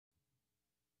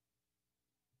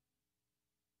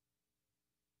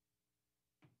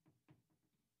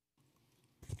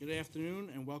Good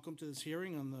afternoon and welcome to this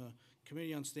hearing on the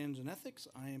Committee on Standards and Ethics.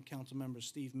 I am Councilmember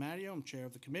Steve Matteo. I'm chair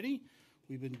of the committee.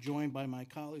 We've been joined by my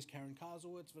colleagues Karen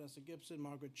Kozowitz, Vanessa Gibson,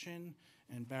 Margaret Chin,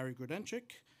 and Barry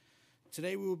Grudenchik.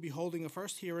 Today we will be holding a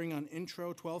first hearing on Intro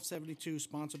 1272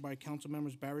 sponsored by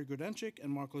Councilmembers Barry Grudenchik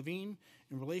and Mark Levine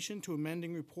in relation to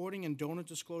amending reporting and donor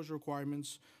disclosure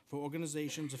requirements for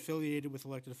organizations affiliated with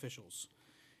elected officials.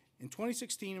 In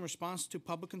 2016, in response to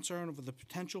public concern over the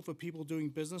potential for people doing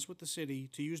business with the city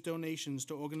to use donations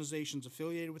to organizations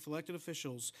affiliated with elected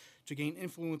officials to gain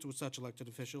influence with such elected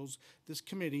officials, this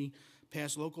committee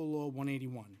passed Local Law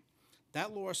 181.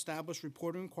 That law established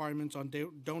reporting requirements on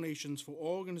donations for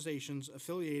all organizations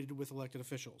affiliated with elected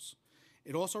officials.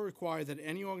 It also required that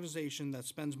any organization that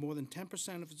spends more than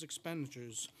 10% of its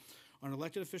expenditures on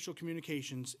elected official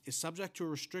communications is subject to a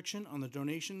restriction on the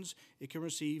donations it can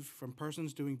receive from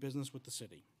persons doing business with the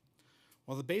city.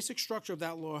 While the basic structure of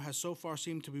that law has so far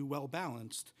seemed to be well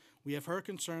balanced, we have heard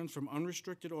concerns from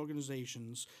unrestricted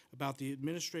organizations about the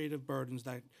administrative burdens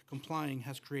that complying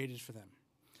has created for them.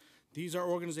 These are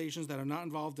organizations that are not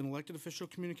involved in elected official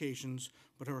communications,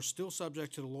 but are still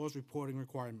subject to the law's reporting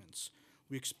requirements.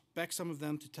 We expect some of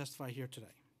them to testify here today.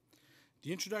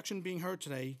 The introduction being heard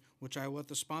today, which I will let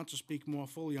the sponsor speak more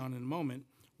fully on in a moment,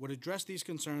 would address these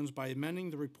concerns by amending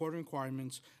the reporting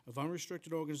requirements of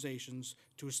unrestricted organizations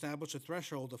to establish a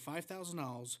threshold of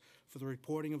 $5,000 for the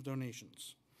reporting of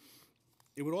donations.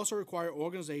 It would also require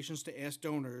organizations to ask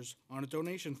donors on a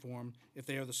donation form if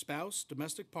they are the spouse,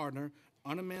 domestic partner,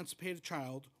 unemancipated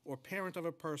child, or parent of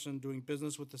a person doing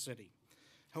business with the city.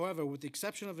 However, with the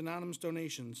exception of anonymous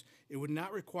donations, it would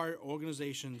not require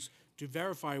organizations to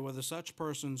verify whether such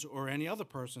persons or any other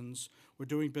persons were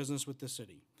doing business with the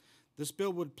city. This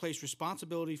bill would place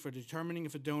responsibility for determining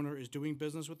if a donor is doing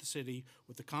business with the city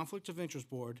with the Conflict of Interest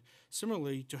Board,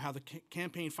 similarly to how the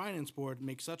Campaign Finance Board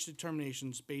makes such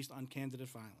determinations based on candidate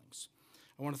filings.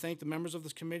 I want to thank the members of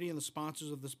this committee and the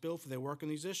sponsors of this bill for their work on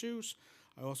these issues.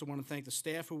 I also want to thank the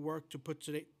staff who worked to put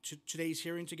today's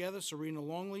hearing together: Serena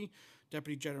Longley,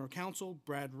 Deputy General Counsel;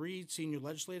 Brad Reed, Senior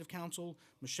Legislative Counsel;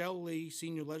 Michelle Lee,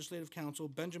 Senior Legislative Counsel;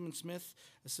 Benjamin Smith,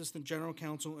 Assistant General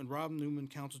Counsel; and Rob Newman,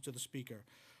 Counsel to the Speaker.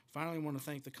 Finally, I want to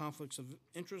thank the Conflicts of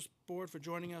Interest Board for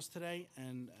joining us today,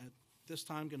 and at this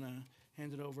time, I'm going to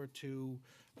hand it over to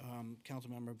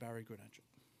Councilmember Barry Grudenchik.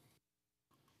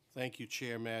 Thank you,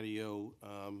 Chair Matteo.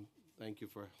 Thank you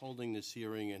for holding this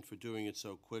hearing and for doing it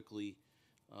so quickly.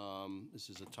 This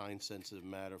is a time-sensitive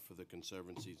matter for the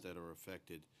conservancies that are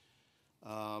affected.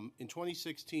 In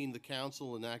 2016, the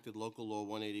Council enacted Local Law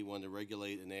 181 to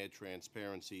regulate and add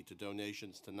transparency to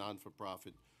donations to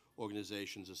non-for-profit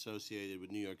organizations associated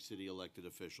with New York City elected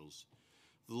officials.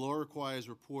 The law requires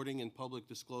reporting and public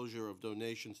disclosure of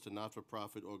donations to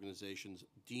not-for-profit organizations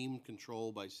deemed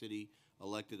controlled by city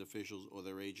elected officials or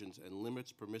their agents and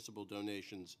limits permissible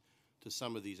donations to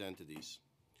some of these entities.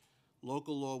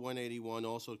 Local Law 181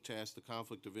 also tasked the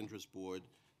Conflict of Interest Board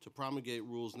to promulgate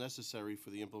rules necessary for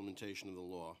the implementation of the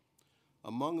law.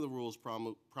 Among the rules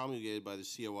promulgated by the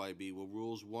COIB were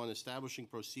Rules 1, establishing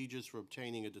procedures for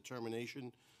obtaining a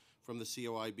determination from the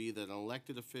COIB that an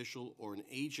elected official or an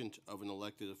agent of an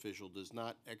elected official does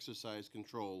not exercise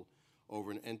control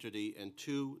over an entity, and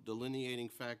 2, delineating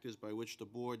factors by which the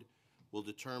board will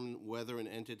determine whether an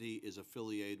entity is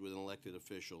affiliated with an elected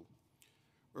official.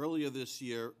 Earlier this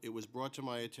year, it was brought to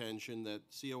my attention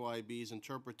that COIB's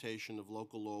interpretation of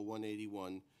Local Law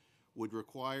 181 would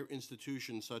require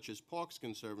institutions such as Parks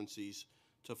Conservancies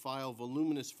to file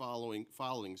voluminous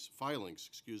filings,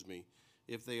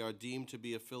 if they are deemed to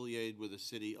be affiliated with a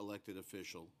city elected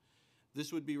official.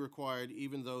 This would be required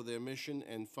even though their mission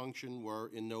and function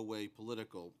were in no way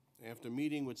political. After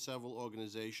meeting with several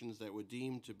organizations that were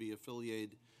deemed to be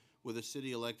affiliated with a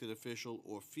city elected official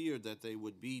or feared that they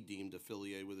would be deemed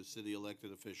affiliated with a city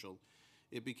elected official,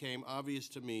 it became obvious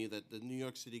to me that the New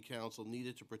York City Council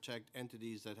needed to protect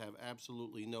entities that have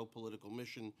absolutely no political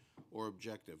mission or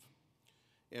objective.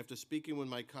 After speaking with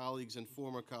my colleagues and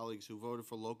former colleagues who voted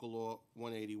for Local Law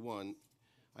 181,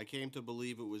 I came to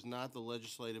believe it was not the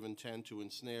legislative intent to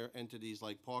ensnare entities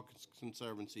like Parks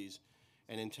Conservancies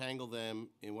and entangle them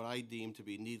in what I deem to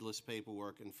be needless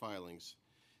paperwork and filings.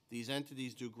 These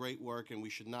entities do great work, and we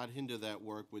should not hinder that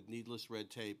work with needless red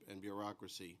tape and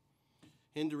bureaucracy.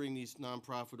 Hindering these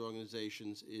nonprofit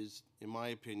organizations is, in my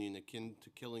opinion, akin to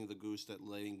killing the goose that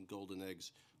laying golden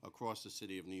eggs across the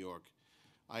city of New York.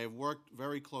 I have worked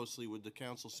very closely with the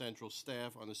Council Central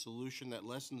staff on a solution that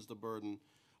lessens the burden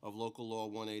of Local Law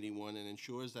 181 and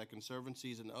ensures that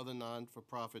conservancies and other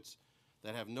non-for-profits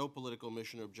that have no political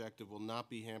mission or objective will not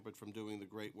be hampered from doing the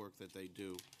great work that they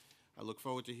do. I look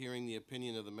forward to hearing the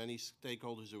opinion of the many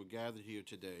stakeholders who are gathered here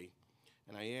today.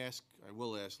 And I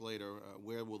will ask later,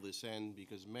 where will this end?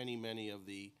 Because many of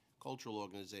the cultural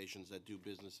organizations that do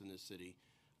business in this city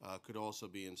could also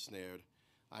be ensnared.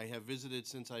 I have visited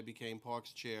since I became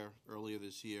Parks Chair earlier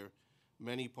this year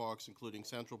many parks, including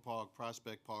Central Park,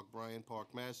 Prospect Park, Bryant Park,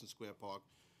 Madison Square Park,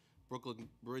 Brooklyn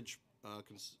Bridge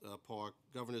Park,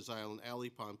 Governor's Island, Alley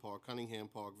Pond Park, Cunningham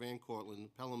Park, Van Cortlandt,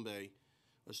 Pelham Bay,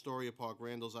 Astoria Park,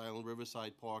 Randall's Island,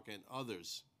 Riverside Park, and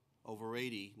others, over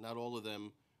 80, not all of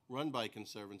them run by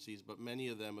conservancies, but many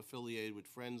of them affiliated with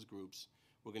friends groups.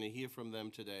 We're going to hear from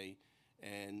them today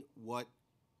and what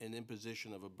an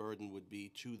imposition of a burden would be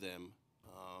to them.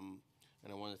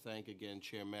 And I want to thank again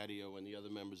Chair Matteo and the other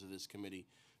members of this committee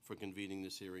for convening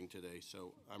this hearing today.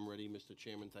 So I'm ready, Mr.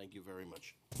 Chairman. Thank you very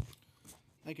much.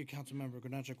 Thank you, Councilmember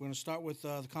Grodenchik. We're going to start with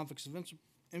the Conflicts of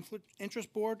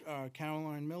Interest Board,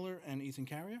 Caroline Miller and Ethan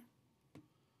Carrier.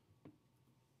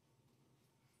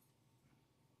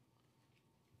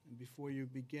 And before you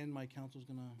begin, my counsel's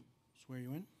going to swear you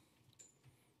in.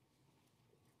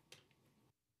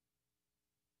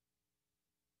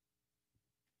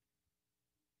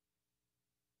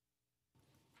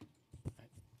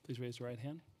 Please raise your right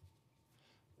hand.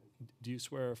 Do you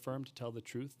swear or affirm to tell the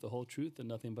truth, the whole truth, and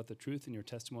nothing but the truth in your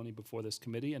testimony before this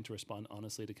committee and to respond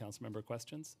honestly to council member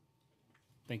questions?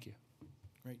 Thank you.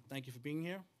 Great. Thank you for being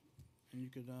here. And you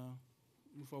could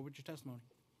move forward with your testimony.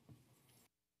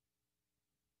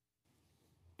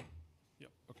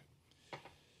 Yep, okay.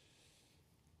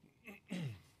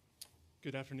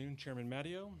 Good afternoon, Chairman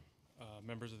Matteo,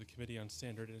 members of the Committee on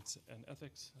Standards and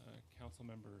Ethics, Council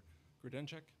Member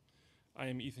Grodenchik. I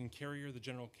am Ethan Carrier, the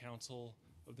General Counsel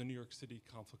of the New York City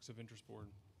Conflicts of Interest Board.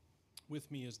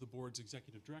 With me is the board's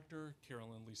Executive Director,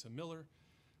 Carolyn Lisa Miller.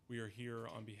 We are here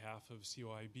on behalf of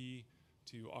COIB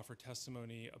to offer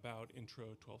testimony about Intro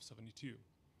 1272.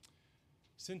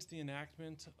 Since the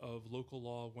enactment of Local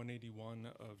Law 181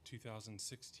 of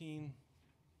 2016,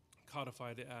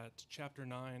 codified at Chapter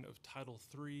 9 of Title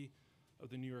 3 of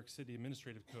the New York City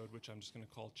Administrative Code, which I'm just going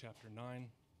to call Chapter 9,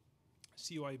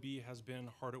 COIB has been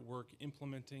hard at work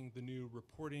implementing the new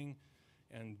reporting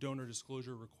and donor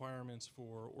disclosure requirements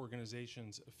for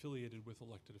organizations affiliated with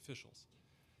elected officials.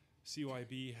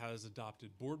 COIB has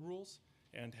adopted board rules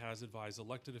and has advised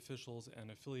elected officials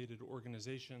and affiliated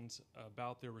organizations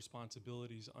about their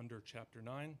responsibilities under Chapter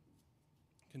 9,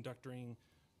 conducting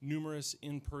numerous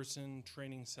in-person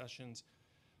training sessions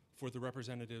for the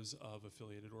representatives of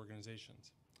affiliated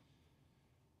organizations.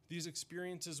 These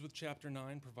experiences with Chapter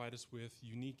 9 provide us with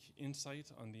unique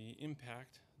insight on the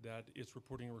impact that its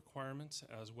reporting requirements,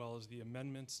 as well as the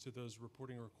amendments to those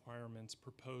reporting requirements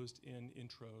proposed in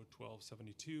Intro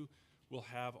 1272, will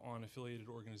have on affiliated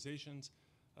organizations,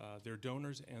 their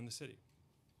donors, and the city.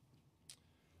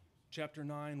 Chapter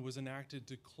 9 was enacted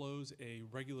to close a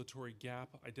regulatory gap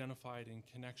identified in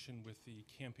connection with the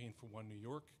Campaign for One New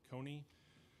York, CONY,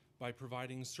 by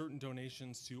providing certain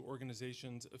donations to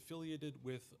organizations affiliated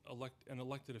with an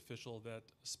elected official that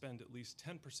spend at least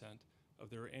 10%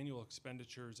 of their annual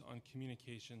expenditures on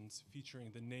communications featuring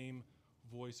the name,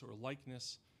 voice, or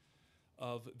likeness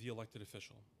of the elected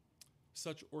official.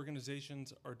 Such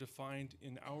organizations are defined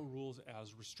in our rules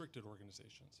as restricted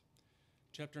organizations.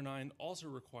 Chapter 9 also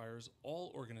requires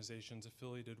all organizations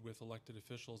affiliated with elected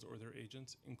officials or their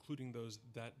agents, including those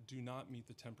that do not meet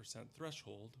the 10%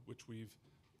 threshold, which we've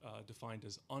defined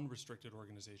as unrestricted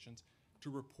organizations,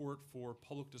 to report for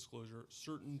public disclosure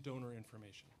certain donor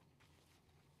information.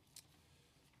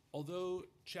 Although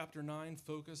Chapter 9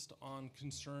 focused on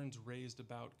concerns raised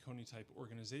about CONY-type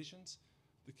organizations,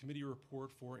 the committee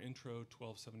report for Intro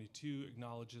 1272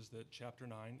 acknowledges that Chapter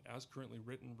 9, as currently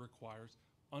written, requires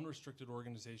unrestricted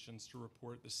organizations to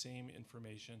report the same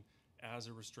information as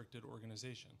a restricted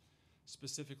organization.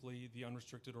 Specifically, the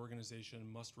unrestricted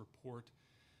organization must report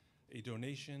a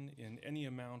donation in any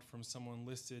amount from someone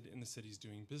listed in the city's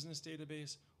doing business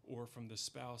database or from the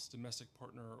spouse, domestic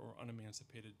partner, or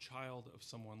unemancipated child of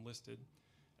someone listed,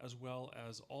 as well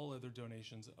as all other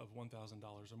donations of $1,000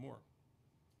 or more.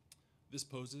 This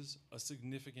poses a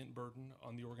significant burden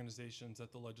on the organizations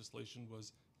that the legislation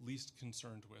was least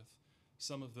concerned with,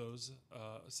 some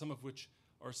of which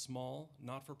are small,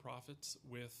 not-for-profits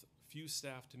with few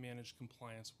staff to manage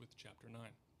compliance with Chapter 9.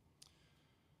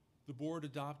 The board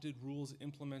adopted rules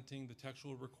implementing the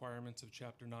textual requirements of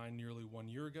Chapter 9 nearly 1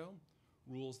 year ago,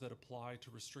 rules that apply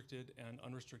to restricted and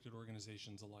unrestricted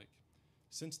organizations alike.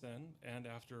 Since then, and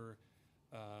after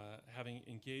having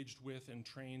engaged with and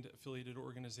trained affiliated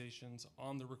organizations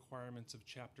on the requirements of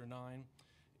Chapter 9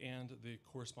 and the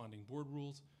corresponding board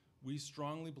rules, We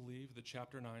strongly believe that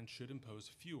Chapter 9 should impose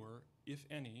fewer, if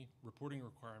any, reporting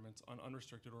requirements on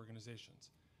unrestricted organizations.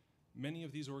 Many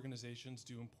of these organizations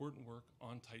do important work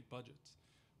on tight budgets.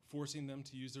 Forcing them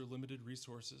to use their limited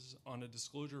resources on a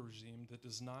disclosure regime that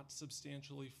does not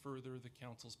substantially further the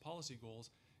Council's policy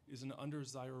goals is an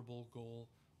undesirable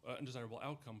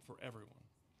outcome for everyone.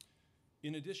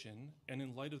 In addition, and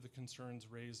in light of the concerns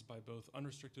raised by both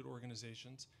unrestricted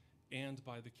organizations and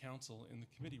by the Council in the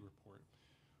committee report,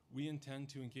 we intend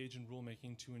to engage in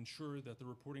rulemaking to ensure that the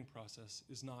reporting process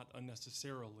is not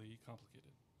unnecessarily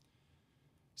complicated.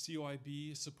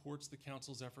 COIB supports the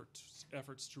Council's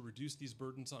efforts to reduce these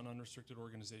burdens on unrestricted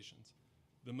organizations.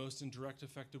 The most indirect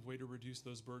effective way to reduce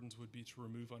those burdens would be to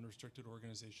remove unrestricted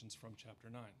organizations from Chapter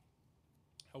 9.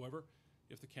 However,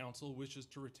 if the Council wishes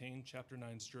to retain Chapter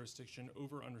 9's jurisdiction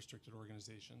over unrestricted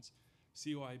organizations,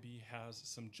 COIB has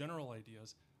some general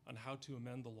ideas on how to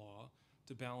amend the law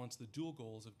to balance the dual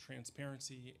goals of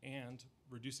transparency and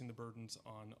reducing the burdens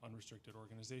on unrestricted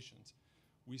organizations.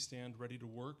 We stand ready to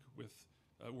work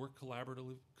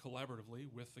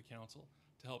collaboratively with the Council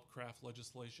to help craft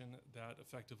legislation that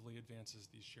effectively advances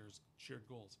these shared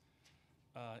goals.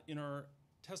 In our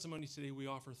testimony today, we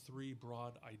offer 3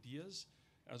 broad ideas,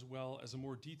 as well as a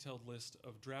more detailed list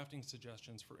of drafting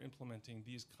suggestions for implementing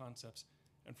these concepts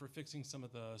and for fixing some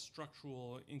of the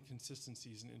structural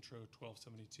inconsistencies in Intro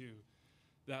 1272.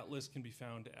 That list can be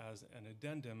found as an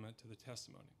addendum to the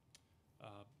testimony.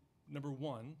 Number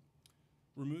 1,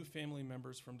 remove family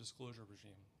members from disclosure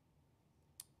regime.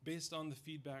 Based on the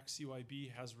feedback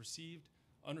COIB has received,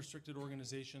 unrestricted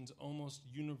organizations almost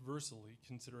universally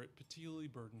consider it particularly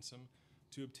burdensome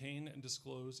to obtain and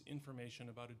disclose information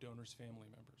about a donor's family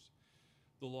members.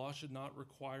 The law should not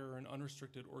require an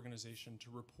unrestricted organization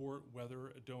to report whether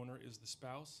a donor is the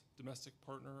spouse, domestic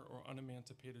partner, or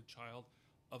unemancipated child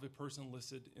of a person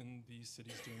listed in the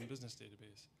city's doing business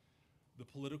database. The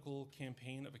political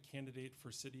campaign of a candidate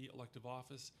for city elective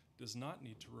office does not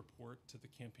need to report to the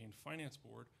campaign finance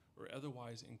board or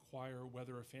otherwise inquire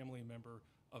whether a family member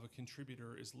of a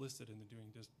contributor is listed in the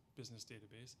doing business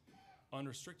database.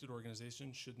 Unrestricted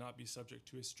organizations should not be subject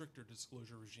to a stricter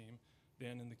disclosure regime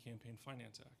than in the Campaign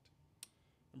Finance Act.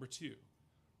 Number 2,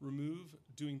 remove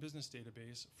doing business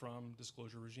database from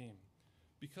disclosure regime.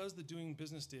 Because the doing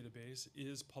business database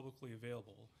is publicly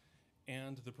available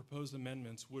and the proposed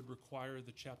amendments would require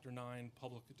the Chapter 9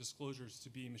 public disclosures to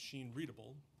be machine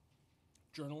readable,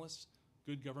 journalists,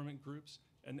 good government groups,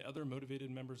 and other motivated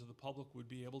members of the public would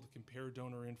be able to compare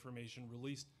donor information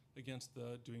released against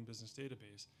the doing business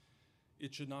database.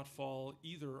 It should not fall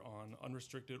either on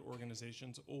unrestricted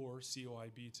organizations or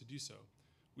COIB to do so.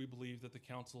 We believe that the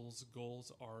Council's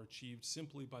goals are achieved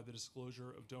simply by the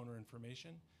disclosure of donor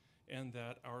information, and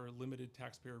that our limited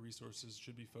taxpayer resources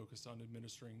should be focused on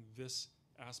administering this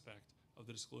aspect of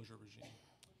the disclosure regime.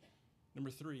 Number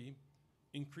 3,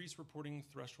 increase reporting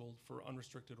threshold for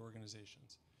unrestricted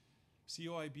organizations.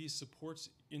 COIB supports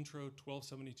Intro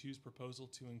 1272's proposal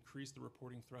to increase the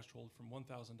reporting threshold from $1,000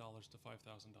 to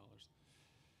 $5,000,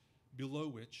 below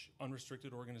which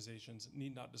unrestricted organizations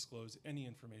need not disclose any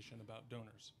information about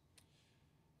donors.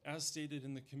 As stated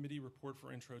in the committee report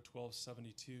for Intro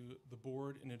 1272, the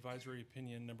board, in advisory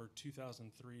opinion number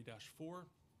 2003-4,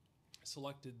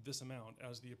 selected this amount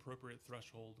as the appropriate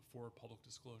threshold for public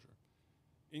disclosure.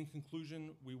 In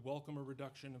conclusion, we welcome a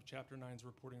reduction of Chapter 9's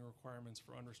reporting requirements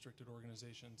for unrestricted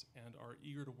organizations and are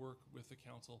eager to work with the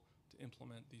Council to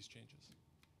implement these changes.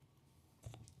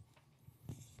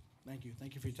 Thank you.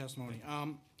 Thank you for your testimony.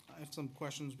 I have some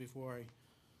questions before I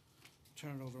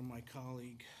turn it over to my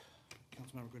colleague,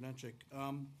 Councilmember Grodenchik.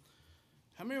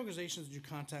 How many organizations did you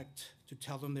contact to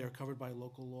tell them they are covered by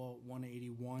local law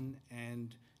 181,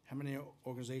 and how many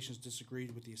organizations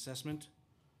disagreed with the assessment?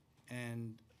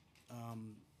 And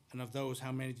of those,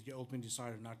 how many did you ultimately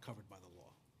decide are not covered by the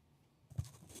law?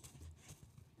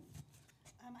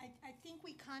 I think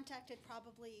we contacted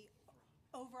probably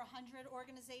over 100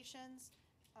 organizations.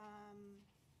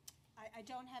 I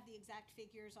don't have the exact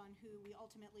figures on who we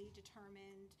ultimately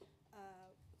determined.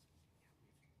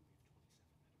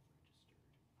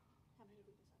 How many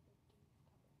did we decide?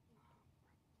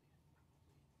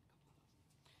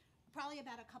 Probably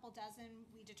about a couple dozen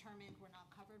we determined were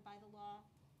not covered by the law.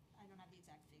 I don't have the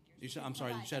exact figures. You said, I'm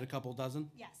sorry, you said a couple dozen?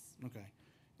 Yes. Okay.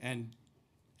 And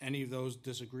any of those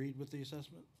disagreed with the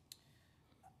assessment?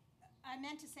 I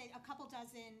meant to say a couple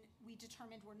dozen we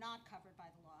determined were not covered by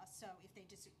the law, so if they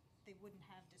they wouldn't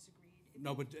have disagreed.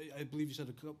 No, but I believe you said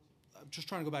a couple. I'm just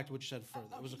trying to go back to what you said further.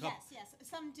 It was a couple. Yes.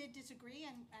 Some did disagree,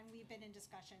 and we've been in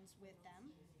discussions with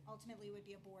them. Ultimately, it would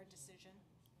be a board decision.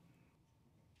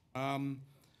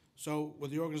 So were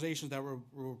the organizations that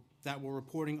were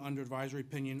reporting under advisory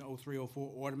opinion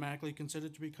 0304 automatically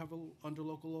considered to be covered under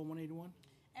local law 181?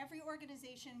 Every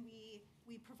organization we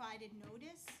provided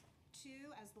notice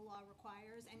to, as the law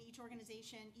requires, and each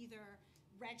organization either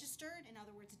registered, in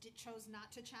other words, chose not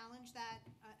to challenge that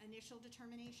initial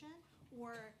determination,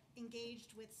 or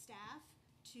engaged with staff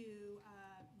to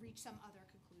reach some other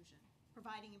conclusion,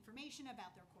 providing information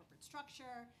about their corporate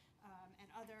structure and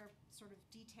other sort of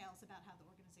details about how the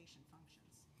organization functions.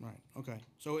 Right, okay.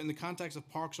 So in the context of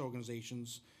parks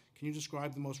organizations, can you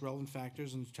describe the most relevant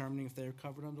factors in determining if they are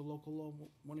covered under local law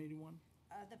 181?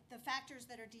 The factors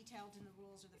that are detailed in the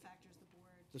rules are the factors the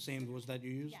board. The same was that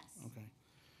you used? Yes. Okay.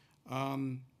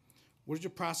 What is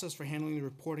your process for handling the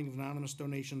reporting of anonymous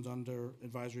donations under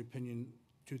advisory opinion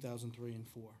 2003 and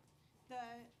 4?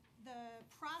 The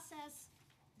process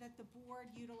that the board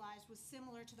utilized was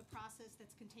similar to the process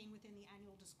that's contained within the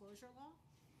annual disclosure law,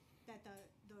 that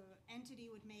the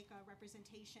entity would make a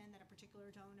representation that a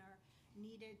particular donor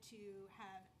needed to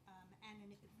have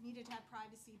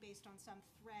privacy based on some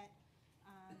threat,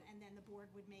 and then the board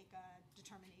would make a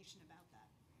determination about that.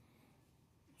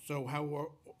 So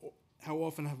how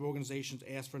often have organizations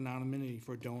asked for anonymity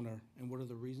for a donor, and what are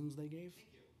the reasons they gave?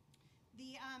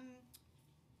 The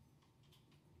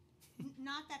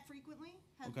not that frequently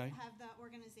have the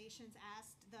organizations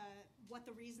asked. What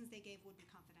the reasons they gave would be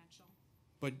confidential.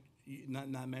 But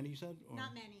not many, you said? Or?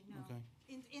 Not many, no. Okay.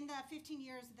 In the 15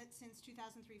 years that since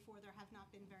 2003-04, there have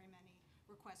not been very many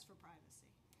requests for privacy.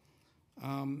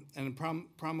 And in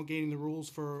promulgating the rules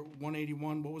for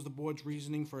 181, what was the board's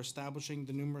reasoning for establishing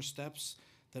the numerous steps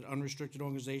that unrestricted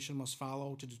organization must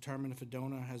follow to determine if a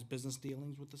donor has business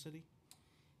dealings with the city?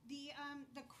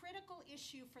 The critical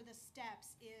issue for the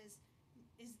steps is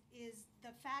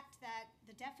the fact that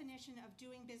the definition of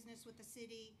doing business with the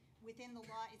city within the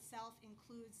law itself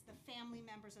includes the family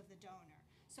members of the donor.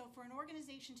 So for an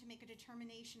organization to make a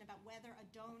determination about whether a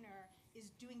donor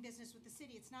is doing business with the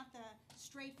city, it's not the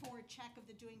straightforward check of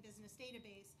the doing business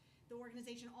database. The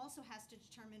organization also has to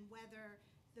determine whether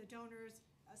the donor's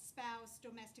spouse,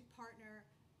 domestic partner,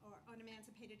 or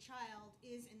unemancipated child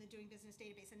is in the doing business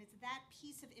database. And it's that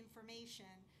piece of information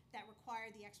that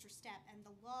required the extra step. And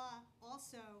the law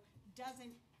also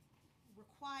doesn't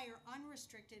require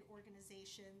unrestricted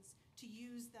organizations to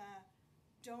use the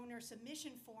donor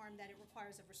submission form that it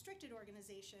requires of restricted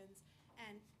organizations.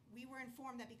 And we were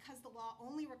informed that because the law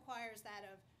only requires that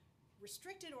of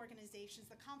restricted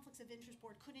organizations, the Conflicts of Interest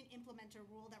Board couldn't implement a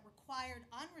rule that required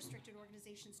unrestricted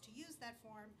organizations to use that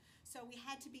form. So we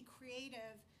had to be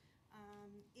creative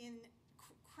in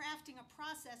crafting a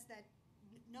process that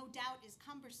no doubt is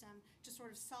cumbersome to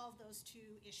sort of solve those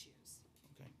two issues.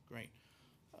 Okay, great.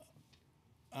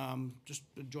 Just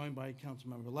joined by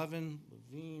Councilmember Levin,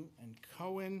 Levine, and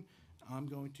Cohen. I'm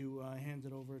going to hand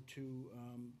it over to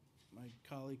my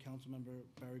colleague, Councilmember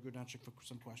Barry Grodenchik, for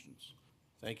some questions.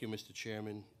 Thank you, Mr.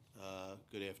 Chairman.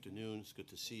 Good afternoon. It's good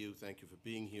to see you. Thank you for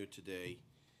being here today.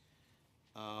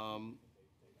 As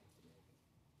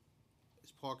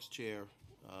Parks Chair,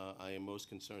 I am most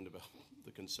concerned about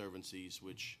the conservancies,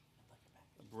 which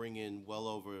bring in well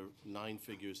over 9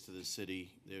 figures to the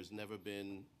city. There's never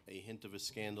been a hint of a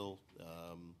scandal.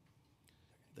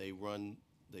 They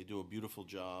do a beautiful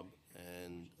job,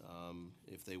 and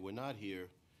if they were not here,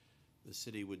 the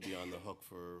city would be on the hook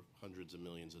for hundreds of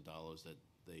millions of dollars that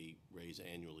they raise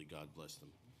annually, God bless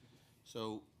them.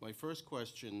 So my first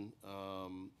question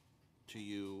to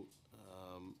you,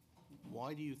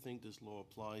 why do you think this law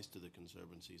applies to the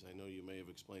conservancies? I know you may have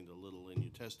explained a little in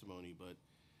your testimony, but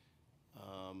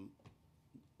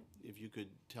if you could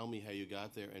tell me how you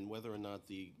got there and whether or not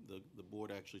the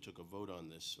board actually took a vote on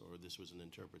this, or this was an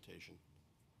interpretation.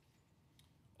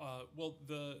 Well,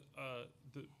 the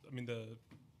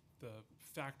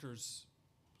factors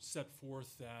set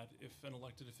forth that if an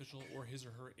elected official or his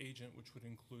or her agent, which would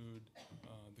include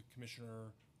the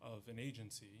commissioner of an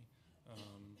agency,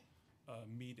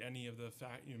 meet any of the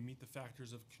meet the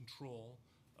factors of control,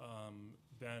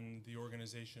 then the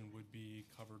organization would be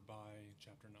covered by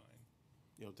Chapter 9.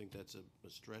 You don't think that's a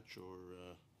stretch, or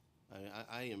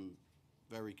I am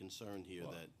very concerned here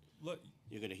that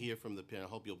you're going to hear from the panel. I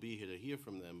hope you'll be here to hear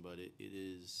from them, but it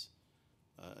is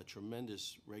a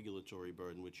tremendous regulatory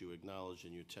burden, which you acknowledged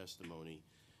in your testimony.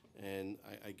 And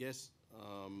I guess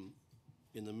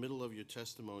in the middle of your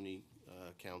testimony,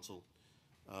 Counsel,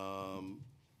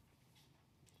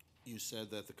 you said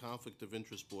that the Conflict of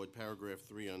Interest Board, paragraph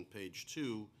 3 on page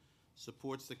 2,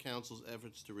 supports the council's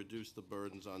efforts to reduce the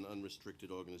burdens on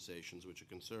unrestricted organizations, which are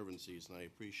conservancies, and I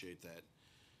appreciate that.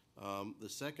 The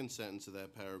second sentence of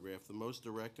that paragraph, the most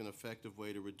direct and effective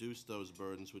way to reduce those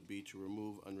burdens would be to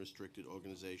remove unrestricted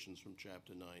organizations from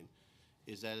Chapter 9.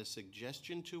 Is that a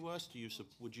suggestion to us?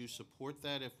 Would you support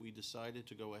that if we decided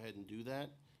to go ahead and do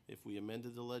that? If we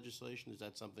amended the legislation, is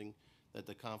that something that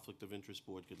the Conflict of Interest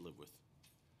Board could live with?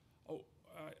 Oh,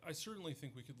 I certainly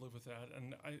think we could live with that,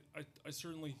 and I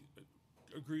certainly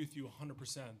agree with you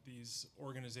 100%. These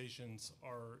organizations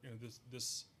are, you know,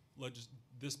 this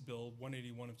bill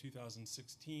 181 of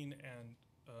 2016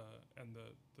 and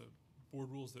the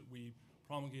board rules that we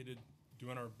promulgated,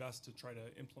 doing our best to try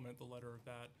to implement the letter of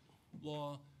that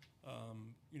law,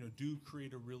 you know, do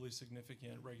create a really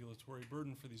significant regulatory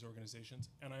burden for these organizations.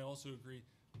 And I also agree,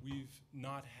 we've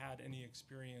not had any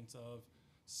experience of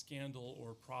scandal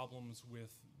or problems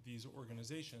with these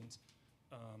organizations,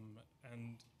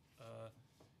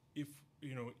 if,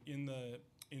 you know,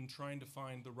 in trying to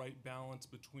find the right balance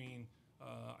between,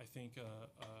 I think,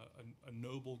 a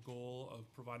noble goal of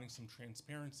providing some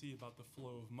transparency about the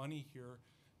flow of money here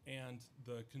and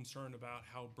the concern about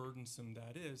how burdensome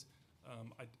that is,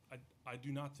 I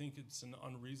do not think it's an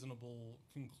unreasonable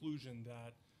conclusion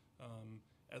that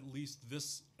at least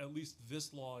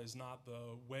this law is not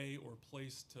the way or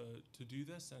place to do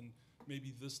this, and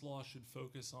maybe this law should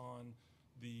focus on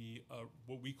the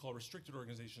what we call restricted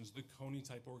organizations, the CONI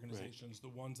type organizations, the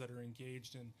ones that are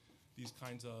engaged in these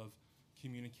kinds of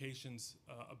communications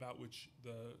about which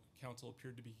the council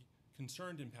appeared to be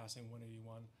concerned in passing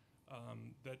 181,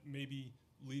 that maybe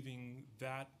leaving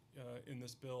that in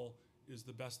this bill is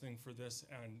the best thing for this,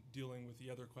 and dealing with the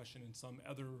other question in some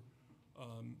other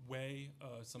way,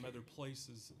 some other place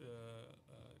is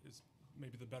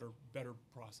maybe the better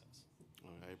process.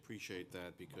 I appreciate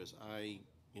that, because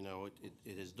you know,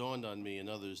 it has dawned on me and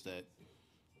others that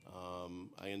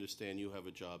I understand you have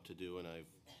a job to do, and I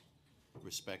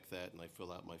respect that, and I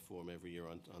fill out my form every year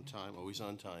on time, always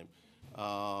on time.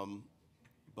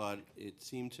 But it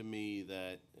seemed to me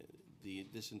that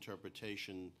this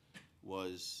interpretation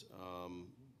was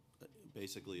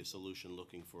basically a solution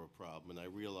looking for a problem, and I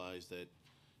realize that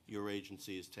your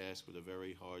agency is tasked with a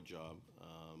very hard job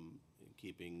in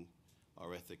keeping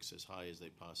our ethics as high as they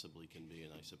possibly can be,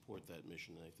 and I support that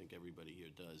mission, and I think everybody here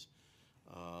does.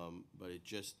 But it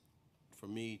just, for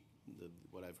me,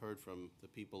 what I've heard from the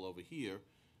people over here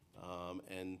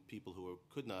and people who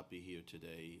could not be here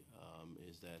today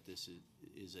is that this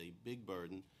is a big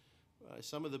burden.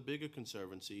 Some of the bigger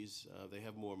conservancies, they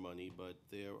have more money, but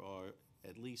there are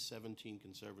at least 17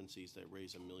 conservancies that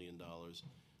raise $1 million.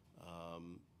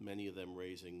 Many of them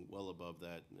raising well above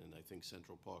that, and I think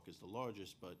Central Park is the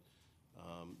largest, but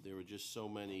there are just so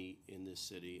many in this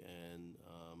city, and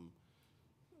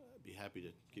I'd be happy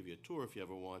to give you a tour if you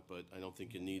ever want, but I don't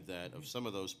think you need that, of some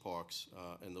of those parks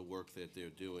and the work that they're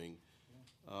doing.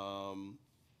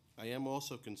 I am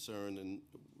also concerned, and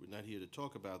we're not here to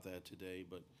talk about that today,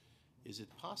 but is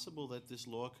it possible that this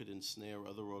law could ensnare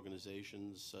other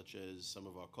organizations, such as some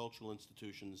of our cultural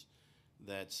institutions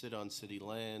that sit on city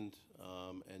land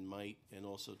and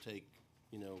also take,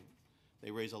 you know, they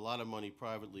raise a lot of money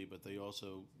privately, but they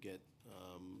also get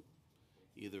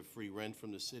either free rent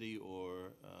from the city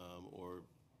or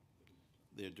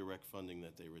their direct funding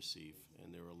that they receive.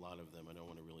 And there are a lot of them. I don't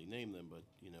want to really name them, but,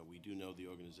 you know, we do know the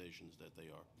organizations that they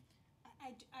are.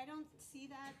 I don't see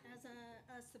that as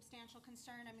a substantial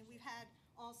concern. I mean, we've had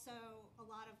also a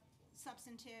lot of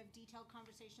substantive, detailed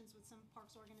conversations with some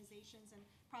parks organizations, and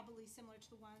probably similar to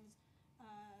the ones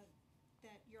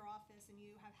that your office and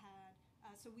you have had.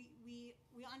 So we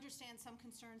understand some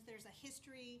concerns. There's a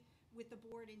history with the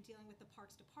board in dealing with the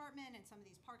Parks Department and some of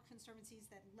these park conservancies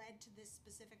that led to this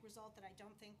specific result that I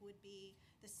don't think would be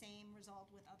the same result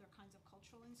with other kinds of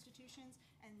cultural institutions.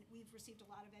 And we've received a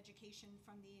lot of education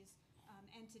from these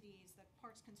entities, the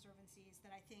parks conservancies,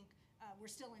 that I think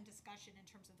we're still in discussion in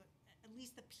terms of at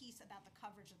least the piece about the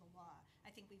coverage of the law.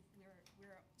 I think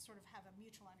we're sort of have a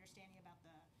mutual understanding about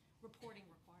the reporting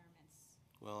requirements.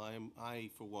 Well, I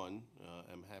for one,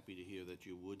 am happy to hear that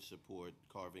you would support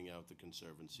carving out the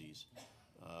conservancies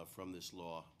from this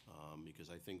law, because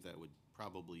I think that would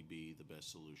probably be the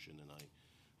best solution. And I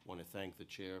want to thank the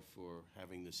chair for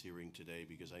having this hearing today,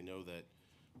 because I know that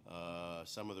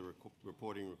some of the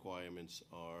reporting requirements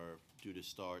are due to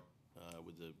start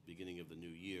with the beginning of the new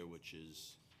year, which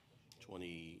is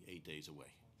 28 days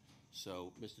away.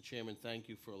 So, Mr. Chairman, thank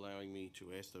you for allowing me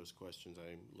to ask those questions.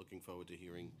 I'm looking forward to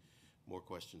hearing more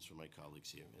questions from my colleagues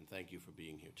here, and thank you for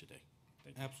being here today.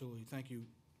 Absolutely. Thank you,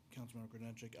 Councilmember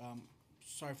Grodenchik.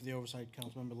 Sorry for the oversight,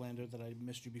 Councilmember Lander, that I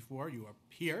missed you before. You are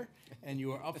here, and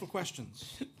you are up for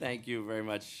questions. Thank you very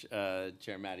much,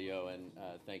 Chair Matteo, and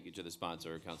thank you to the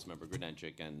sponsor, Councilmember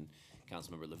Grodenchik, and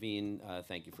Councilmember Levine,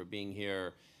 thank you for being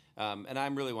here. And I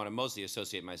really want to mostly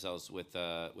associate myself with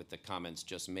the comments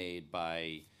just made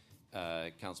by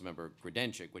Councilmember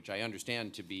Grodenchik, which I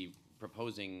understand to be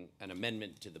proposing an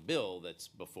amendment to the bill that's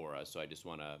before us. So I just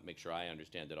want to make sure I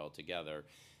understand it all together.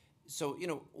 So, you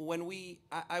know, when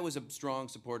I was a strong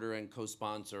supporter and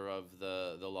co-sponsor of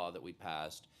the law that we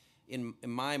passed. In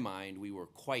my mind, we were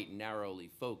quite narrowly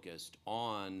focused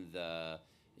on the,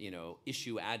 you know,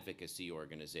 issue advocacy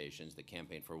organizations, the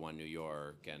Campaign for One New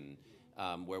York, and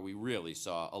where we really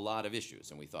saw a lot of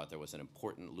issues, and we thought there was an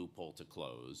important loophole to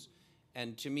close.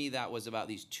 And to me, that was about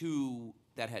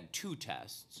that had two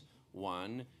tests.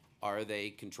 One, are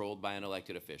they controlled by an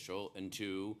elected official? And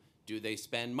two, do they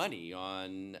spend money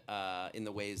on, in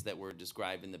the ways that were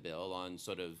described in the bill, on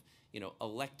sort of, you know,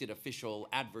 elected official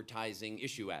advertising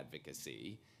issue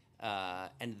advocacy?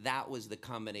 And that was the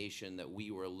combination that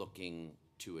we were looking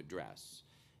to address.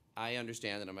 I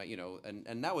understand that I'm, you know,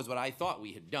 and that was what I thought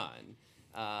we had done.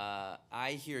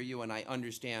 I hear you, and I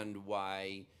understand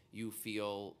why you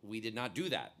feel we did not do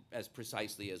that as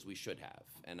precisely as we should have.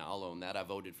 And I'll own that. I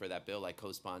voted for that bill. I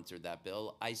co-sponsored that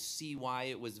bill. I see why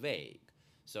it was vague.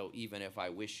 So even if I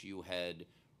wish you had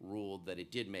ruled that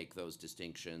it did make those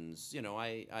distinctions, you know,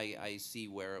 I see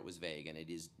where it was vague, and it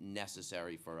is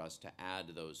necessary for us to add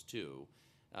those two.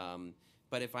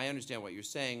 But if I understand what you're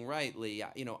saying rightly,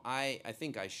 you know, I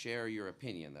think I share your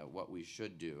opinion that what we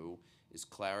should do is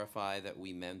clarify that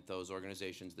we meant those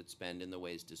organizations that spend in the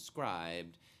ways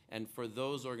described. And for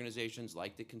those organizations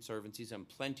like the Conservancies and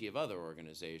plenty of other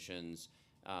organizations,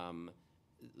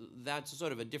 that's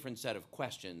sort of a different set of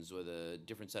questions with a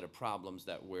different set of problems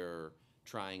that we're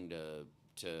trying to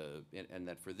and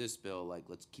that for this bill, like,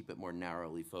 let's keep it more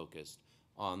narrowly focused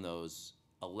on those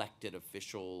elected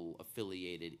official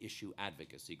affiliated issue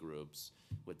advocacy groups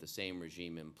with the same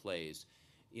regime in place,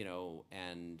 you know,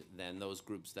 and then those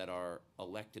groups that are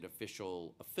elected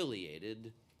official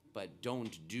affiliated but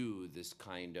don't do this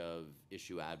kind of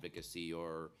issue advocacy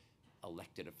or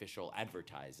elected official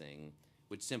advertising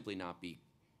would simply not be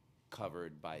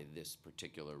covered by this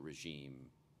particular regime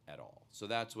at all. So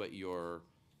that's what you're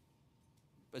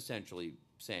essentially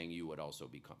saying you would also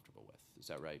be comfortable with. Is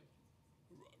that right?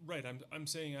 Right. I'm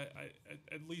saying I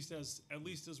at least as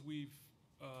we've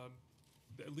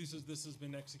at least as this has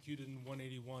been executed in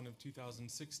 181 of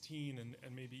 2016,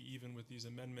 and maybe even with these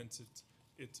amendments,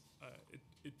 it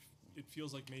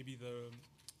feels like maybe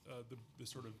the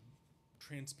sort of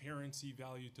transparency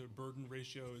value to burden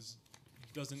ratios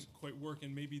doesn't quite work,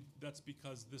 and maybe that's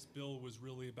because this bill was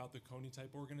really about the Coney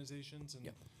type organizations, and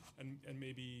Yep. and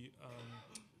maybe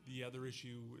the other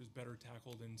issue is better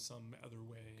tackled in some other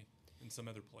way, in some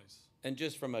other place. And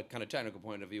just from a kind of technical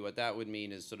point of view, what that would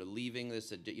mean is sort of leaving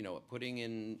this, you know, putting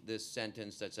in this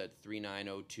sentence that's at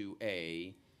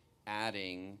 3902A,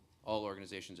 adding all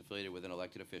organizations affiliated with an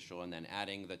elected official, and then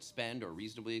adding that spend or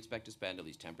reasonably expect to spend at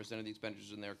least 10% of the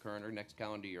expenditures in their current or next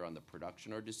calendar year on the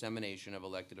production or dissemination of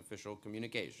elected official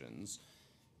communications,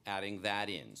 adding that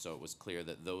in. So it was clear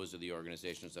that those are the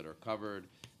organizations that are covered,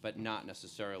 but not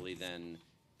necessarily then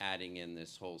adding in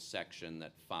this whole section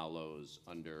that follows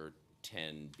under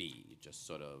 10B, just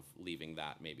sort of leaving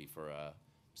that maybe for a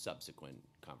subsequent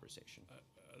conversation.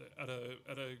 At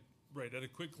a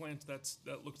quick glance,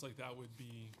 that looks like that would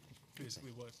be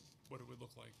basically what it would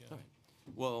look like. Yeah. All right.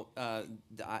 Well,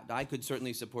 I could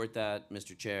certainly support that,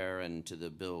 Mr. Chair, and to the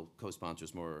bill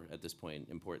co-sponsors more at this point,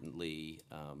 importantly,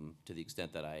 to the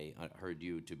extent that I heard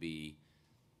you to be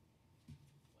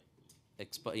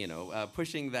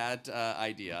pushing that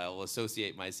idea. I'll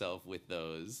associate myself with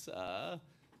those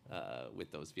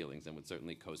feelings, and would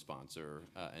certainly co-sponsor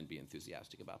and be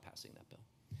enthusiastic about passing that bill.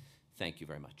 Thank you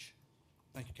very much.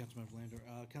 Thank you, Councilmember Lander.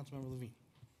 Councilmember Levine.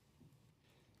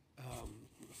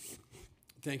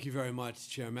 Thank you very much,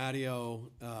 Chair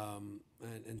Matteo,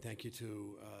 and thank you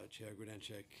to Chair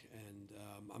Grodenchik. And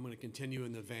I'm going to continue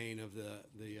in the vein of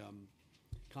the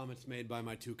comments made by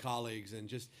my two colleagues, and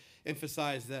just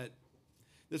emphasize that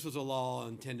this was a law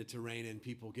intended to rein in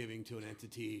people giving to an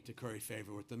entity to curry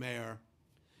favor with the mayor,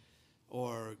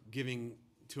 or giving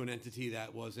to an entity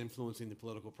that was influencing the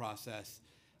political process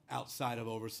outside of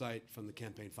oversight from the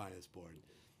Campaign Finance Board.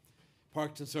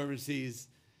 Park conservancies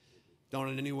don't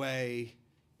in any way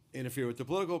interfere with the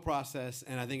political process,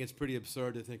 and I think it's pretty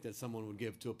absurd to think that someone would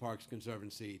give to a Parks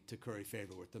Conservancy to curry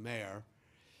favor with the mayor.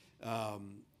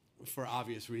 For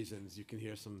obvious reasons, you can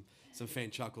hear some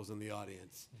faint chuckles in the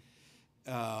audience.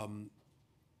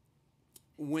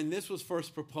 When this was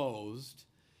first proposed,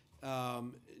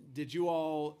 did you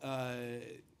all,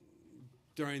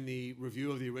 during the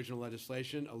review of the original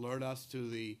legislation, alert us to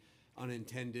the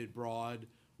unintended broad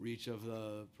reach of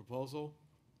the proposal?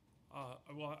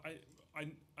 Well,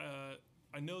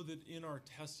 I know that in our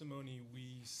testimony,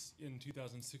 in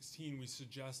 2016, we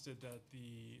suggested that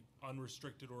the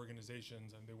unrestricted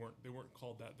organizations, and they weren't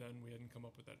called that then, we hadn't come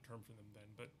up with that term for them then,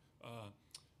 but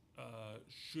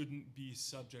shouldn't be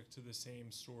subject to the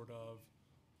same sort of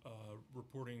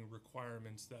reporting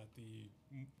requirements that the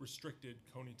restricted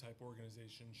CONI-type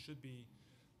organizations should be.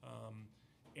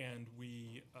 And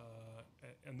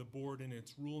the board in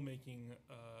its rulemaking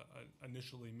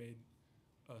initially made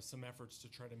some efforts to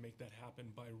try to make that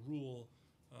happen by rule,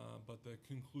 but the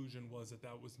conclusion was that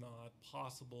that was not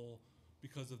possible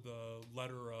because of the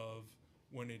letter of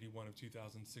 181 of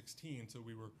 2016. So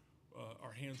we were,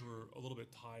 our hands were a little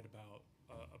bit tied about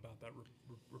that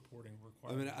reporting I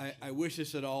requirement. mean, I wish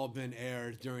this had all been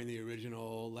aired during the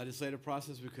original legislative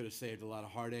process. We could have saved a lot of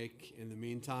heartache in the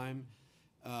meantime.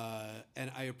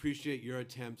 And I appreciate your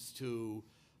attempts to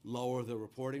lower the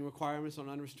reporting requirements on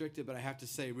unrestricted, but I have to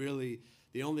say, really,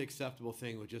 the only acceptable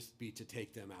thing would just be to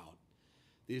take them out.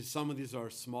 Some of these are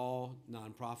small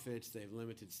nonprofits. They have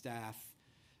limited staff.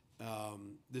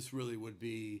 This really would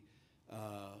be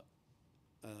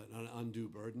an undue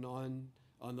burden on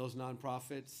those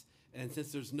nonprofits. And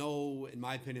since there's no, in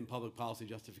my opinion, public policy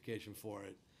justification for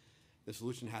it, the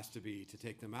solution has to be to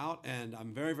take them out. And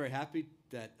I'm very, very happy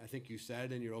that I think you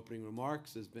said in your opening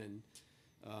remarks, has been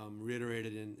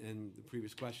reiterated in the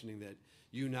previous questioning, that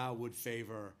you now would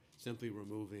favor simply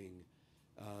removing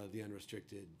the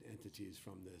unrestricted entities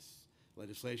from this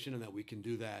legislation, and that we can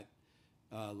do that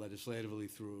legislatively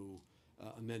through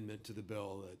amendment to the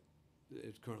bill that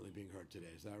is currently being heard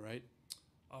today. Is that right?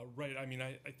 Right. I mean,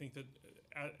 I think that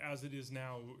as it is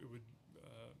now, it would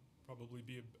probably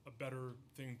be a better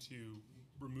thing to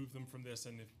remove them from this,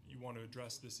 and if you want to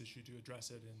address this issue, to address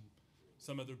it in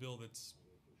some other bill that's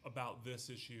about this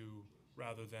issue,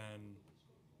 rather than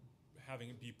having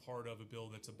it be part of a bill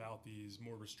that's about these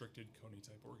more restricted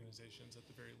CONI-type organizations at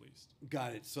the very least.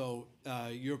 Got it. So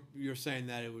you're saying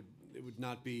that it would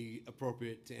not be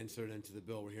appropriate to insert into the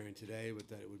bill we're hearing today, but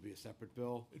that it would be a separate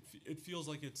bill? It feels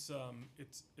like it's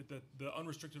that the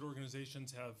unrestricted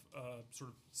organizations have sort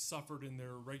of suffered in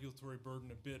their regulatory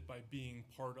burden a bit by being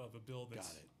part of a bill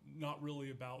that's not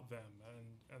really about them,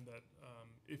 and that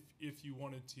if you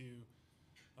wanted to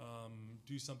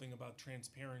do something about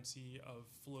transparency of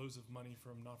flows of money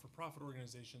from not-for-profit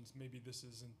organizations, maybe this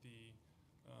isn't the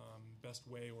best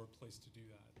way or place to do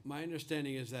that. My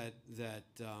understanding is that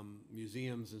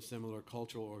museums and similar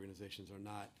cultural organizations are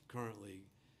not currently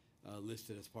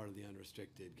listed as part of the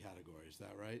unrestricted category. Is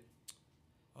that right?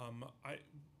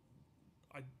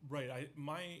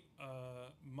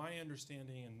 My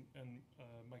understanding, and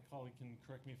my colleague can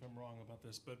correct me if I'm wrong about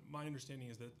this, but my understanding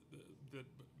is that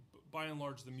by and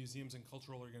large, the museums and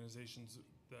cultural organizations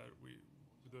that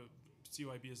the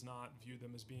COIB has not viewed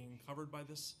them as being covered by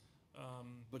this.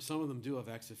 But some of them do have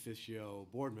ex officio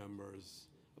board members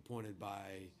appointed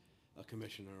by a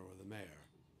commissioner or the mayor.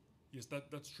 Yes,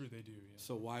 that's true, they do. Yeah.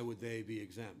 So why would they be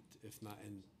exempt if not,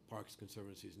 and Parks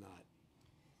Conservancy is not?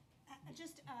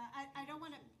 I don't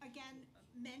want to, again,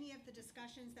 many of the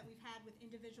discussions that we've had with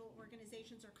individual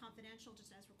organizations are confidential,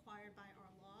 just as required by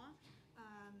our law.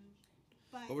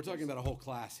 But we're talking about a whole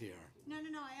class here. No,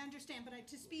 I understand, but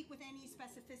to speak with any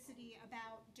specificity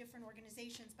about different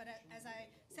organizations, but as I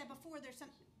said before,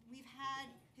 we've had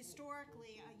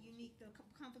historically the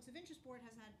Conflicts of Interest Board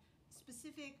has had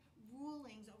specific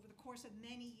rulings over the course of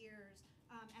many years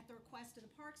at the request of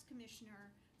the Parks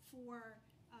Commissioner for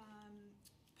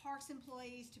Parks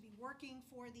employees to be working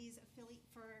for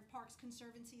Parks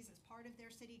Conservancies as part of their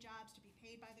city jobs, to be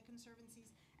paid by the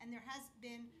conservancies, and there has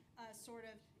been a sort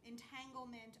of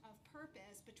entanglement of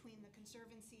purpose between the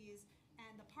conservancies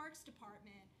and the Parks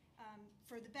Department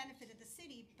for the benefit of the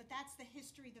city, but that's the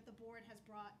history that the board has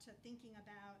brought to thinking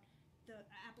about the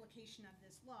application of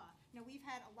this law. Now, we've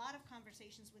had a lot of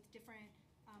conversations with different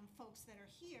folks that are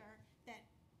here that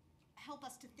help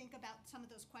us to think about some of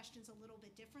those questions a little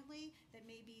bit differently, that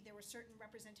maybe there were certain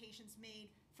representations made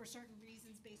for certain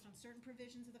reasons based on certain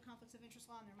provisions of the Conflicts of Interest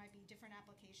law, and there might be different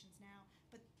applications now,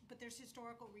 but there's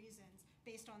historical reasons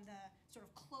based on the sort of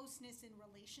closeness in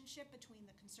relationship between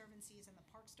the conservancies and the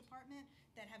Parks Department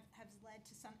that have led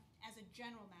to some, as a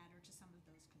general matter, to some of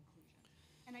those conclusions.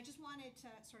 And I just wanted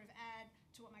to sort of add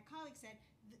to what my colleague said,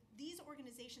 these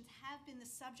organizations have been the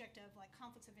subject of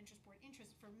Conflicts of Interest Board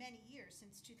interest for many years,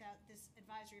 since this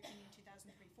advisory opinion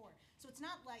 2003-04. So it's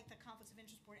not like the Conflicts of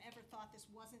Interest Board ever thought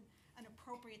this wasn't an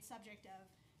appropriate subject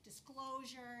of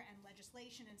disclosure and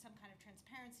legislation and some kind of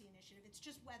transparency initiative. It's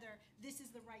just whether this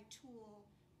is the right tool,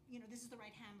 this is the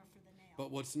right hammer for the nail.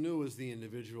 But what's new is the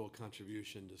individual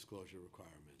contribution disclosure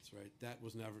requirements, right?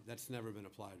 That's never been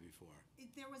applied before.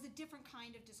 There was a different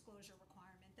kind of disclosure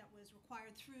requirement that was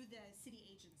required through the city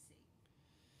agency.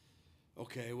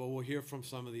 Okay, well, we'll hear from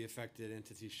some of the affected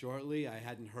entities shortly. I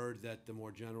hadn't heard that the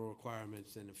more general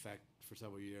requirements in effect for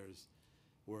several years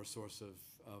were a source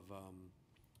of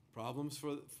problems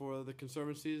for the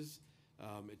conservancies.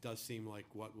 It does seem like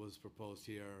what was proposed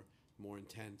here, more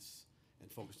intense and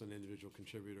focused on individual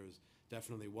contributors,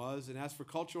 definitely was. And as for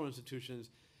cultural institutions,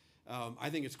 I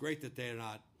think it's great that they're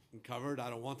not covered. I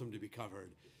don't want them to be covered.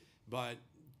 But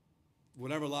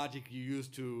whatever logic you use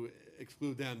to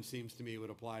exclude them seems to me would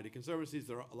apply to conservancies.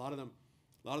 There are a lot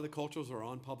of the culturals are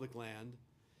on public land.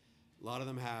 A lot of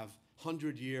them have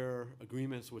 100-year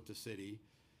agreements with the city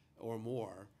or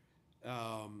more.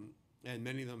 And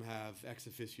many of them have ex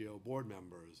officio board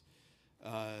members.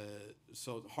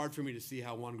 So it's hard for me to see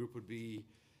how one group would be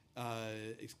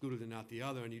excluded and not the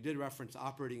other. And you did reference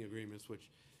operating agreements, which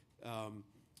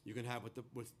you can have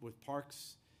with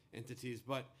parks entities.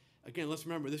 But again, let's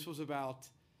remember, this was about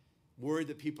worried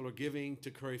that people are giving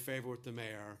to curry favor with the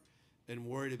mayor and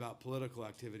worried about political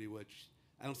activity, which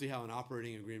I don't see how an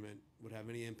operating agreement would have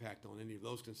any impact on any of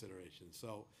those considerations.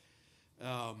 So,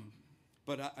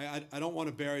 but I don't want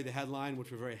to bury the headline,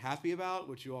 which we're very happy about,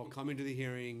 which you all coming to the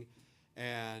hearing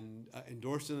and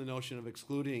endorsing the notion of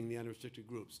excluding the unrestricted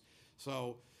groups.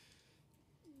 So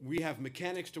we have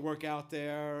mechanics to work out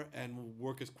there and we'll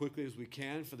work as quickly as we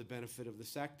can for the benefit of the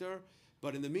sector.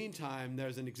 But in the meantime,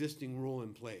 there's an existing rule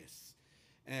in place.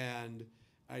 And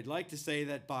I'd like to say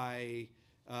that by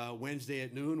Wednesday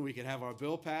at noon, we could have our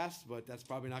bill passed, but that's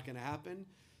probably not going to happen.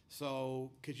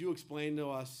 So could you explain to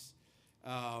us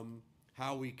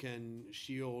how we can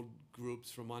shield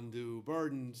groups from undue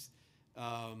burdens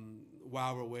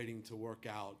while we're waiting to work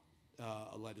out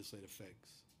a legislative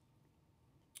fix?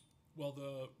 Well,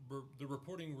 the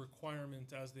reporting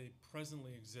requirement as they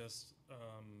presently exist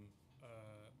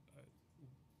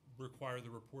require the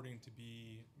reporting to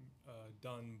be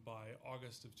done by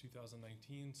August of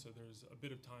 2019. So there's a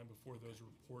bit of time before those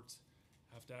reports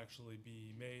have to actually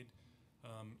be made.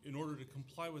 In order to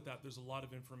comply with that, there's a lot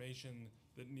of information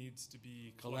that needs to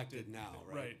be Collected now,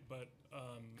 right? Right, but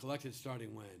Collected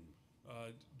starting when?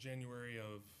 January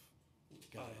of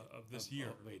this year,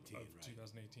 of 18, right.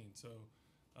 2018. So,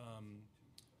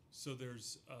 so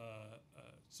there's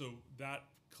so that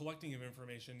collecting of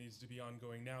information needs to be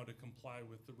ongoing now to comply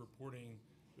with the reporting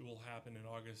that will happen in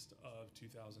August of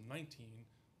 2019.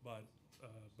 But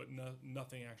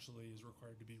nothing actually is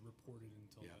required to be reported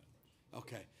until then.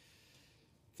 Okay.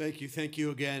 Thank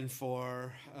you again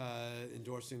for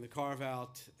endorsing the carve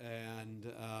out, and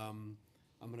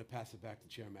I'm going to pass it back to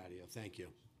Chair Matteo. Thank you.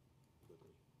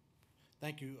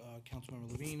 Thank you,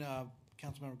 Councilmember Levine.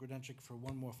 Councilmember Grodenchik for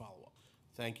one more follow-up.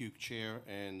 Thank you, Chair,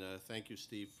 and thank you,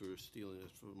 Steve, for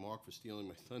Mark for stealing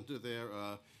my thunder there.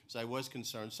 So I was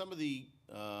concerned. Some of the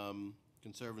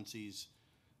conservancies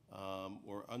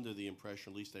were under the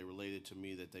impression, at least they related to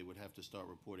me, that they would have to start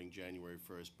reporting January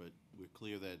 1st, but we're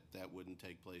clear that that wouldn't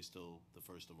take place till the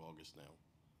 1st of August now.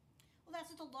 Well,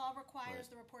 that's what the law requires. Right.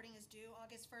 The reporting is due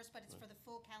August 1st, but it's for the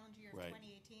full calendar year of Right.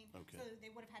 2018. Okay. So they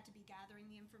would have had to be gathering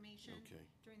the information Okay.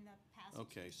 during the passage.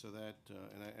 Okay, so that,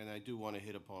 and I do want to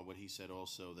hit upon what he said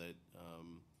also, that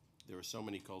there are so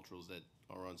many culturals that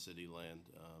are on city land.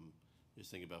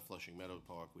 Just think about Flushing Meadow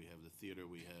Park. We have the theater,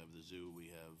 we have the zoo,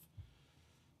 we have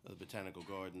the Botanical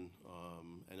Garden,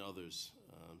 and others.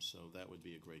 So that would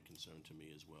be a great concern to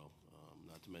me as well.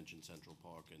 Not to mention Central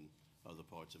Park and other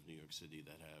parts of New York City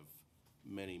that have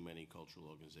many, many cultural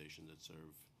organizations that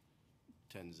serve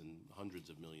tens and hundreds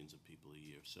of millions of people a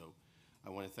year. So I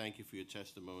want to thank you for your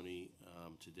testimony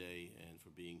today and for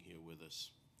being here with us.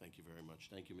 Thank you very much.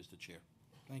 Thank you, Mr. Chair.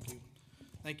 Thank you.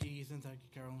 Thank you, Ethan. Thank you,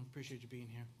 Carolyn. Appreciate you being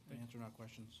here and answering our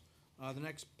questions. The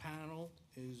next panel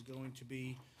is going to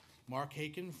be Mark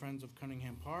Haken, Friends of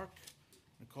Cunningham Park,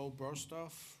 Nicole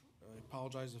Brostoff, I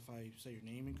apologize if I say your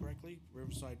name incorrectly,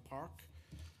 Riverside Park,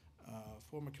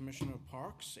 former Commissioner of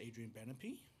Parks, Adrian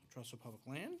Benepe, Trust for Public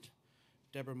Land,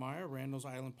 Deborah Meyer, Randall's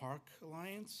Island Park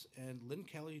Alliance, and Lynn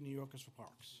Kelly, New Yorkers for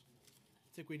Parks.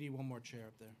 I think we need one more chair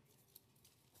up there.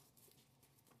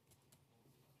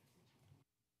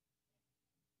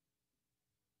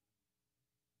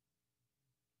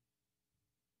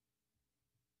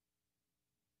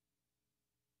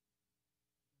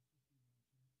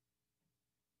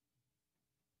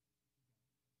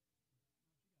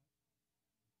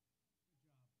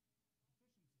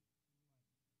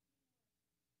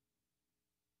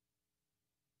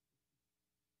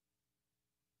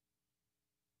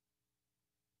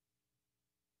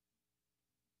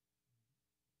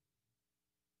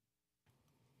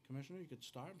 Commissioner, you could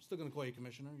start. I'm still going to call you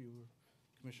Commissioner. You were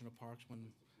Commissioner of Parks when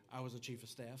I was the Chief of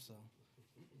Staff, so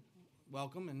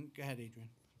welcome, and go ahead, Adrian.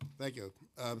 Thank you.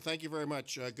 Thank you very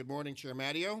much. Good morning, Chair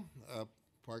Matteo,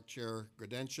 Park Chair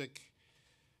Grodenchik,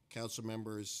 Council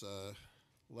Members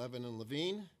Levin and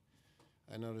Levine.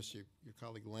 I noticed your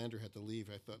colleague Lander had to leave.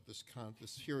 I thought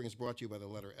this hearing is brought to you by the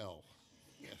letter L.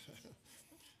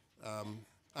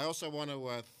 I also want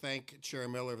to thank Chair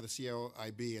Miller of the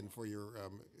COIB and for your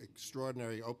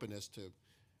extraordinary openness to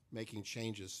making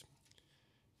changes.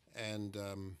 And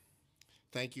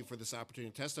thank you for this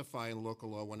opportunity to testify in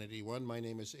Local Law 181. My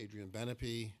name is Adrian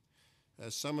Benepe.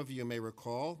 As some of you may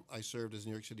recall, I served as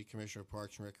New York City Commissioner of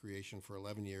Parks and Recreation for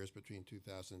 11 years between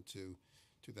 2002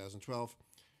 2012.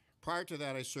 Prior to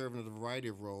that, I served in a variety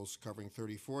of roles covering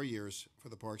 34 years for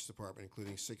the Parks Department,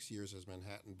 including 6 years as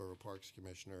Manhattan Borough Parks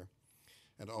Commissioner,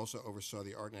 and also oversaw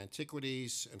the Art and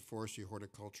Antiquities and Forestry,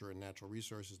 Horticulture, and Natural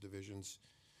Resources divisions.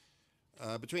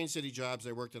 Between city jobs,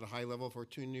 I worked at a high level for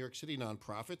 2 New York City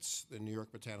nonprofits, the New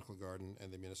York Botanical Garden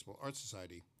and the Municipal Art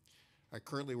Society. I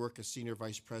currently work as Senior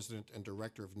Vice President and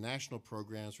Director of National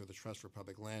Programs for the Trust for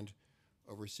Public Land,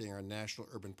 overseeing our National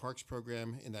Urban Parks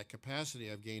Program. In that capacity,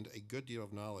 I've gained a good deal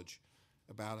of knowledge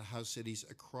about how cities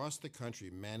across the country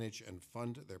manage and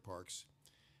fund their parks,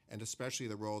 and especially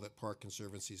the role that park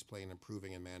conservancies play in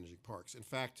improving and managing parks. In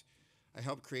fact, I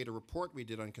helped create a report we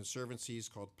did on conservancies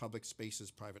called Public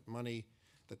Spaces, Private Money,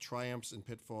 the Triumphs and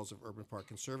Pitfalls of Urban Park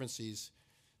Conservancies.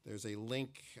 There's a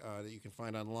link that you can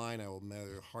find online. I will mail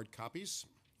you hard copies.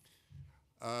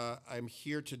 I'm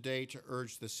here today to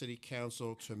urge the City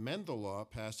Council to amend the law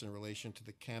passed in relation to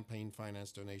the campaign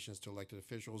finance donations to elected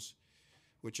officials,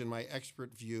 which in my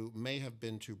expert view may have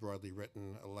been too broadly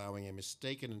written, allowing a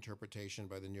mistaken interpretation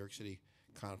by the New York City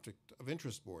Conflict of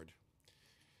Interest Board.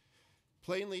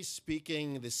 Plainly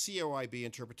speaking, the COIB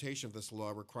interpretation of this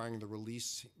law requiring the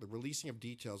releasing of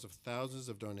details of thousands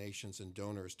of donations and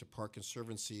donors to park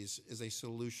conservancies is a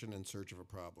solution in search of a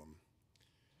problem.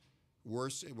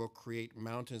 Worse, it will create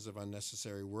mountains of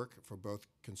unnecessary work for both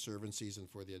conservancies and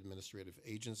for the administrative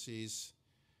agencies.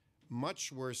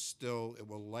 Much worse still, it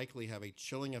will likely have a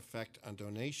chilling effect on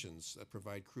donations that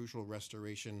provide crucial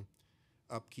restoration,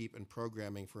 upkeep, and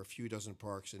programming for a few dozen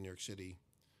parks in New York City,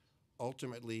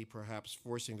 ultimately perhaps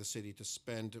forcing the city to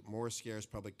spend more scarce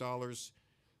public dollars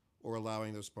or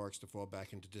allowing those parks to fall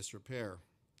back into disrepair.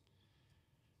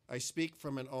 I speak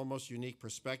from an almost unique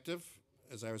perspective,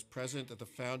 as I was present at the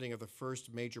founding of the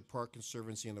first major park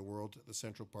conservancy in the world, the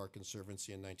Central Park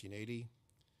Conservancy in 1980.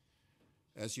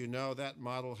 As you know, that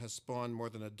model has spawned more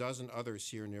than a dozen others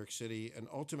here in New York City and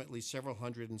ultimately several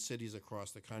hundred in cities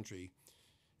across the country.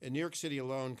 In New York City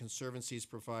alone, conservancies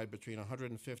provide between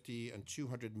 $150 and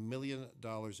 $200 million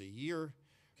a year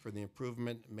for the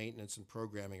improvement, maintenance, and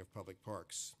programming of public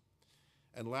parks.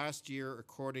 And last year,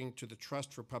 according to the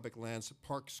Trust for Public Lands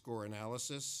Park Score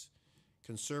Analysis,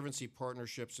 conservancy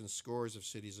partnerships in scores of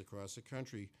cities across the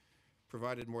country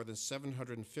provided more than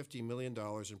 $750 million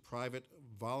in private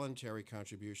voluntary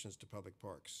contributions to public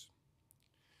parks.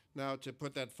 Now, to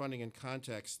put that funding in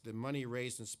context, the money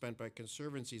raised and spent by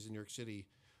conservancies in New York City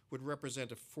would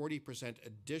represent a 40%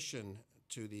 addition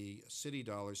to the city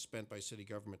dollars spent by city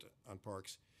government on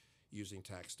parks using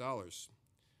tax dollars.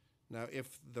 Now,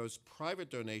 if those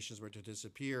private donations were to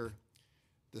disappear,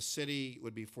 the city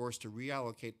would be forced to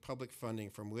reallocate public funding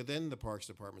from within the Parks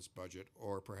Department's budget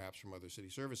or perhaps from other city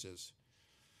services.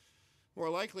 More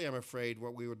likely, I'm afraid,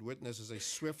 what we would witness is a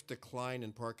swift decline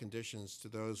in park conditions to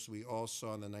those we all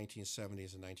saw in the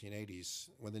 1970s and 1980s,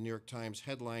 when the New York Times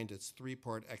headlined its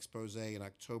 3-part expose in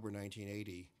October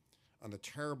 1980 on the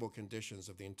terrible conditions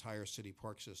of the entire city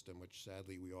park system, which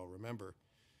sadly we all remember.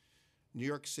 New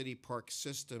York City park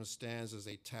system stands as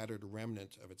a tattered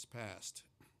remnant of its past.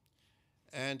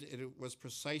 And it was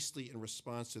precisely in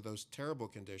response to those terrible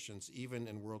conditions, even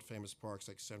in world-famous parks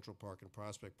like Central Park and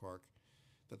Prospect Park,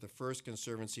 that the first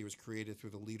conservancy was created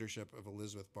through the leadership of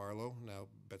Elizabeth Barlow, now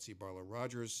Betsy Barlow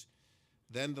Rogers,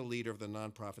 then the leader of the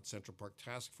nonprofit Central Park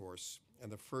Task Force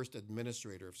and the first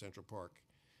administrator of Central Park.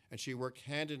 And she worked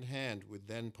hand in hand with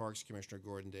then Parks Commissioner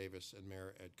Gordon Davis and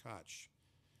Mayor Ed Koch.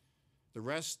 The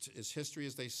rest is history,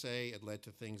 as they say. It led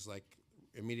to things like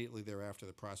immediately thereafter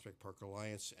the Prospect Park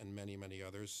Alliance and many, many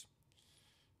others.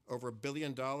 Over $1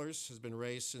 billion has been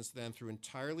raised since then through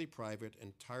entirely private,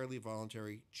 entirely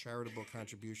voluntary charitable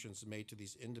contributions made to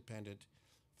these independent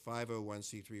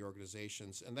 501c3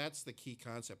 organizations. And that's the key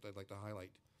concept I'd like to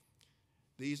highlight.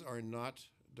 These are not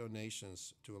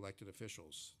donations to elected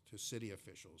officials, to city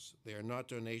officials. They are not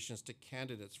donations to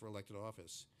candidates for elected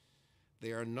office.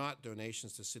 They are not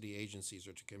donations to city agencies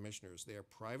or to commissioners. They are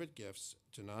private gifts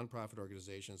to nonprofit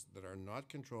organizations that are not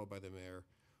controlled by the mayor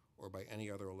or by any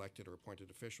other elected or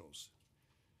appointed officials.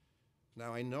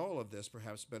 Now, I know all of this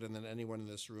perhaps better than anyone in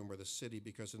this room or the city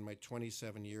because in my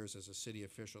 27 years as a city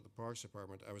official at the Parks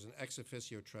Department, I was an ex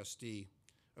officio trustee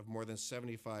of more than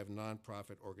 75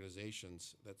 nonprofit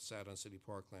organizations that sat on city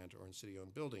parkland or in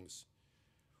city-owned buildings,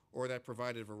 or that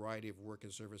provided a variety of work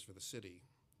and service for the city.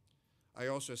 I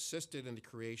also assisted in the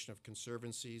creation of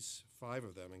conservancies, 5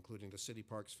 of them, including the City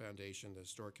Parks Foundation, the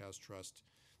Historic House Trust,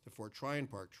 the Fort Tryon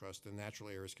Park Trust, the Natural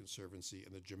Areas Conservancy,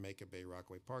 and the Jamaica Bay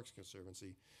Rockaway Parks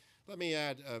Conservancy. Let me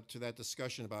add to that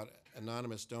discussion about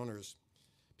anonymous donors.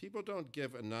 People don't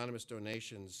give anonymous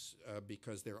donations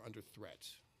because they're under threat.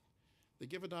 They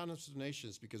give anonymous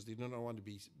donations because they don't want to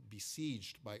be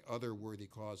besieged by other worthy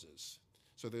causes.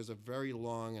 So there's a very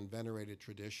long and venerated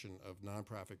tradition of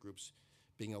nonprofit groups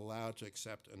being allowed to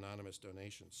accept anonymous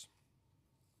donations.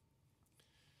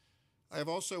 I have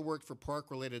also worked for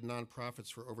park-related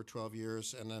nonprofits for over 12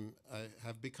 years, and I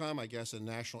have become, I guess, a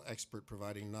national expert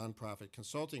providing nonprofit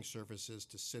consulting services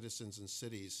to citizens and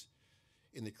cities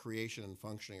in the creation and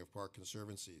functioning of park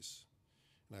conservancies.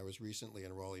 And I was recently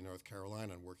in Raleigh, North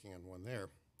Carolina, and working on one there.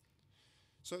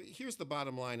 So here's the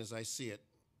bottom line as I see it.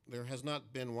 There has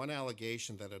not been one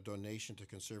allegation that a donation to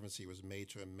conservancy was made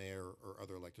to a mayor or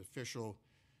other elected official,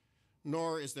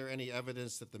 nor is there any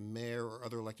evidence that the mayor or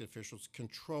other elected officials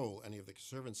control any of the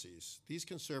conservancies. These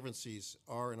conservancies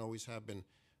are and always have been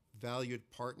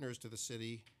valued partners to the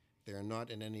city. They are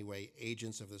not in any way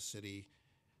agents of the city.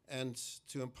 And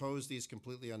to impose these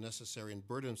completely unnecessary and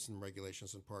burdensome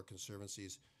regulations on park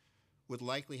conservancies would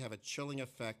likely have a chilling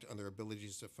effect on their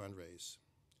abilities to fundraise.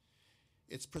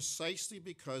 It's precisely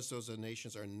because those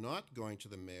donations are not going to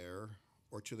the mayor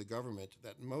or to the government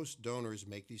that most donors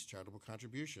make these charitable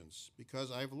contributions.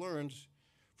 Because I've learned,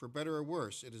 for better or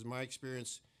worse, it is my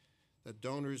experience that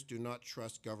donors do not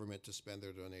trust government to spend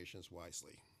their donations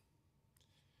wisely.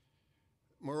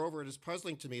 Moreover, it is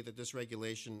puzzling to me that this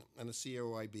regulation and the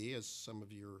COIB, as some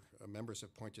of your members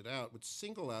have pointed out, would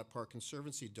single out park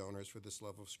conservancy donors for this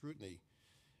level of scrutiny,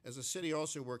 as the city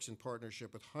also works in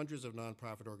partnership with hundreds of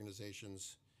nonprofit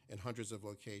organizations in hundreds of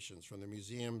locations, from the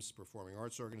museums, performing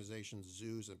arts organizations,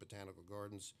 zoos, and botanical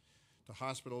gardens, to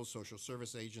hospitals, social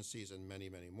service agencies, and many,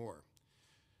 many more.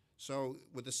 So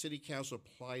would the City Council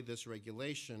apply this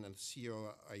regulation and the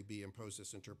COIB impose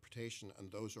this interpretation on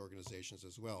those organizations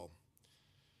as well?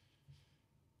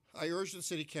 I urge the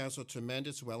City Council to amend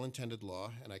its well-intended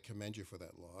law, and I commend you for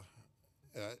that law,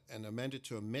 and amend it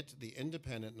to omit the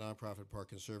independent nonprofit park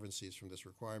conservancies from this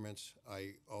requirement.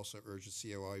 I also urge the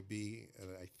COIB, and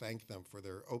I thank them for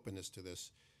their openness to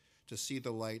this, to see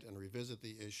the light and revisit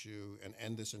the issue and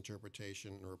end this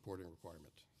interpretation and reporting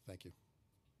requirement. Thank you.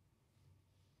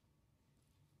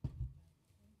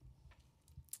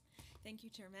 Thank you,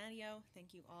 Chair Matteo.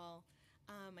 Thank you all.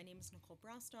 My name is Nicole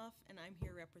Brostoff, and I'm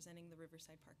here representing the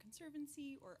Riverside Park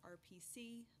Conservancy, or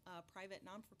RPC, a private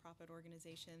non-for-profit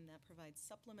organization that provides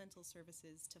supplemental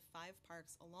services to 5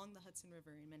 parks along the Hudson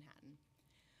River in Manhattan.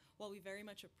 While we very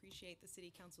much appreciate the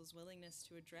City Council's willingness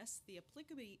to address the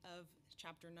applicability of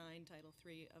Chapter 9, Title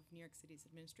 3 of New York City's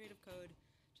Administrative Code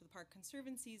to the park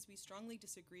conservancies, we strongly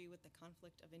disagree with the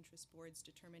Conflict of Interest Board's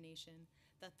determination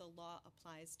that the law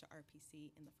applies to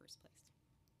RPC in the first place.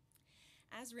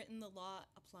 As written, the law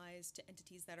applies to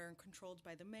entities that are controlled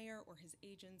by the mayor or his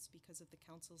agents because of the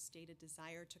council's stated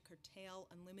desire to curtail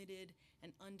unlimited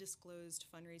and undisclosed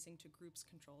fundraising to groups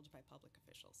controlled by public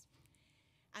officials.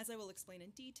 As I will explain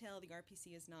in detail, the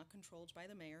RPC is not controlled by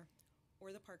the mayor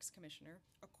or the Parks Commissioner.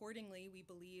 Accordingly, we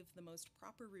believe the most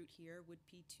proper route here would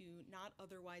be to not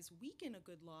otherwise weaken a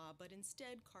good law, but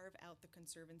instead carve out the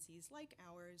conservancies like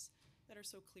ours that are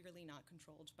so clearly not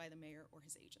controlled by the mayor or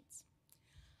his agents.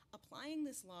 Applying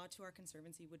this law to our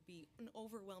conservancy would be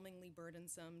overwhelmingly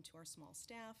burdensome to our small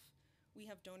staff. We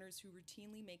have donors who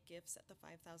routinely make gifts at the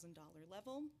 $5,000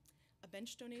 level. A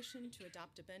bench donation to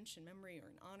adopt a bench in memory or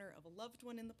in honor of a loved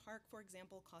one in the park, for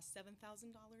example, costs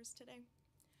 $7,000 today.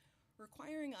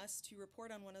 Requiring us to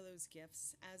report on one of those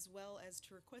gifts, as well as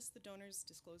to request the donors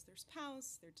disclose their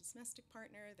spouse, their domestic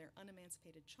partner, their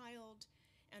unemancipated child,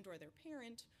 and or their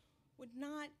parent, would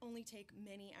not only take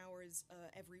many hours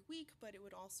every week, but it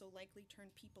would also likely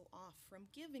turn people off from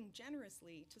giving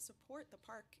generously to support the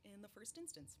park in the first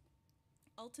instance.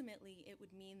 Ultimately, it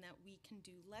would mean that we can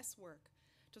do less work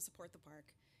to support the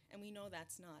park, and we know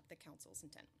that's not the council's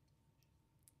intent.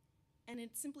 And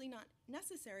it's simply not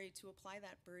necessary to apply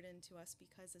that burden to us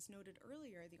because, as noted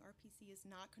earlier, the RPC is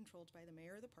not controlled by the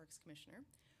mayor or the Parks Commissioner.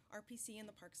 RPC and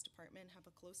the Parks Department have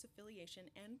a close affiliation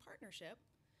and partnership,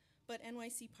 But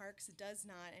NYC Parks does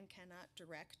not and cannot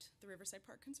direct the Riverside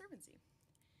Park Conservancy.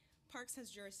 Parks has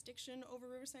jurisdiction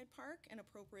over Riverside Park and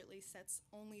appropriately sets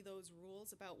only those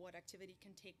rules about what activity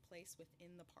can take place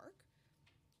within the park,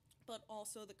 but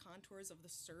also the contours of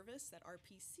the service that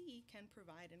RPC can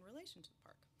provide in relation to the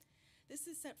park.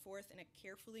 This is set forth in a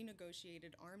carefully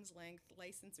negotiated arm's-length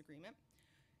license agreement.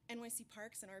 NYC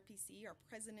Parks and RPC are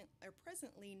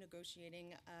presently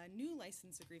negotiating a new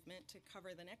license agreement to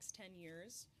cover the next 10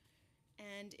 years,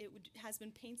 and it has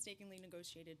been painstakingly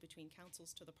negotiated between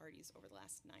councils to the parties over the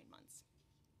last 9 months.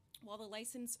 While the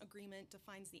license agreement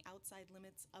defines the outside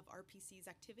limits of RPC's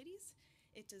activities,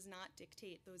 it does not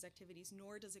dictate those activities,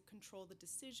 nor does it control the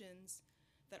decisions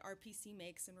that RPC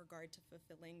makes in regard to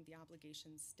fulfilling the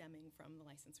obligations stemming from the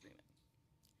license agreement.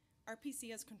 RPC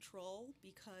has control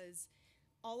because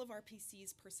all of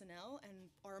RPC's personnel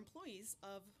and are employees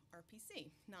of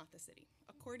RPC, not the city.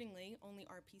 Accordingly, only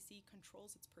RPC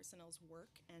controls its personnel's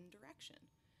work and direction.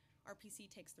 RPC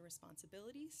takes the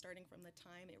responsibility starting from the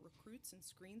time it recruits and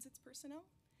screens its personnel.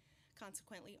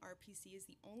 Consequently, RPC is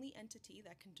the only entity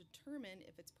that can determine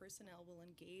if its personnel will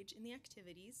engage in the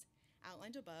activities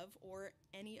outlined above or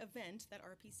any event that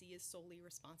RPC is solely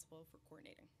responsible for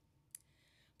coordinating.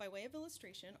 By way of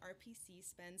illustration, RPC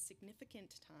spends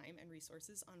significant time and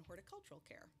resources on horticultural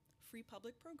care, free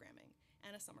public programming,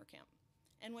 and a summer camp.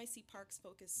 NYC Parks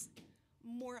focus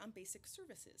more on basic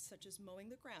services such as mowing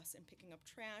the grass and picking up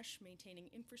trash, maintaining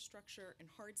infrastructure and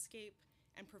hardscape,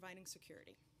 and providing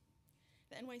security.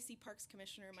 The NYC Parks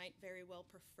Commissioner might very well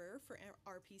prefer for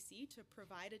RPC to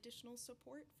provide additional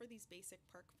support for these basic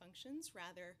park functions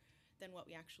rather than what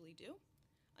we actually do.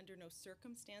 Under no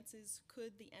circumstances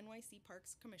could the NYC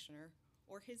Parks Commissioner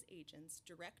or his agents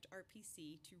direct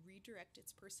RPC to redirect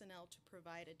its personnel to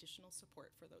provide additional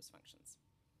support for those functions.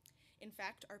 In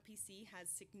fact, RPC has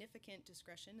significant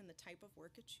discretion in the type of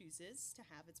work it chooses to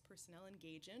have its personnel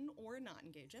engage in or not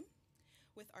engage in,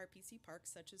 with RPC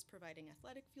parks such as providing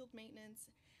athletic field maintenance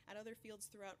at other fields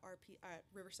throughout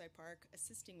Riverside Park,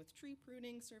 assisting with tree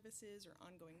pruning services or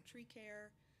ongoing tree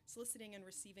care, soliciting and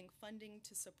receiving funding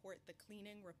to support the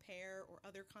cleaning, repair, or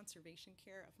other conservation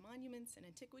care of monuments and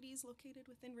antiquities located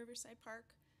within Riverside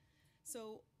Park.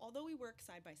 So, although we work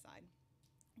side by side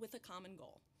with a common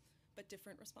goal, but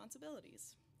different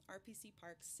responsibilities, RPC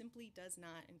Parks simply does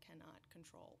not and cannot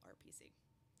control RPC.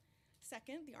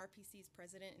 Second, the RPC's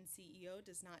president and CEO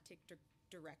does not take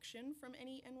direction from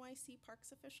any NYC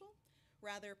Parks official.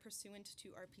 Rather, pursuant to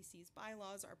RPC's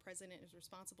bylaws, our president is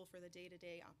responsible for the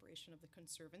day-to-day operation of the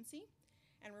Conservancy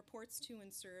and reports to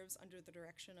and serves under the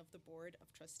direction of the Board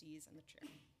of Trustees and the Chair.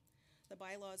 The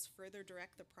bylaws further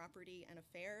direct the property and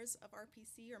affairs of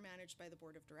RPC are managed by the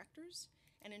Board of Directors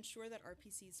and ensure that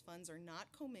RPC's funds are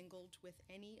not commingled with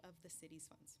any of the city's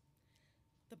funds.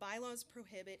 The bylaws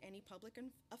prohibit any public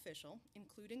official,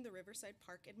 including the Riverside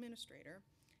Park Administrator,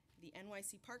 the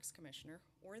NYC Parks Commissioner,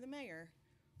 or the Mayor,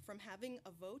 from having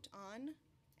a vote on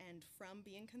and from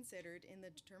being considered in the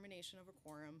determination of a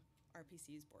quorum,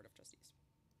 RPC's Board of Trustees.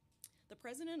 The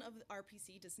president of the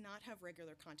RPC does not have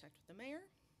regular contact with the Mayor,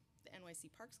 the NYC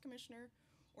Parks Commissioner,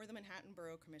 or the Manhattan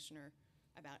Borough Commissioner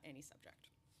about any subject.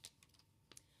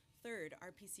 Third,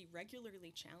 RPC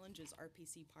regularly challenges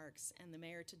RPC Parks and the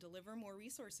Mayor to deliver more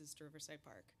resources to Riverside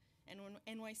Park, and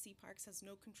NYC Parks has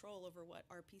no control over what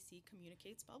RPC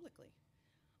communicates publicly.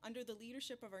 Under the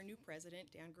leadership of our new president,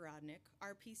 Dan Garodnick,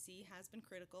 RPC has been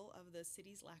critical of the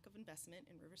city's lack of investment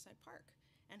in Riverside Park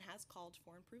and has called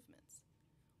for improvements.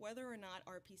 Whether or not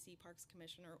RPC Parks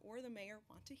Commissioner or the Mayor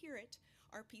want to hear it,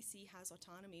 RPC has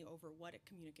autonomy over what it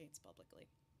communicates publicly.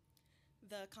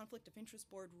 The Conflict of Interest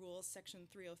Board Rules, Section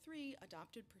 303,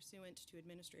 adopted pursuant to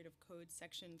Administrative Code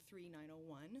Section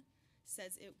 3901,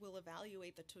 says it will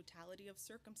evaluate the totality of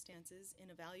circumstances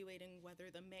in evaluating whether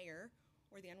the Mayor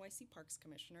or the NYC Parks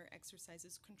Commissioner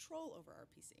exercises control over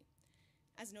RPC.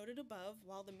 As noted above,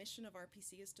 while the mission of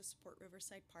RPC is to support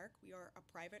Riverside Park, we are a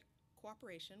private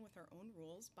cooperation with our own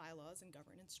rules, bylaws, and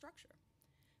governance structure.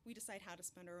 We decide how to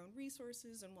spend our own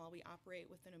resources, and while we operate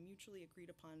within a mutually agreed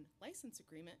upon license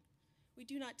agreement, we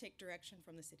do not take direction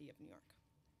from the City of New York.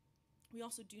 We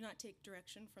also do not take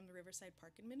direction from the Riverside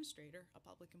Park Administrator, a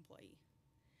public employee.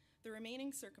 The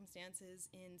remaining circumstances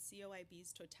in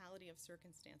COIB's totality of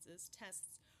circumstances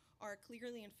tests are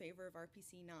clearly in favor of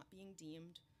RPC not being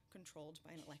deemed controlled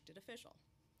by an elected official.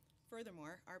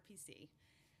 Furthermore, RPC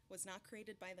was not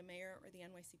created by the Mayor or the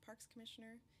NYC Parks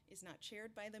Commissioner, is not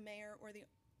chaired by the Mayor or the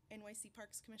NYC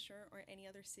Parks Commissioner or any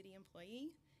other city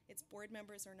employee. Its board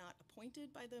members are not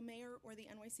appointed by the Mayor or the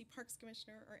NYC Parks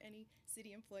Commissioner or any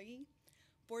city employee.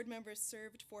 Board members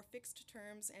served for fixed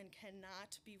terms and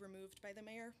cannot be removed by the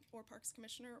mayor or Parks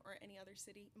Commissioner or any other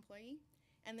city employee.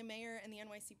 And the mayor and the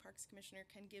NYC Parks Commissioner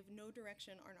can give no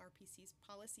direction on RPC's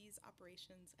policies,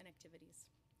 operations, and activities.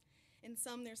 In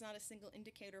sum, there's not a single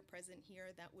indicator present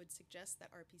here that would suggest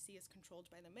that RPC is controlled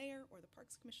by the mayor or the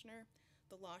Parks Commissioner.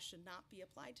 The law should not be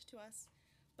applied to us.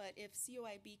 But if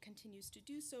COIB continues to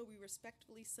do so, we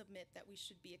respectfully submit that we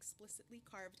should be explicitly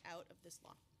carved out of this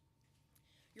law.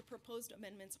 Your proposed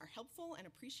amendments are helpful and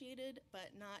appreciated,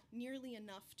 but not nearly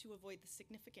enough to avoid the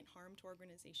significant harm to our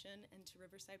organization and to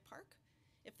Riverside Park.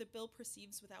 If the bill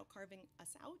proceeds without carving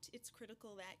us out, it's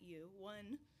critical that you,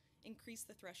 1, increase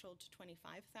the threshold to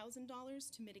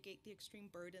 $25,000 to mitigate the extreme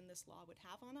burden this law would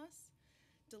have on us,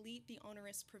 delete the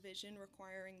onerous provision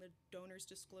requiring the donors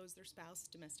disclose their spouse,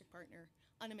 domestic partner,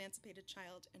 unemancipated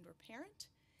child, and/or parent,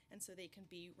 and so they can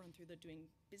be run through the doing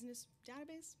business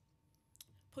database,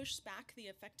 push back the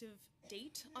effective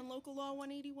date on Local Law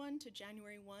 181 to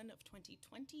January 1 of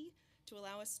 2020 to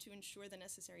allow us to ensure the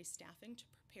necessary staffing to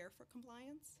prepare for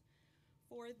compliance.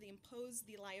 4, impose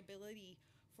the liability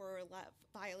for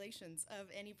violations of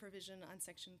any provision on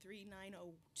Section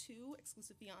 3902,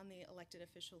 exclusively on the elected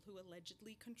official who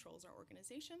allegedly controls our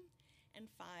organization. And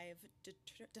 5,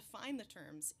 define the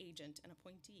terms agent and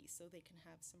appointee so they can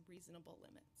have some reasonable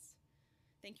limits.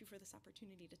 Thank you for this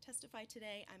opportunity to testify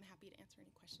today. I'm happy to answer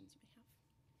any questions you may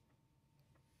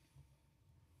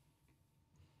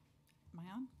have. Am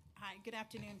I on? Hi, good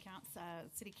afternoon,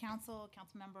 City Council,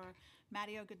 Councilmember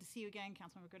Matteo, good to see you again,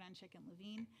 Councilmember Grodenchik and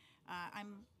Levine.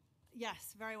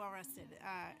 Yes, very well rested.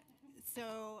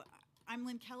 So I'm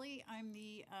Lynn Kelly. I'm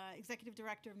the Executive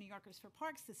Director of New Yorkers for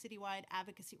Parks, the citywide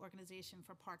advocacy organization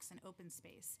for parks and open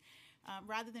space.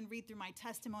 Rather than read through my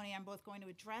testimony, I'm both going to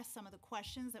address some of the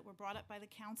questions that were brought up by the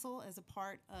council as a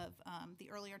part of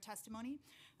the earlier testimony.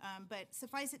 But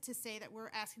suffice it to say that we're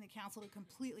asking the council to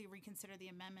completely reconsider the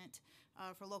amendment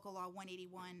for Local Law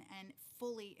 181 and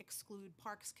fully exclude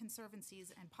parks,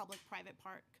 conservancies, and public-private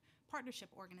park partnership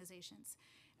organizations.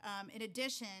 In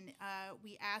addition,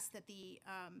 we ask that we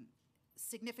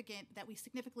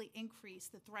significantly increase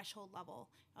the threshold level,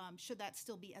 should that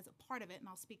still be as a part of it, and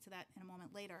I'll speak to that in a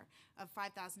moment later, of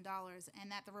 $5,000,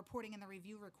 and that the reporting and the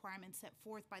review requirements set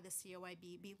forth by the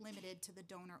COIB be limited to the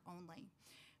donor only.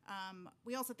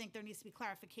 We also think there needs to be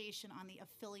clarification on the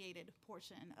affiliated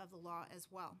portion of the law as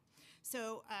well.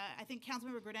 So I think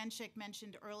Councilmember Grodenchik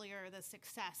mentioned earlier the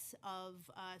success of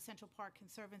Central Park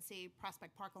Conservancy,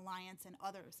 Prospect Park Alliance, and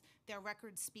others. Their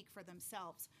records speak for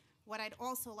themselves. What I'd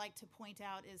also like to point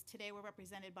out is today we're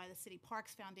represented by the City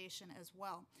Parks Foundation as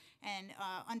well. And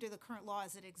under the current law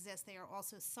as it exists, they are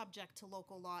also subject to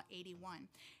Local Law 81.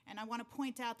 And I want to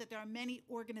point out that there are many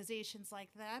organizations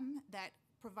like them that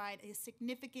provide a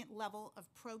significant level of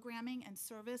programming and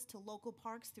service to local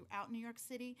parks throughout New York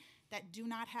City that do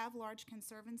not have large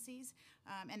conservancies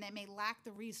and that may lack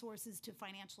the resources to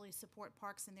financially support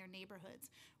parks in their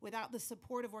neighborhoods. Without the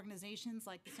support of organizations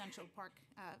like the Central Park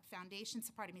Foundation,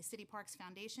 City Parks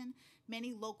Foundation,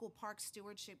 many local park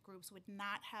stewardship groups would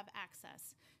not have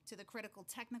access to the critical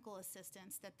technical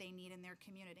assistance that they need in their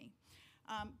community.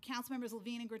 Council members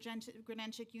Levine and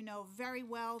Grodenchik, you know very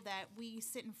well that we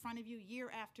sit in front of you year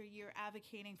after year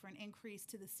advocating for an increase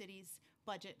to the city's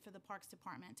budget for the Parks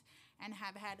Department and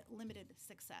have had limited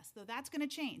success. Though that's going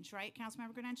to change, right,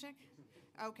 Councilmember Grodenchik?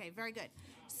 Okay, very good.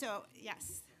 So,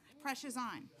 yes, pressure's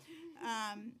on.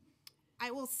 I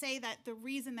will say that the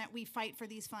reason that we fight for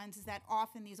these funds is that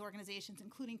often these organizations,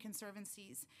 including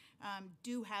conservancies,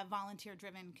 do have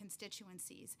volunteer-driven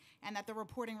constituencies, and that the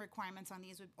reporting requirements on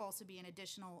these would also be an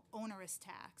additional onerous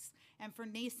tax. And for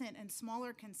nascent and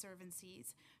smaller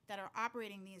conservancies that are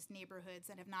operating these neighborhoods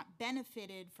and have not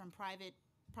benefited from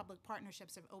public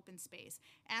partnerships of open space,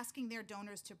 asking their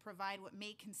donors to provide what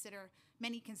many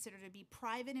consider to be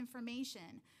private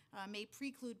information may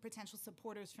preclude potential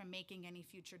supporters from making any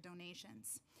future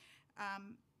donations.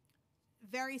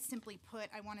 Very simply put,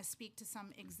 I want to speak to some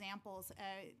examples.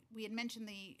 We had mentioned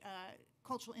the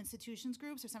cultural institutions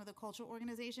groups or some of the cultural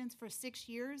organizations. For 6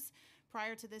 years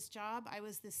prior to this job, I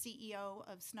was the CEO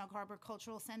of Snug Harbor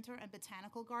Cultural Center and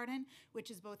Botanical Garden,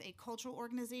 which is both a cultural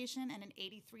organization and an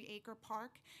 83-acre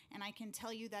park. And I can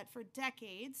tell you that for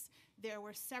decades, there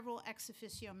were several ex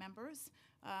officio members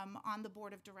on the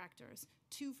board of directors.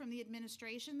 2 from the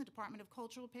administration, the Department of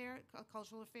Cultural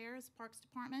Affairs, Parks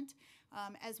Department,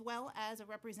 as well as a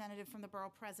representative from the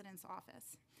Borough President's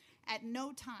office. At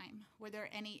no time were there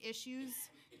any issues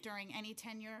during any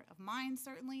tenure of mine,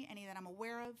 certainly, any that I'm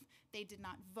aware of. They did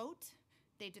not vote.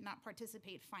 They did not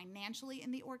participate financially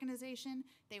in the organization.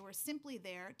 They were simply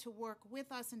there to work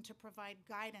with us and to provide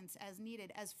guidance as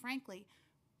needed, as frankly,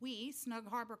 we, Snug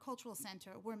Harbor Cultural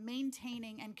Center, were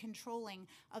maintaining and controlling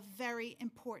a very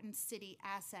important city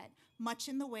asset, much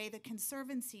in the way the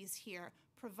conservancies here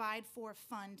provide for,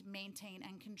 fund, maintain,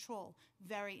 and control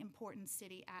very important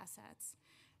city assets.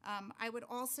 I would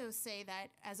also say that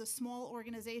as a small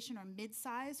organization or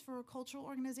mid-size for a cultural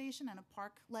organization and a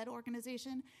park-led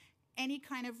organization, any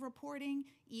kind of reporting,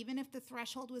 even if the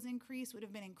threshold was increased, would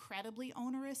have been incredibly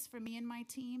onerous for me and my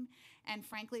team. And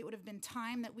frankly, it would have been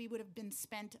time that we would have been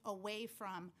spent away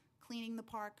from cleaning the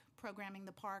park, programming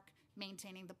the park,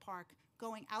 maintaining the park,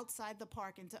 going outside the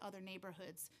park into other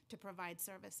neighborhoods to provide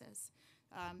services.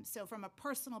 So from a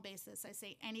personal basis, I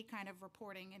say any kind of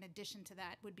reporting in addition to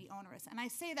that would be onerous. And I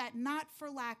say that not for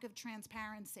lack of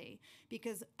transparency,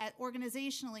 because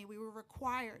organizationally we were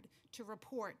required to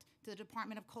report to the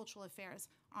Department of Cultural Affairs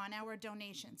on our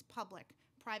donations, public,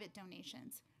 private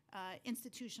donations,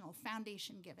 institutional,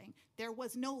 foundation giving. There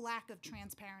was no lack of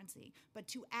transparency, but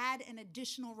to add an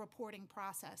additional reporting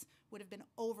process would have been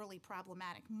overly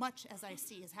problematic, much as I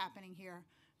see is happening here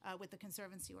with the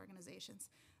conservancy organizations.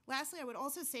 Lastly, I would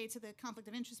also say to the Conflict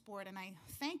of Interest Board, and I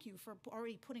thank you for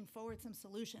already putting forward some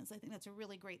solutions. I think that's a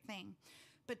really great thing.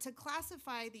 But to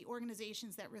classify the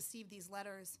organizations that receive these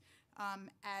letters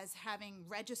as having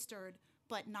registered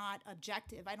but not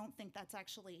objective, I don't think that's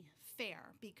actually fair,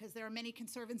 because there are many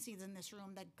conservancies in this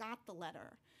room that got the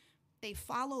letter. They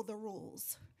follow the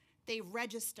rules. They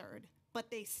registered,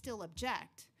 but they still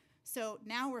object. So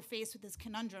now we're faced with this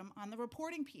conundrum on the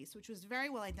reporting piece, which was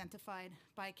very well identified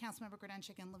by Councilmember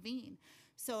Grodenchik and Levine.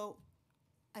 So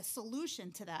a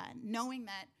solution to that, knowing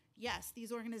that, yes,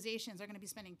 these organizations are going to be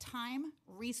spending time,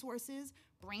 resources,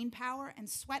 brain power, and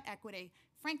sweat equity,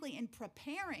 frankly, in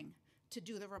preparing to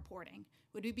do the reporting,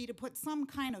 would be to put some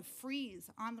kind of freeze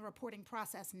on the reporting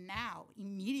process now,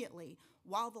 immediately,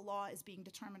 while the law is being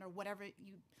determined or whatever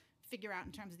you figure out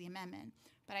in terms of the amendment.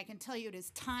 But I can tell you it is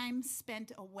time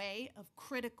spent away of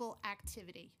critical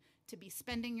activity to be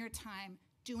spending your time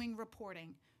doing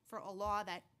reporting for a law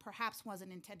that perhaps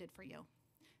wasn't intended for you.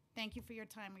 Thank you for your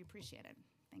time. We appreciate it.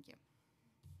 Thank you.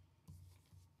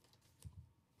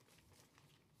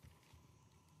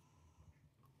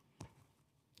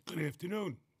 Good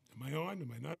afternoon. Am I on?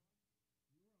 Am I not?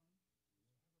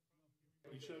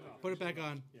 Put it back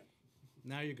on. Yeah.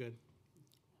 Now you're good.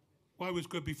 Well, I was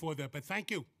good before that, but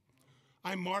thank you.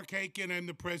 I'm Mark Haken. I'm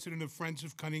the president of Friends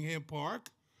of Cunningham Park.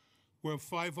 We're a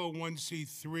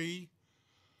 501c3,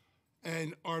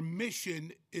 and our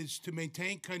mission is to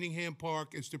maintain Cunningham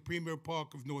Park as the premier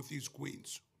park of Northeast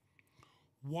Queens.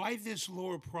 Why this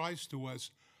law applies to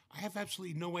us, I have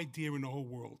absolutely no idea in the whole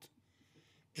world.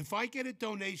 If I get a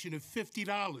donation of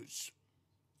 $50,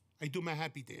 I do my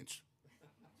happy dance.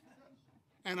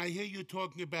 And I hear you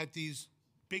talking about these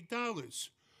big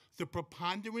dollars. The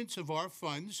preponderance of our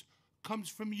funds comes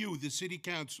from you, the city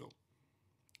council,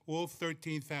 all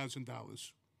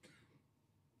 $13,000,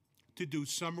 to do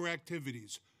summer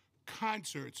activities,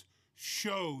 concerts,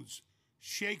 shows,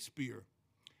 Shakespeare.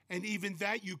 And even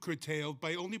that you curtailed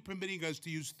by only permitting us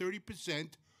to use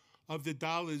 30% of the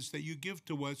dollars that you give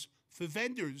to us for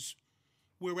vendors,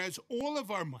 whereas all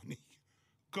of our money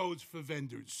goes for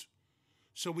vendors.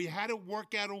 So we had to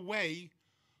work out a way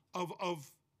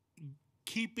of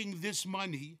keeping this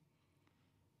money,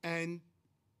 and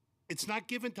it's not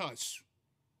given to us.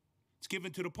 It's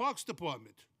given to the Parks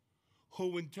Department,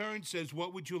 who in turn says,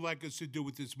 what would you like us to do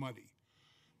with this money?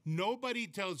 Nobody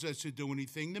tells us to do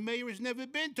anything. The mayor has never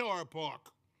been to our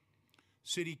park.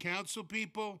 City council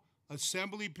people,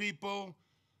 assembly people,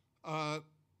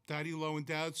 Daddy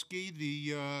Lewandowski,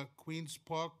 the Queens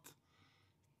Park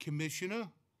commissioner,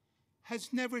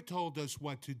 has never told us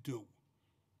what to do.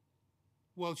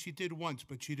 Well, she did once,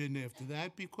 but she didn't after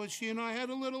that, because she and I had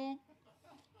a little...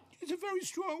 She's a very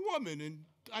strong woman, and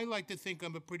I like to think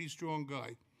I'm a pretty strong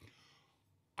guy.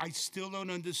 I still don't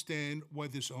understand why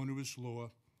this onerous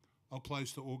law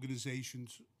applies to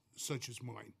organizations such as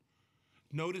mine.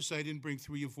 Notice I didn't bring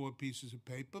 3 or 4 pieces of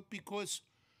paper, because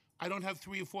I don't have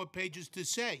 3 or 4 pages to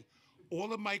say.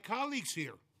 All of my colleagues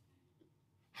here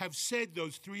have said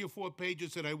those 3 or 4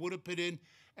 pages that I would have put in,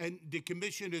 and the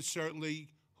commissioner certainly,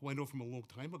 who I know from a long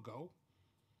time ago,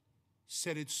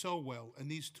 said it so well, and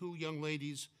these 2 young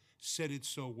ladies said it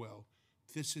so well.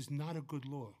 This is not a good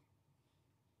law.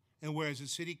 And whereas the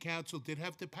city council did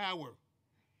have the power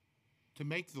to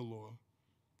make the law,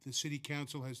 the city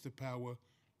council has the power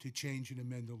to change and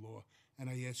amend the law, and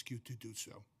I ask you to do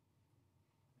so.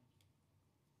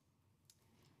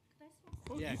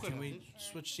 Yeah, can we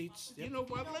switch seats? You know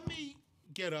what, let me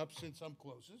get up since I'm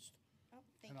closest, Oh,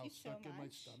 thank and I'll you so suck in my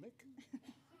much. stomach.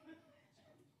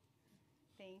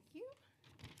 Thank you.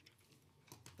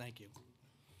 Thank you.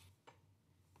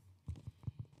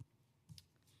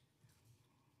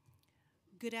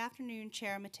 Good afternoon,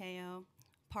 Chair Mateo,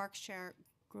 Parks Chair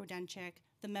Grodenchik,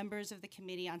 the members of the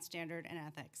Committee on Standard and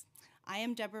Ethics. I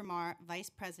am Deborah Marr,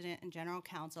 Vice President and General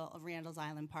Counsel of Randall's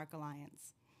Island Park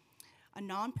Alliance, a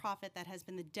nonprofit that has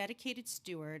been the dedicated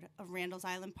steward of Randall's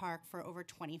Island Park for over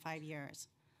 25 years.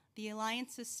 The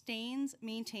Alliance sustains,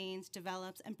 maintains,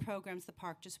 develops, and programs the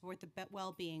park to support the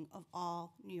well-being of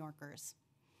all New Yorkers.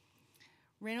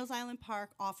 Randall's Island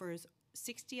Park offers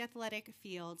 60 athletic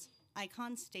fields,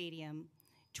 Icon Stadium,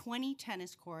 20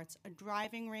 tennis courts, a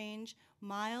driving range,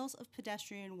 miles of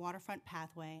pedestrian waterfront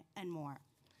pathway, and more.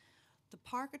 The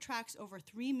park attracts over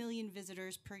 3 million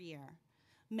visitors per year,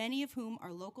 many of whom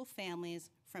are local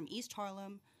families from East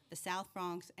Harlem, the South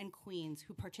Bronx, and Queens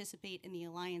who participate in the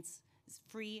Alliance's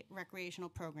free recreational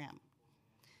program.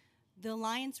 The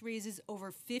Alliance raises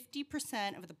over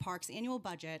 50% of the park's annual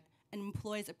budget and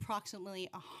employs approximately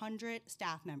 100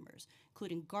 staff members,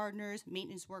 including gardeners,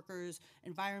 maintenance workers,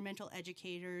 environmental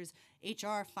educators,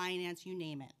 HR, finance, you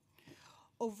name it.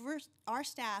 Our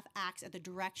staff acts at the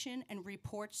direction and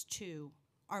reports to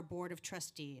our Board of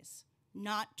Trustees,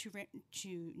 not to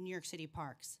New York City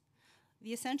Parks.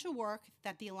 The essential work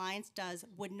that the Alliance does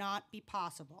would not be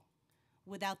possible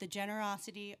without the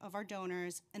generosity of our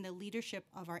donors and the leadership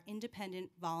of our independent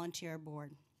volunteer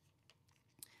board.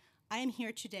 I am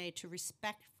here today to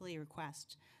respectfully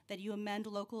request that you amend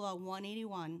Local Law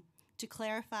 181 to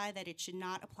clarify that it should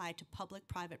not apply to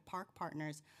public-private park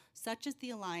partners such as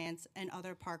the Alliance and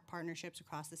other park partnerships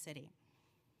across the city.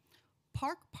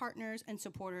 Park partners and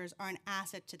supporters are an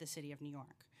asset to the City of New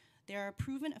York. They are a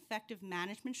proven effective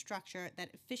management structure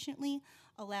that efficiently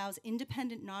allows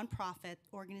independent nonprofit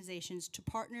organizations to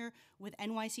partner with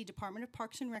NYC Department of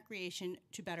Parks and Recreation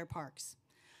to better parks.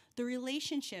 The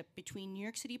relationship between New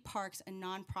York City parks and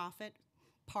nonprofit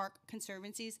park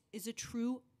conservancies is a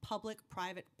true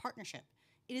public-private partnership.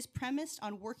 It is premised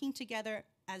on working together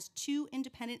as two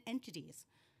independent entities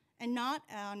and not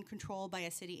on control by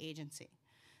a city agency.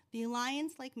 The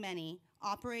Alliance, like many,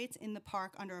 operates in the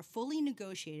park under a fully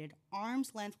negotiated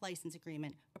arm's-length license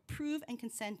agreement approved and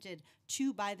consented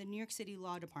to by the New York City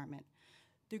Law Department.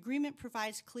 The agreement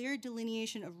provides clear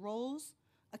delineation of roles,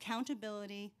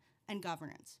 accountability, and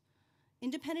governance.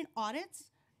 Independent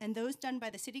audits and those done by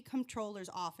the City Comptroller's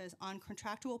Office on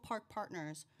contractual park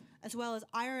partners, as well as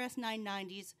IRS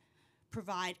 990s,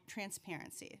 provide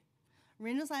transparency.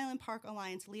 Randall's Island Park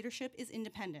Alliance leadership is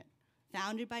independent,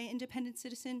 founded by an independent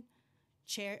citizen,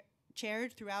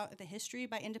 chaired throughout the history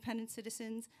by independent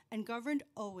citizens, and governed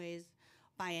always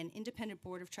by an independent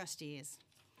board of trustees.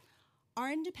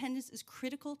 Our independence is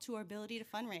critical to our ability to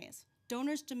fundraise.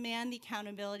 Donors demand the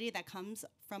accountability that comes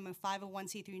from a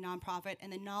 501c3 nonprofit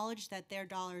and the knowledge that their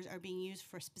dollars are being used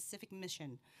for a specific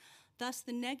mission. Thus,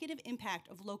 the negative impact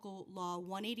of Local Law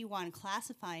 181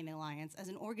 classifying the Alliance as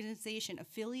an organization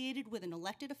affiliated with an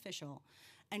elected official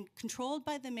and controlled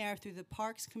by the mayor through the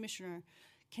Parks Commissioner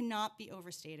cannot be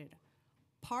overstated.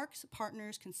 Parks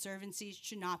partners conservancies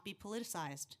should not be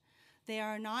politicized. They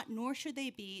are not, nor should they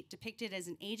be, depicted as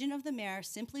an agent of the mayor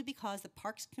simply because the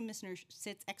Parks Commissioner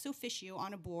sits ex officio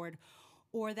on a board,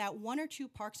 or that one or two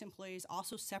Parks employees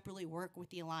also separately work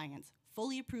with the Alliance,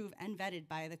 fully approved and vetted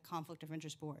by the Conflict of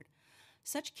Interest Board.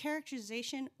 Such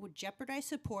characterization would jeopardize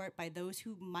support by those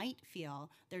who might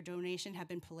feel their donation have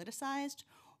been politicized,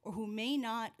 or who may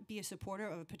not be a supporter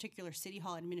of a particular City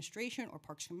Hall administration or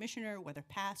Parks Commissioner, whether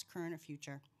past, current, or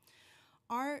future.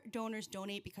 Our donors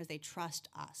donate because they trust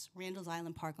us, Randall's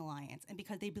Island Park Alliance, and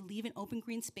because they believe in open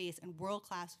green space and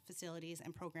world-class facilities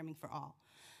and programming for all.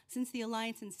 Since the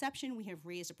Alliance inception, we have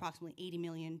raised approximately $80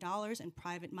 million in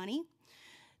private money.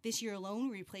 This year alone,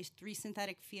 we replaced 3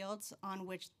 synthetic fields on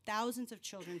which thousands of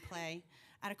children play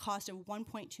at a cost of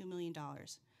 $1.2 million.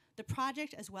 The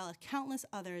project, as well as countless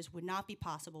others, would not be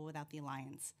possible without the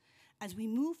Alliance. As we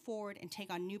move forward and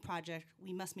take on new projects,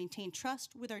 we must maintain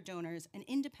trust with our donors and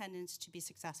independence to be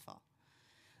successful.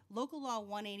 Local Law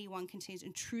 181 contains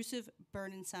intrusive,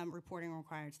 burdensome reporting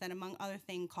requirements that, among other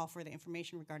things, call for the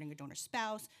information regarding a donor's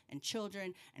spouse and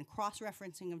children and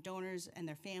cross-referencing of donors and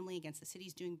their family against the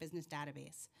city's doing business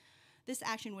database. This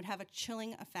action would have a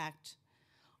chilling effect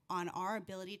on our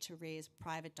ability to raise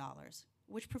private dollars,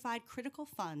 which provide critical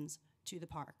funds to the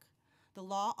park. The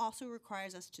law also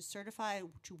requires us to certify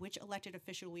to which elected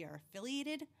official we are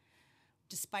affiliated,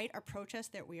 despite our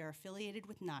protest that we are affiliated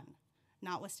with none,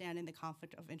 notwithstanding the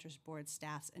Conflict of Interest Board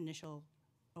staff's initial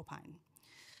opine.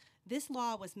 This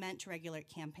law was meant to regulate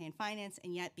campaign finance,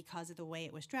 and yet because of the way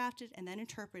it was drafted and then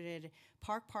interpreted,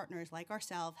 park partners like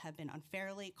ourselves have been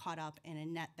unfairly caught up in a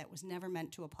net that was never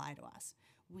meant to apply to us.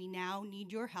 We now need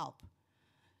your help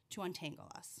to untangle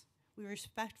us. we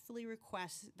respectfully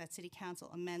request that City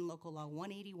Council amend Local Law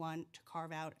 181 to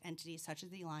carve out entities such as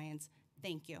the Alliance.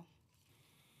 Thank you.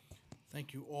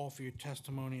 Thank you all for your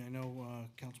testimony. I know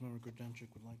Councilmember Grodenchik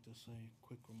would like to say a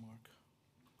quick remark.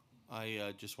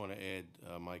 I just want to add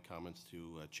my comments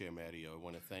to Chair Matteo. I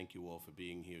want to thank you all for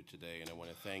being here today, and I want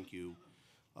to thank you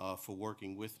for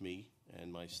working with me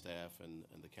and my staff and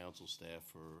the council staff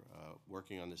for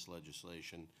working on this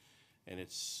legislation. And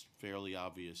it's fairly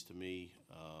obvious to me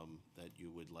that you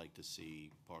would like to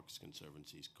see Parks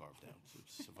Conservancies carved out.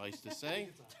 Suffice to say.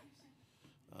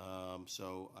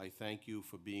 So I thank you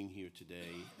for being here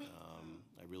today.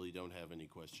 I really don't have any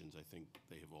questions. I think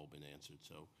they have all been answered.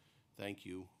 So thank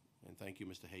you. And thank you,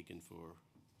 Mr. Haken, for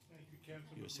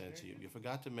your sense. You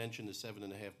forgot to mention the $7.5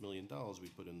 million we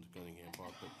put into Cunningham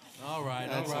Park. But All right.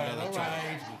 that's another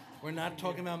topic. We're not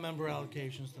talking about member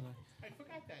allocations tonight. I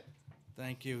forgot that.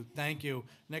 Thank you.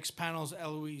 Next panel is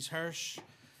Eloise Hirsch,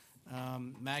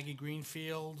 Maggie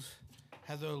Greenfield,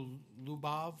 Heather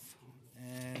Lubov,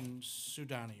 and Sue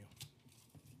Donahue.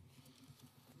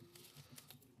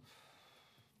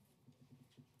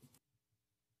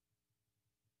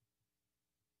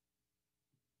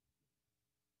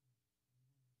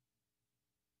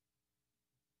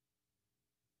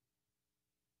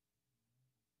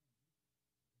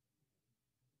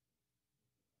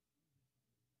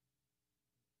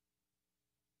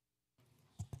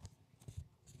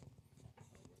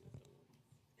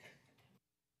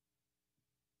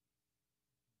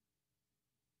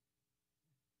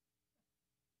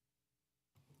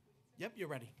 Yep, you're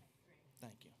ready.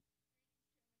 Thank you.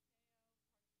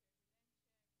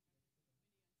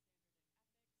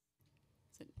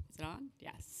 Is it on?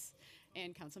 Yes.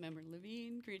 And Councilmember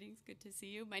Levine, greetings, good to see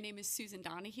you. My name is Susan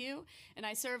Donahue, and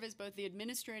I serve as both the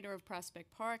administrator of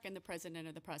Prospect Park and the president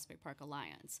of the Prospect Park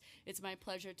Alliance. It's my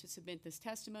pleasure to submit this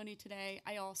testimony today.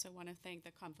 I also want to thank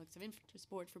the Conflicts of Interest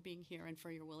Board for being here and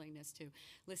for your willingness to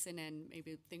listen and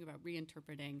maybe think about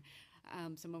reinterpreting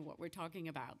some of what we're talking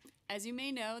about. As you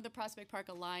may know, the Prospect Park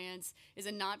Alliance is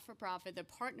a not-for-profit that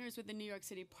partners with the New York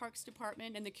City Parks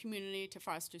Department and the community to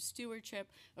foster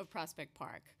stewardship of Prospect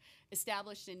Park.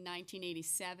 Established in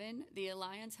 1987, the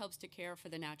Alliance helps to care for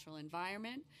the natural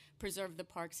environment, preserve the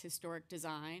park's historic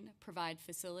design, provide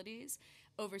facilities,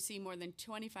 oversee more than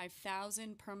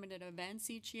 25,000 permanent events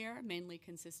each year, mainly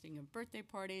consisting of birthday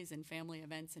parties and family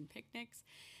events and picnics,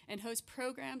 and host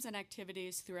programs and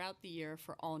activities throughout the year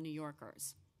for all New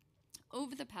Yorkers.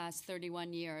 Over the past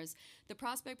 31 years, the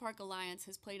Prospect Park Alliance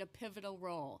has played a pivotal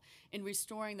role in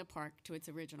restoring the park to its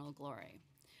original glory.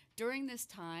 During this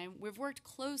time, we've worked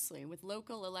closely with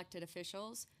local elected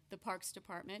officials, the Parks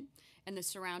Department, and the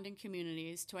surrounding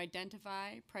communities to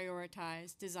identify,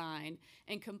 prioritize, design,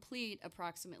 and complete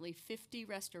approximately 50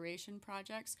 restoration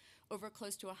projects over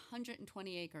close to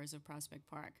 120 acres of Prospect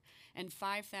Park and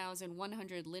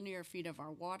 5,100 linear feet of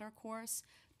our water course,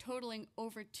 totaling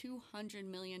over $200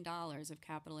 million of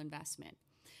capital investment.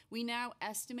 We now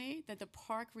estimate that the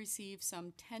park receives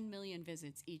some 10 million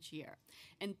visits each year,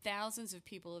 and thousands of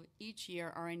people each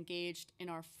year are engaged in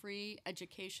our free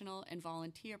educational and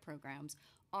volunteer programs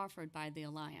offered by the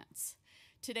Alliance.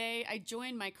 Today, I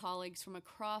join my colleagues from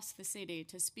across the city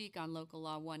to speak on Local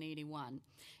Law 181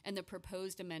 and the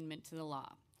proposed amendment to the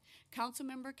law.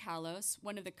 Councilmember Kallos,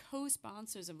 one of the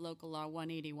co-sponsors of Local Law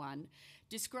 181,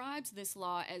 describes this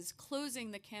law as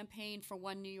closing the Campaign for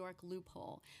One New York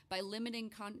loophole by limiting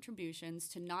contributions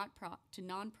to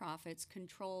nonprofits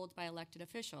controlled by elected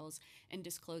officials and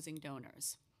disclosing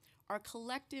donors. Our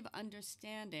collective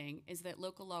understanding is that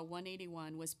Local Law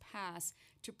 181 was passed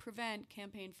to prevent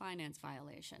campaign finance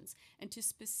violations and to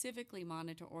specifically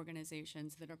monitor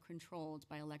organizations that are controlled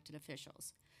by elected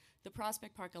officials. The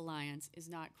Prospect Park Alliance is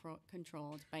not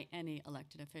controlled by any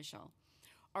elected official.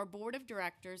 Our board of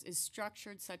directors is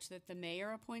structured such that the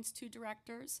mayor appoints 2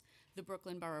 directors, the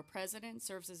Brooklyn Borough president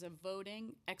serves as a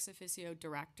voting ex officio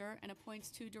director and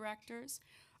appoints 2 directors.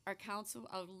 Our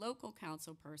local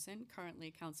council person,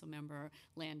 currently Councilmember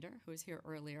Lander, who was here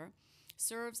earlier,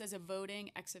 serves as a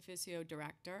voting ex officio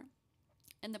director,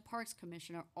 and the Parks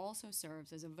Commissioner also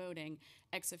serves as a voting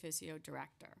ex officio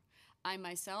director. I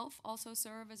myself also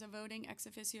serve as a voting ex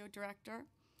officio director,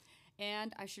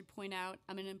 and I should point out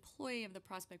I'm an employee of the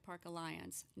Prospect Park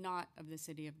Alliance, not of the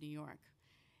City of New York.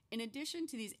 In addition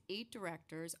to these 8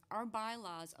 directors, our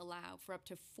bylaws allow for up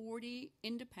to 40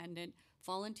 independent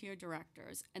volunteer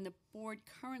directors, and the board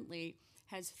currently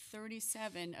has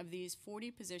 37 of these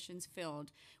 40 positions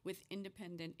filled with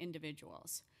independent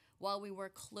individuals. While we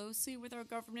work closely with our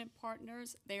government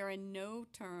partners, they are in no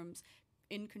terms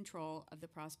in control of the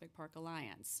Prospect Park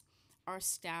Alliance. Our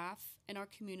staff and our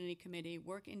community committee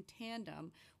work in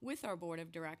tandem with our board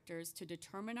of directors to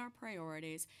determine our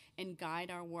priorities and guide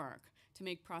our work to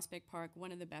make Prospect Park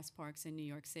one of the best parks in New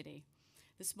York City.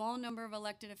 The small number of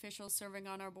elected officials serving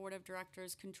on our board of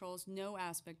directors controls no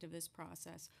aspect of this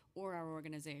process or our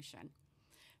organization.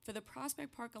 For the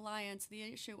Prospect Park Alliance, the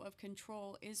issue of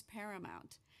control is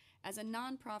paramount. As a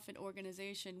nonprofit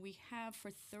organization, we have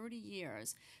for 30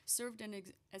 years served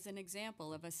as an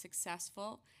example of a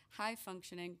successful,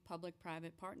 high-functioning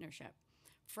public-private partnership.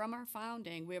 From our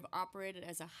founding, we have operated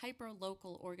as a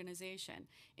hyper-local organization,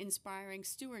 inspiring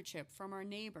stewardship from our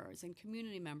neighbors and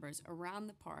community members around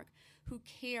the park who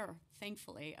care,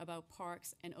 thankfully, about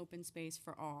parks and open space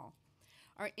for all.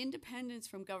 Our independence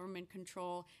from government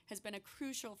control has been a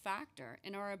crucial factor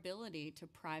in our ability to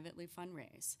privately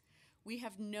fundraise. We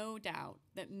have no doubt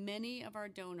that many of our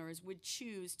donors would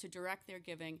choose to direct their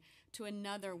giving to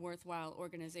another worthwhile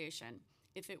organization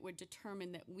if it were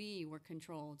determined that we were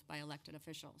controlled by elected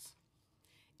officials.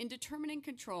 In determining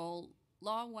control,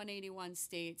 Law 181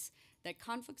 states that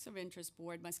Conflicts of Interest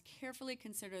Board must carefully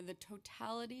consider the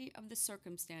totality of the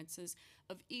circumstances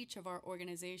of each of our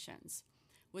organizations.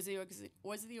 Was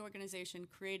the organization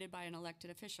created by an elected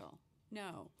official?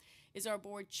 No. Is our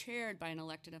board chaired by an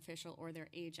elected official or their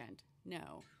agent?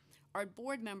 No. Are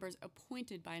board members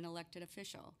appointed by an elected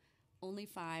official? Only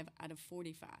 5 out of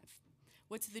 45.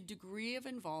 What's the degree of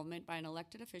involvement by an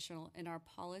elected official in our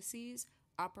policies,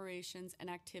 operations, and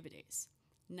activities?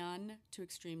 None to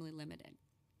extremely limited.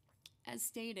 As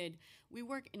stated, we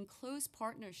work in close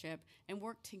partnership and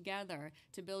work together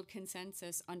to build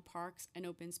consensus on parks and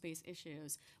open space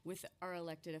issues with our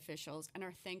elected officials and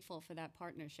are thankful for that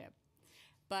partnership.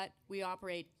 But we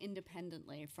operate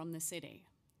independently from the city.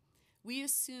 We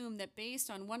assume that based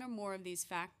on one or more of these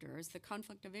factors, the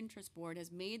Conflict of Interest Board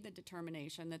has made the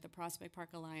determination that the Prospect Park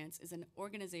Alliance is an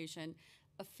organization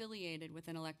affiliated with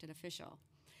an elected official.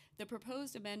 The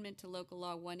proposed amendment to Local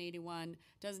Law 181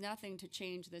 does nothing to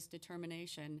change this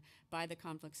determination by the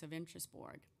Conflicts of Interest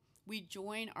Board. We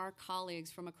join our colleagues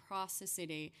from across the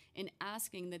city in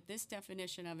asking that this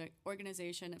definition of an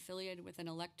organization affiliated with an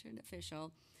elected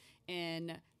official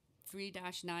in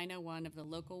 3-901 of the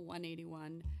Local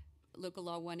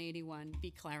Law 181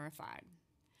 be clarified.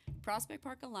 Prospect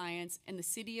Park Alliance and the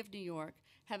City of New York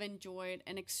have enjoyed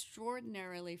an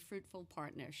extraordinarily fruitful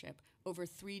partnership over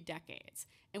 3 decades,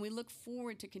 and we look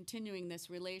forward to continuing this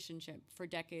relationship for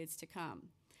decades to come.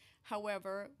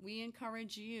 However, we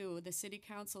encourage you, the City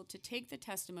Council, to take the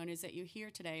testimonies that you hear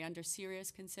today under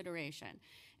serious consideration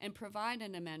and provide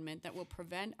an amendment that will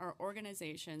prevent our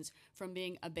organizations from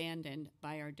being abandoned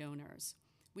by our donors.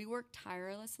 We work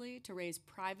tirelessly to raise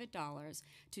private dollars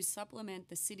to supplement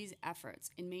the city's efforts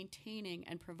in maintaining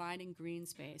and providing green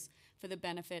space for the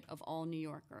benefit of all New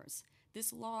Yorkers.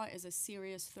 This law is a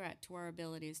serious threat to our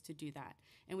abilities to do that,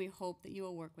 and we hope that you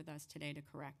will work with us today to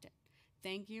correct it.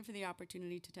 Thank you for the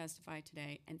opportunity to testify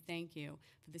today, and thank you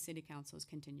for the City Council's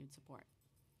continued support.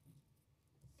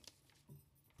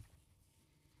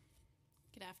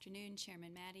 Good afternoon,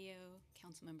 Chairman Matteo,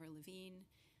 Councilmember Levine.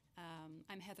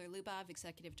 I'm Heather Lubov,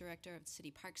 Executive Director of the City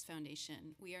Parks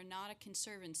Foundation. We are not a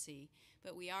conservancy,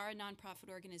 but we are a nonprofit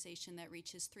organization that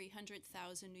reaches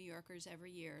 300,000 New Yorkers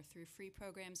every year through free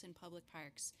programs in public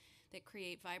parks that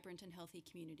create vibrant and healthy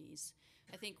communities.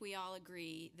 I think we all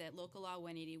agree that Local Law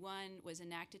 181 was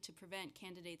enacted to prevent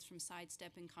candidates from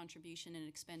sidestepping contribution and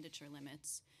expenditure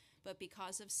limits. But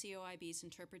because of COIB's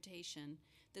interpretation,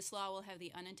 this law will have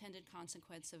the unintended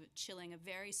consequence of chilling a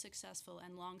very successful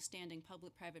and long-standing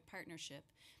public-private partnership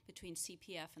between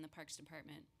CPF and the Parks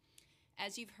Department.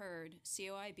 As you've heard,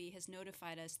 COIB has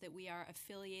notified us that we are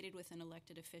affiliated with an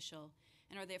elected official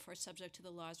and are therefore subject to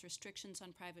the law's restrictions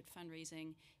on private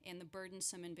fundraising and the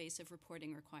burdensome invasive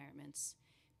reporting requirements.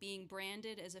 Being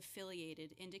branded as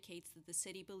affiliated indicates that the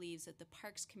city believes that the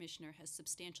Parks Commissioner has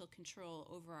substantial control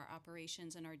over our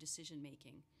operations and our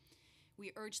decision-making.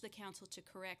 We urge the Council to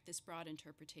correct this broad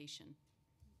interpretation.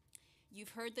 You've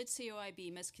heard that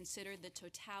COIB must consider the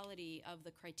totality of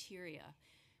the criteria.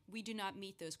 We do not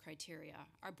meet those criteria.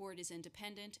 Our board is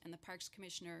independent, and the Parks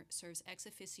Commissioner serves ex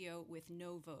officio with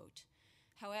no vote.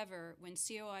 However, when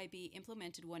COIB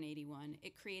implemented 181,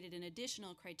 it created an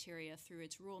additional criteria through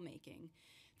its rulemaking.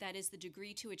 That is the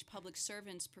degree to which public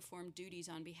servants perform duties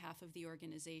on behalf of the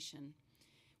organization.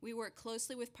 We work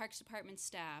closely with Parks Department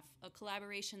staff, a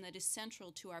collaboration that is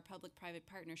central to our public-private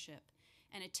partnership,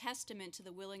 and a testament to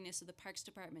the willingness of the Parks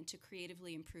Department to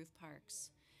creatively improve parks.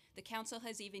 The Council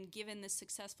has even given this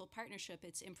successful partnership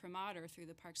its imprimatur through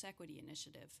the Parks Equity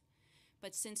Initiative.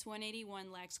 But since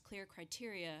 181 lacks clear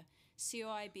criteria,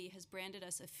 COIB has branded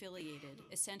us affiliated,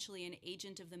 essentially an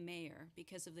agent of the mayor,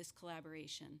 because of this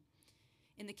collaboration.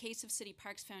 In the case of City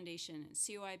Parks Foundation,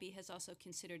 COIB has also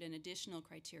considered an additional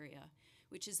criteria,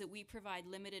 which is that we provide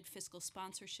limited fiscal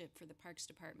sponsorship for the Parks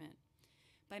Department.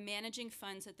 By managing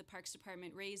funds that the Parks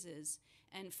Department raises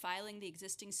and filing the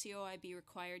existing COIB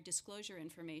required disclosure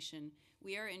information,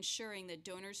 we are ensuring that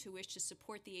donors who wish to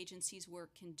support the agency's work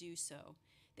can do so.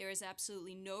 There is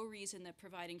absolutely no reason that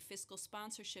providing fiscal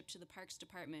sponsorship to the Parks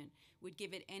Department would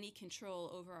give it any control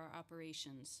over our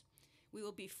operations. We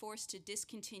will be forced to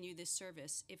discontinue this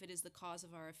service if it is the cause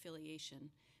of our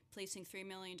affiliation, placing $3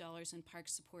 million in park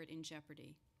support in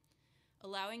jeopardy.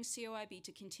 Allowing COIB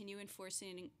to continue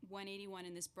enforcing 181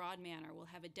 in this broad manner will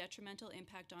have a detrimental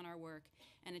impact on our work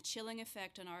and a chilling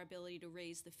effect on our ability to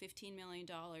raise the $15 million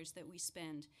that we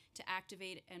spend to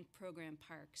activate and program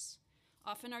parks.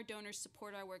 Often our donors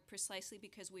support our work precisely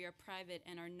because we are private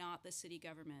and are not the city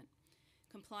government.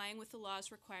 Complying with the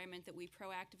law's requirement that we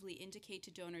proactively indicate to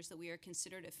donors that we are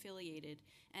considered affiliated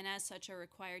and as such are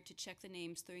required to check the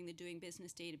names through the Doing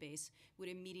Business database would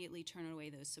immediately turn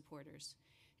away those supporters.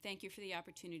 Thank you for the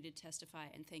opportunity to testify,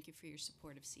 and thank you for your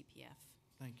support of CPF.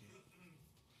 Thank you.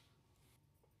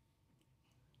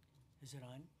 Is it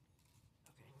on?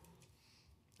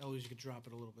 Okay. Always you could drop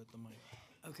it a little bit, the mic.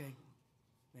 Okay.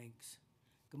 Thanks.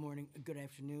 Good morning, good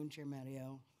afternoon, Chair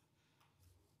Matteo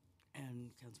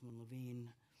and Councilman Levine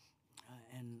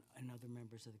and other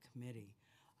members of the committee.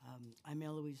 I'm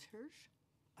Eloise Hirsch.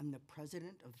 I'm the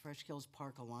president of the Fresh Hills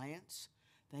Park Alliance.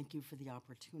 Thank you for the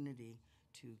opportunity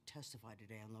to testify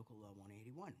today on Local Law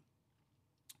 181.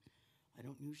 I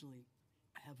don't usually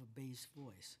have a bass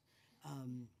voice.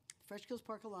 Fresh Hills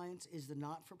Park Alliance is the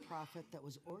not-for-profit that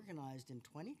was organized in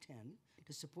 2010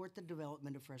 to support the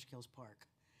development of Fresh Hills Park.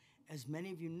 As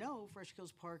many of you know, Fresh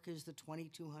Hills Park is the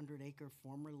 2,200-acre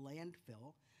former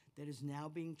landfill that is now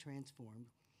being transformed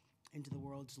into the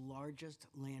world's largest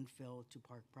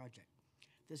landfill-to-park project.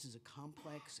 This is a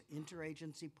complex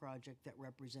interagency project that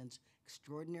represents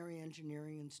extraordinary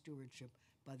engineering and stewardship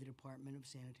by the Department of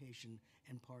Sanitation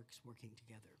and Parks working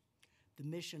together. The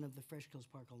mission of the Fresh Hills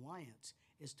Park Alliance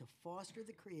is to foster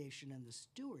the creation and the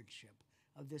stewardship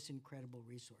of this incredible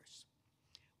resource.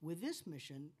 With this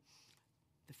mission,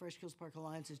 the Fresh Hills Park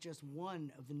Alliance is just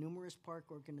one of the numerous park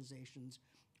organizations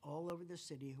all over the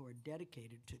city who are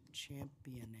dedicated to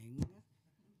championing,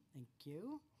 thank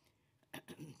you,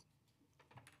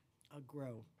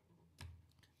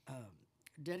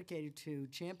 dedicated to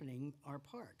championing our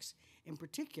parks. In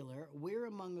particular, we're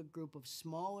among a group of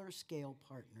smaller scale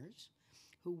partners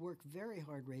who work very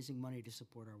hard raising money to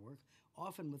support our work,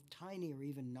 often with tiny or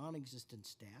even non-existent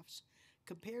staffs.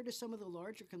 Compared to some of the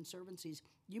larger conservancies,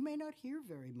 you may not hear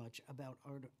very much about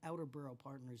our outer borough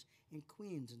partners in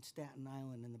Queens and Staten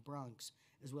Island and the Bronx,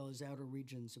 as well as outer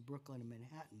regions of Brooklyn and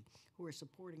Manhattan, who are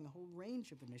supporting a whole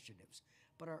range of initiatives.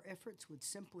 But our efforts would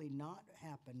simply not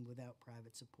happen without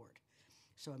private support.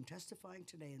 So I'm testifying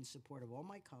today in support of all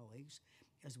my colleagues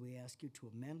as we ask you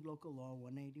to amend Local Law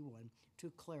 181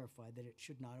 to clarify that it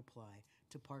should not apply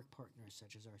to park partners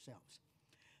such as ourselves.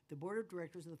 The Board of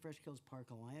Directors of the Fresh Hills Park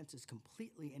Alliance is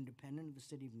completely independent of the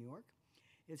City of New York.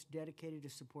 It's dedicated to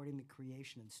supporting the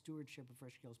creation and stewardship of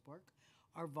Fresh Hills Park.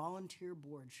 Our volunteer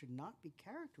board should not be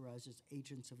characterized as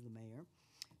agents of the mayor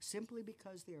simply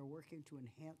because they are working to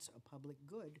enhance a public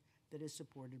good that is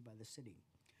supported by the city.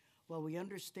 While we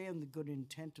understand the good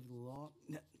intent of the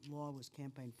law was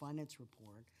campaign finance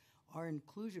report, our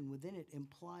inclusion within it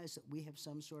implies that we have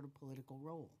some sort of political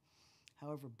role.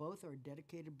 However, both our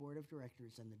dedicated board of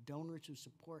directors and the donors who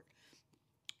support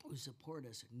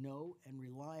us know and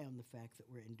rely on the fact that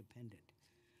we're independent.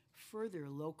 Further,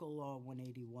 Local Law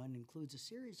 181 includes a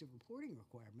series of reporting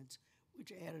requirements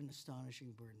which add an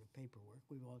astonishing burden of paperwork.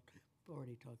 We've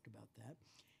already talked about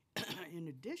that. In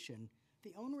addition,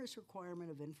 the onerous requirement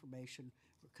of information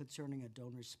concerning a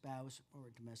donor's spouse or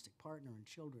a domestic partner and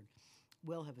children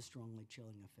will have a strongly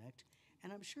chilling effect,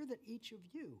 and I'm sure that each of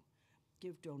you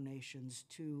give donations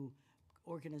to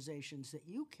organizations that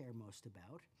you care most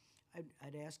about.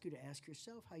 I'd ask you to ask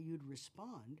yourself how you'd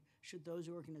respond should those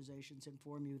organizations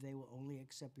inform you they will only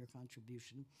accept your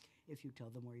contribution if you tell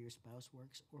them where your spouse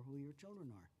works or who your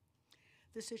children are.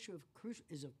 This issue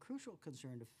is of crucial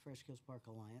concern to Fresh Hills Park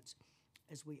Alliance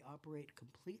as we operate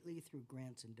completely through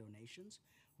grants and donations.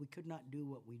 We could not do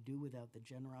what we do without the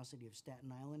generosity of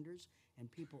Staten Islanders and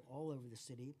people all over the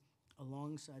city,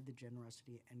 alongside the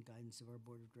generosity and guidance of our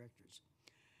board of directors.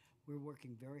 We're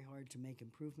working very hard to make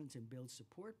improvements and build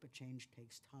support, but change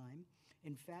takes time.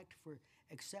 In fact,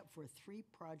 except for 3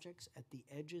 projects at the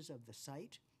edges of the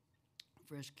site,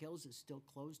 Fresh Hills is still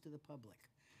closed to the public.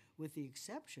 with the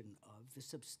exception of the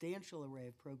substantial array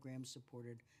of programs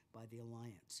supported by the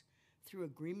Alliance. Through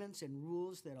agreements and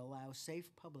rules that allow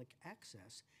safe public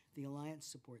access, the Alliance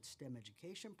supports STEM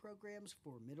education programs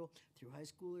for middle through high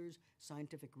schoolers,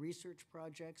 scientific research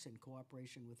projects in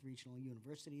cooperation with regional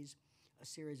universities, a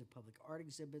series of public art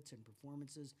exhibits and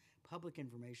performances, public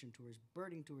information tours,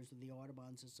 birding tours with the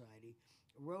Audubon Society,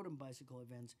 road and bicycle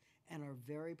events, and our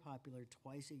very popular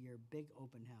twice-a-year big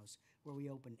open house where we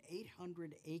open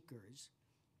 800 acres.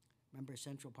 Remember,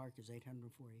 Central Park is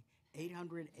 840.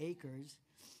 800 acres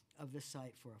of the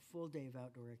site for a full day of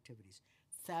outdoor activities.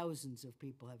 Thousands of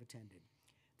people have attended.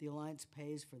 The Alliance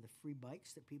pays for the free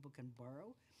bikes that people can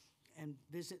borrow and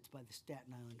visits by the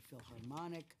Staten Island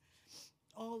Philharmonic,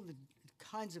 all the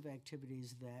kinds of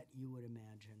activities that you would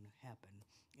imagine happen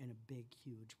in a big,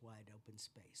 huge, wide open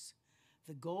space.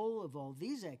 The goal of all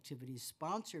these activities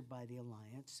sponsored by the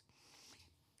Alliance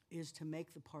is to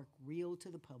make the park real to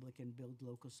the public and build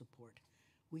local support.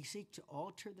 We seek to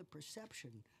alter the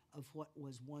perception of what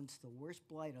was once the worst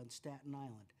blight on Staten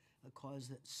Island, a cause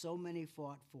that so many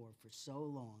fought for so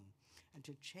long, and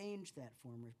to change that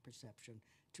former perception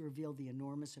to reveal the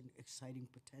enormous and exciting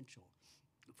potential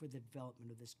for the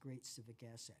development of this great civic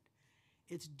asset.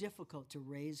 It's difficult to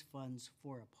raise funds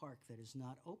for a park that is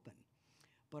not open,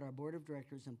 but our board of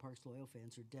directors and Parks Loyal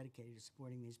fans are dedicated to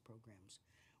supporting these programs.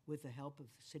 With the help of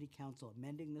the City Council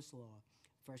amending this law,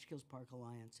 Fresh Kills Park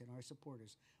Alliance and our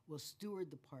supporters will steward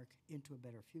the park into a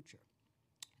better future.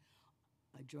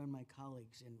 I join my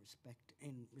colleagues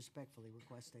in respectfully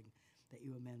requesting that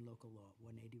you amend Local Law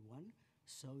 181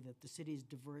 so that the city's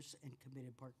diverse and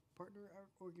committed partner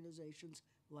organizations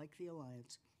like the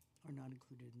Alliance are not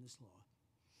included in this law.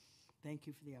 Thank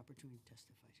you for the opportunity to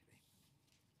testify today.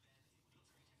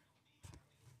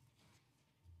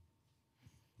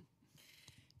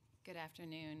 Good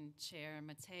afternoon, Chair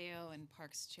Mateo and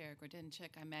Parks Chair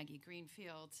Grodenchik. I'm Maggie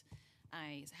Greenfield.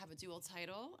 I have a dual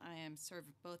title. I am served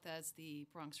both as the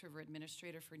Bronx River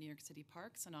Administrator for New York City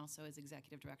Parks and also as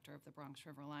Executive Director of the Bronx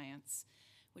River Alliance,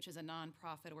 which is a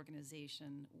nonprofit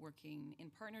organization working in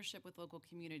partnership with local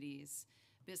communities,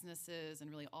 businesses,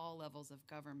 and really all levels of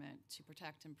government to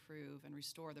protect, improve, and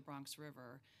restore the Bronx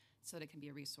River so that it can be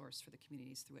a resource for the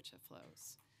communities through which it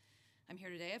flows. I'm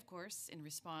here today, of course, in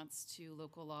response to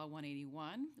Local Law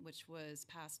 181, which was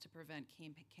passed to prevent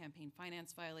campaign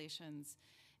finance violations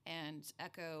and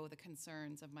echo the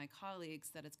concerns of my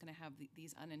colleagues that it's going to have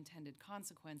these unintended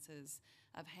consequences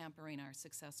of hampering our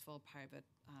successful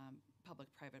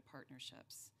public-private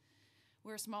partnerships.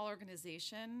 We're a small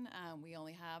organization. We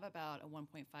only have about a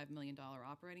 $1.5 million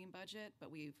operating budget,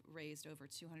 but we've raised over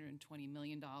 $220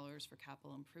 million for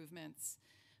capital improvements,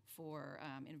 for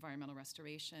environmental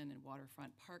restoration and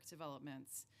waterfront park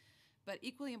developments. But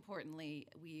equally importantly,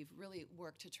 we've really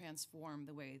worked to transform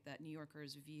the way that New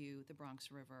Yorkers view the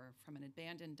Bronx River from an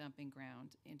abandoned dumping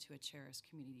ground into a cherished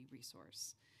community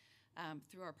resource.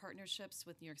 Through our partnerships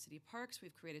with New York City Parks,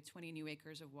 we've created 20 new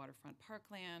acres of waterfront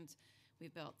parkland.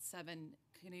 We've built 7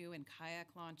 canoe and kayak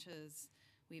launches.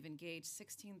 We've engaged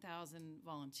 16,000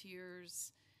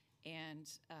 volunteers and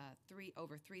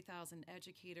over 3,000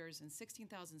 educators and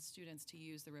 16,000 students to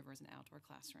use the river as an outdoor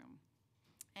classroom.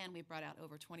 And we brought out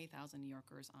over 20,000 New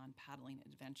Yorkers on paddling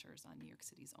adventures on New York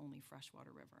City's only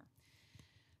freshwater river.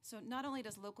 So not only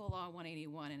does Local Law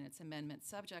 181 and its amendment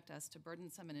subject us to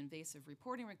burdensome and invasive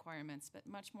reporting requirements, but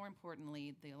much more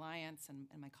importantly, the Alliance and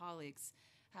my colleagues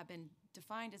have been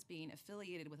defined as being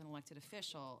affiliated with an elected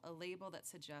official, a label that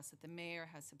suggests that the mayor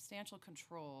has substantial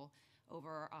control over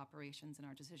our operations and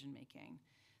our decision-making.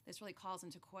 This really calls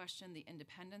into question the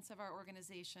independence of our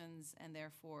organizations and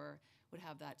therefore would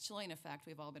have that chilling effect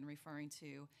we've all been referring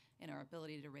to in our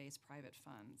ability to raise private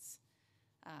funds.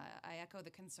 I echo the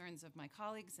concerns of my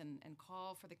colleagues and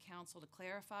call for the council to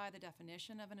clarify the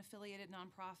definition of an affiliated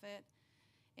nonprofit.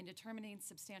 In determining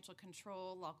substantial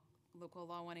control, Local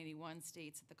Law 181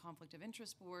 states that the Conflict of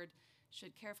Interest Board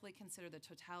should carefully consider the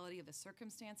totality of the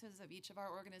circumstances of each of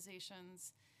our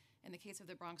organizations. In the case of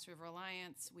the Bronx River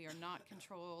Alliance, we are not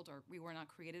controlled, or we were not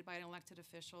created by an elected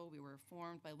official. We were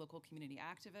formed by local community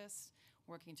activists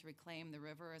working to reclaim the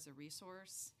river as a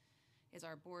resource. Is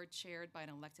our board chaired by an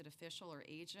elected official or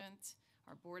agent?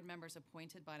 Are board members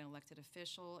appointed by an elected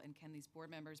official, and can these board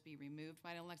members be removed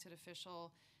by an elected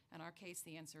official? In our case,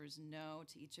 the answer is no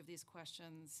to each of these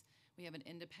questions. We have an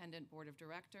independent board of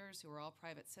directors who are all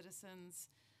private citizens.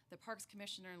 The Parks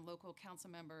Commissioner and local council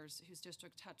members whose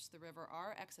district touch the river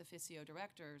are ex officio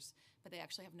directors, but they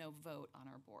actually have no vote on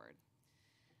our board.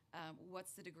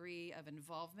 What's the degree of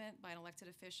involvement by an elected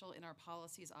official in our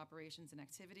policies, operations, and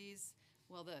activities?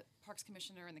 Well, the Parks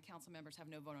Commissioner and the council members have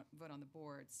no vote on the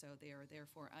board, so they are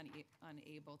therefore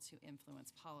unable to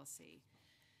influence policy.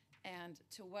 And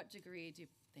to what degree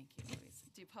thank you, Louise,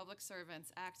 do public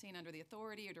servants acting under the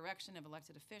authority or direction of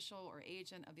elected official or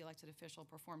agent of the elected official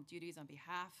perform duties on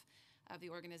behalf of the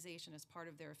organization as part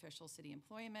of their official city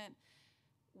employment?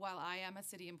 While I am a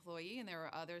city employee and there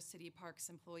are other city parks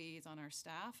employees on our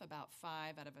staff, about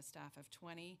 5 out of a staff of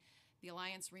 20, the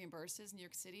Alliance reimburses New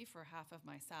York City for half of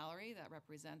my salary. That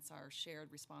represents our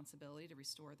shared responsibility to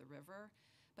restore the river.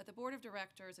 But the board of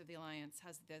directors of the Alliance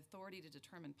has the authority to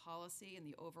determine policy and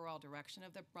the overall direction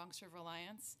of the Bronx River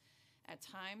Alliance. At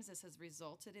times, this has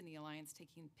resulted in the Alliance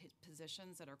taking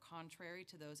positions that are contrary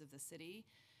to those of the city,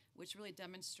 which really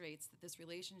demonstrates that this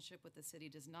relationship with the city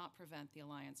does not prevent the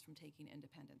Alliance from taking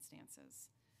independent stances.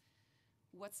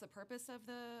 What's the purpose of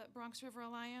the Bronx River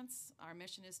Alliance? Our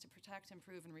mission is to protect,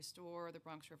 improve, and restore the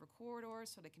Bronx River corridor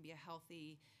so that it can be a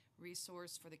healthy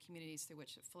resource for the communities through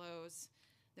which it flows.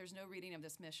 There's no reading of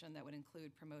this mission that would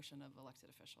include promotion of elected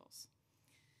officials.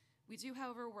 We do,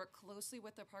 however, work closely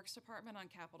with the Parks Department on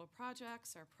capital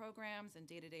projects, our programs, and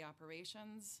day-to-day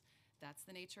operations. That's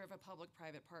the nature of a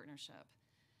public-private partnership.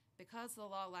 Because the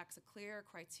law lacks a clear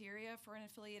criteria for an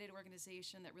affiliated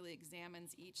organization that really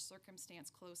examines each circumstance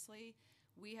closely,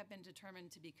 we have been determined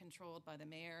to be controlled by the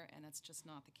mayor, and that's just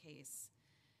not the case.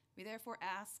 We therefore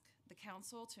ask the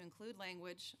council to include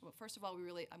language. Well, first of all,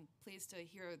 I'm pleased to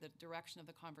hear the direction of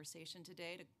the conversation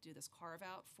today to do this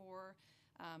carve-out for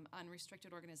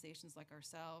unrestricted organizations like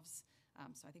ourselves.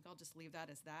 So I think I'll just leave that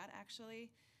as that, actually.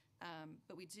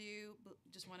 But we do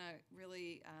just want to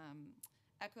really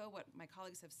echo what my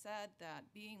colleagues have said, that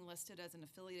being listed as an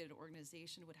affiliated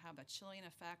organization would have a chilling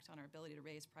effect on our ability to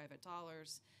raise private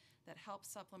dollars that help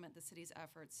supplement the city's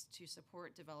efforts to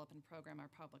support, develop, and program our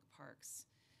public parks.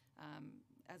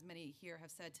 As many here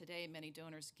have said today, many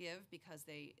donors give because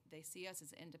they see us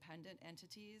as independent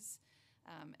entities,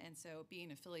 and so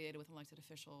being affiliated with an elected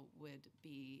official would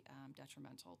be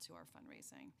detrimental to our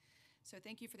fundraising. So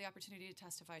thank you for the opportunity to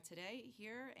testify today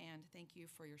here, and thank you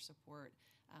for your support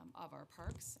of our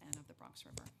parks and of the Bronx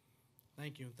River.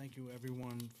 Thank you. Thank you,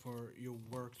 everyone, for your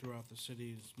work throughout the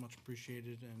city. It's much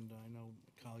appreciated, and I know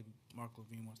my colleague Mark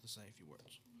Levine wants to say a few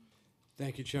words.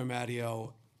 Thank you, Chair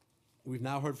Matteo. We've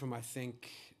now heard from, I think,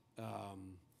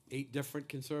 8 different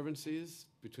conservancies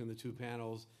between the 2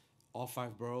 panels. All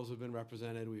 5 boroughs have been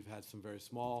represented. We've had some very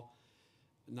small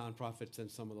nonprofits and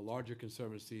some of the larger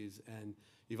conservancies, and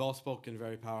you've all spoken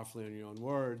very powerfully in your own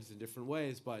words in different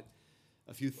ways, but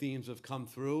a few themes have come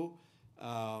through.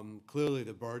 Clearly,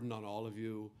 the burden on all of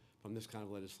you from this kind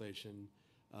of legislation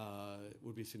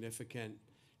would be significant.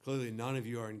 Clearly, none of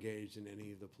you are engaged in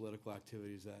any of the political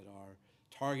activities that are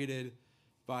targeted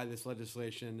by this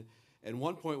legislation. And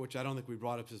one point which I don't think we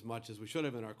brought up as much as we should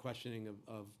have in our questioning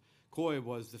of COI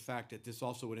was the fact that this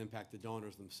also would impact the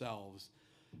donors themselves,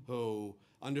 who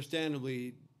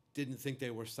understandably didn't think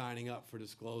they were signing up for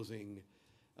disclosing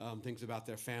things about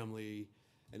their family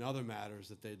and other matters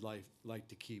that they'd like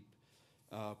to keep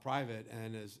private.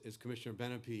 And as Commissioner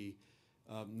Benepe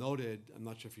noted, I'm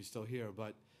not sure if he's still here,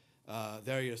 but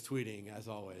there he is tweeting, as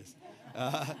always.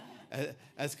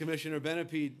 As Commissioner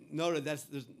Benepe noted,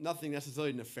 there's nothing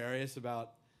necessarily nefarious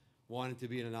about wanting to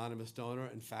be an anonymous donor.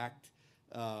 In fact,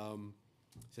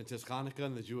 since it's Hanukkah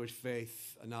and the Jewish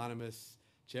faith, anonymous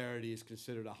charity is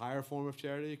considered a higher form of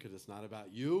charity because it's not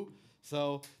about you.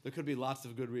 So there could be lots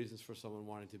of good reasons for someone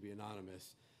wanting to be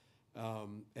anonymous.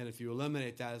 And if you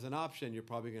eliminate that as an option, you're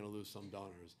probably going to lose some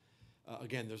donors.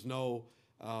 Again, there's no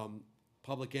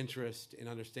public interest in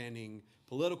understanding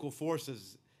political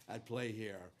forces at play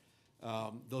here.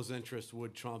 Those interests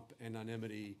would trump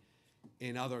anonymity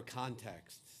in other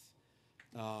contexts,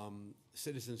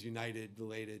 Citizens United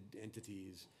related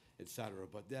entities, et cetera.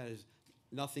 But that is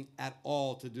nothing at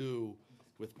all to do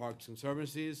with Parks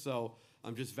Conservancies. So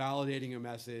I'm just validating your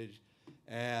message.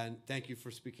 And thank you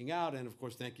for speaking out. And of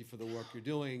course, thank you for the work you're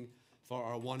doing for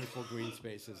our wonderful green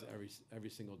spaces every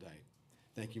single day.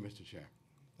 Thank you, Mr. Chair.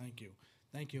 Thank you.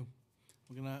 Thank you.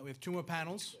 We have 2 more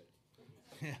panels.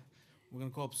 Yeah. We're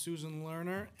going to call up Susan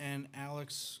Lerner and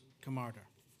Alex Camarda.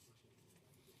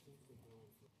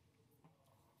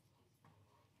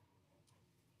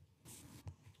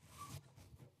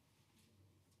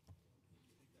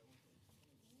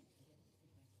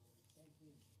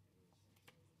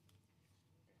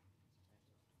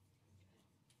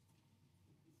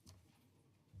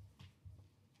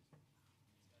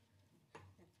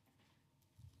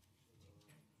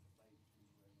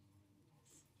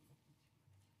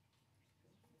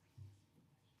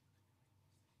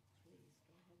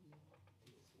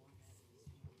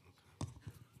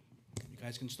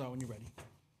 guys can start when you're ready.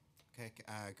 Okay,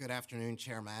 good afternoon,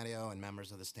 Chair Matteo and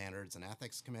members of the Standards and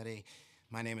Ethics Committee.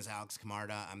 My name is Alex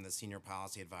Camarda. I'm the Senior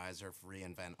Policy Advisor for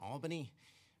reInvent Albany.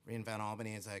 reInvent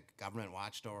Albany is a government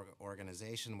watchdog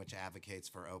organization which advocates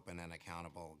for open and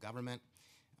accountable government.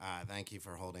 Thank you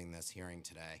for holding this hearing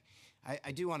today.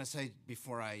 I do want to say,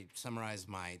 before I summarize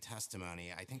my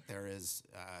testimony, I think there is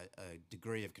a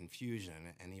degree of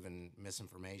confusion and even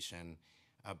misinformation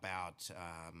about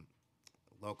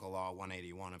Local Law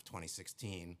 181 of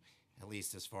 2016, at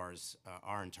least as far as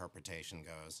our interpretation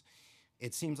goes.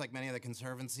 It seems like many of the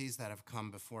conservancies that have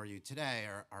come before you today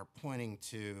are pointing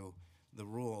to the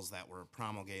rules that were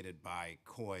promulgated by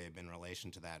COIB in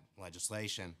relation to that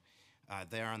legislation.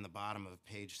 They're on the bottom of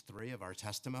page 3 of our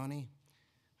testimony,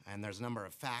 and there's a number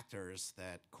of factors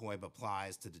that COIB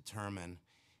applies to determine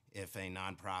if a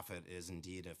nonprofit is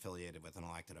indeed affiliated with an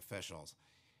elected officials.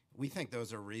 We think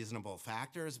those are reasonable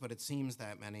factors, but it seems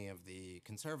that many of the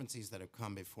conservancies that have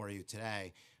come before you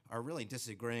today are really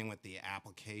disagreeing with the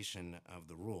application of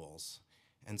the rules.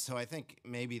 And so I think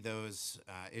maybe those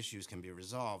issues can be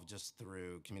resolved just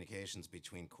through communications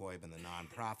between COIB and the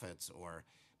nonprofits, or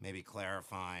maybe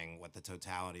clarifying what the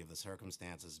totality of the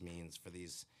circumstances means for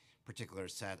these particular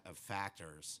set of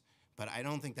factors. But I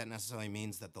don't think that necessarily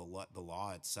means that the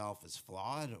law itself is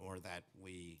flawed or that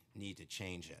we need to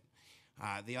change it.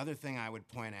 The other thing I would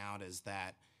point out is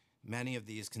that many of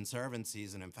these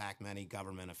conservancies, and in fact many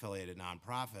government-affiliated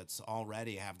nonprofits,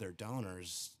 already have their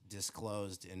donors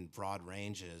disclosed in broad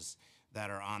ranges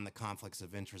that are on the Conflicts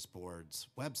of Interest Board's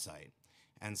website.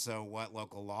 And so what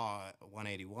Local Law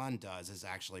 181 does is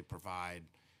actually provide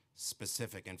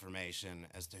specific information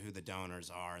as to who the donors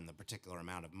are and the particular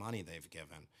amount of money they've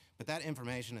given. But that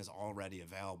information is already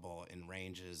available in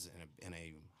ranges in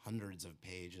a hundreds of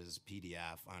pages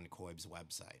PDF on COIB's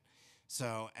website.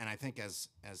 So, and I think as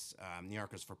New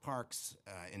Yorkers for Parks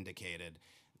indicated,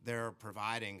 they're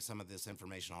providing some of this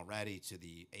information already to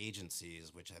the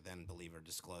agencies, which I then believe are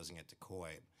disclosing it to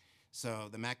COIB. So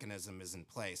the mechanism is in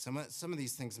place. Some of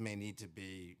these things may need to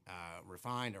be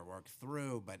refined or worked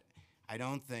through, but I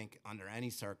don't think under any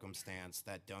circumstance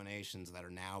that donations that are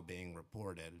now being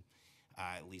reported,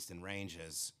 at least in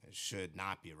ranges, should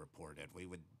not be reported. We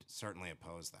would certainly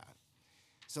oppose that.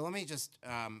 So let me just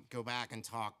go back and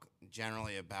talk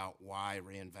generally about why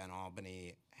reInvent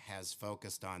Albany has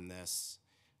focused on this,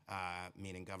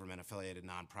 meaning government-affiliated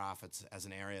nonprofits, as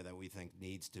an area that we think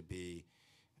needs to be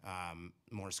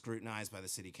more scrutinized by the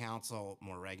City Council,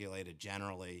 more regulated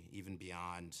generally, even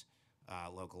beyond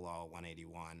Local Law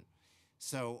 181.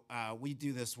 So we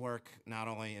do this work not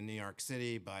only in New York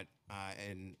City, but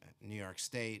in New York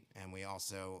State, and we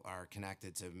also are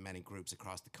connected to many groups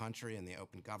across the country in the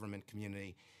open government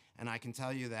community. And I can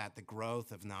tell you that the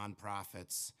growth of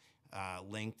nonprofits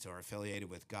linked or affiliated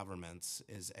with governments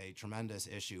is a tremendous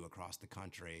issue across the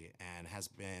country and has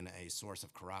been a source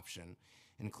of corruption,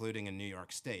 including in New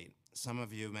York State. Some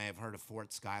of you may have heard of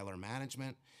Fort Schuyler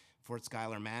Management. Fort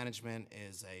Schuyler Management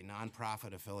is a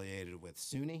nonprofit affiliated with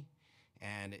SUNY,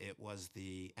 and it was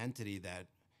the entity that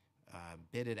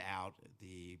bidded out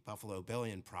the Buffalo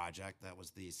Billion project that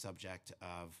was the subject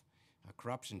of a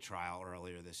corruption trial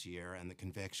earlier this year and the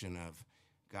conviction of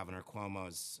Governor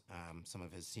Cuomo's, some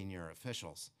of his senior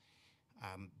officials.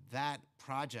 That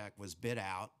project was bid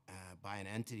out by an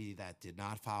entity that did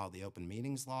not follow the open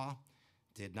meetings law,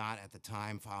 did not at the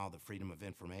time follow the Freedom of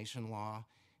Information law,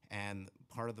 and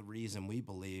part of the reason we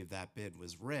believe that bid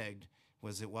was rigged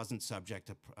was it wasn't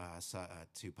subject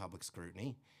to public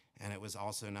scrutiny, and it was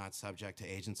also not subject to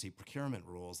agency procurement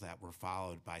rules that were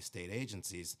followed by state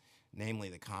agencies, namely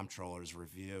the comptroller's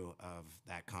review of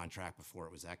that contract before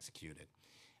it was executed.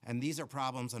 And these are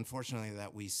problems, unfortunately,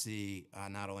 that we see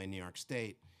not only in New York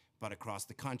State, but across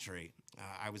the country.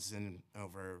 I was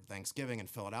over Thanksgiving in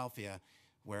Philadelphia,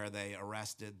 where they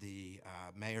arrested the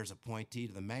mayor's appointee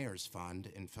to the mayor's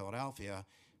fund in Philadelphia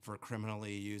for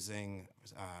criminally using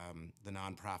the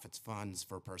nonprofit's funds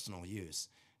for personal use.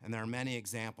 And there are many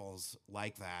examples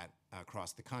like that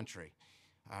across the country.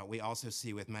 We also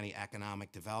see with many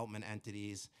economic development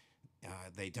entities,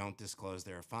 they don't disclose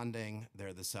their funding.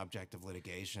 They're the subject of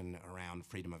litigation around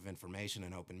Freedom of Information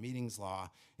and open meetings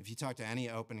law. If you talk to any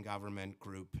open government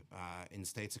group in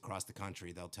states across the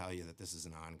country, they'll tell you that this is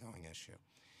an ongoing issue.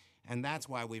 And that's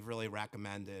why we've really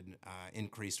recommended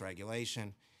increased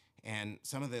regulation. And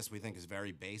some of this we think is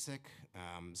very basic,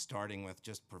 starting with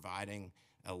just providing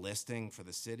a listing for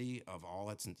the city of all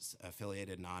its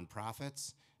affiliated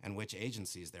nonprofits and which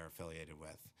agencies they're affiliated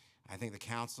with. I think the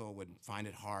council would find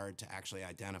it hard to actually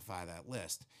identify that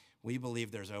list. We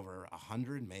believe there's over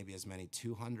 100, maybe as many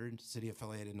 200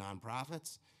 city-affiliated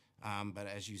nonprofits. But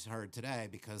as you heard today,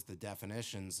 because the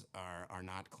definitions are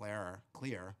not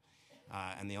clear,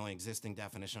 and the only existing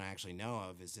definition I actually know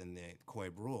of is in the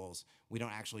COIB rules, we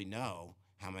don't actually know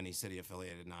how many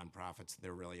city-affiliated nonprofits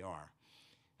there really are.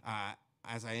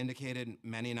 As I indicated,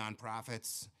 many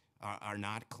nonprofits are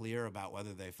not clear about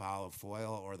whether they follow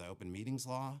FOIL or the Open Meetings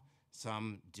Law.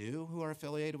 Some do who are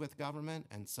affiliated with government,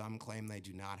 and some claim they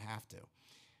do not have to.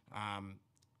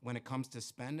 When it comes to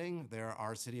spending, there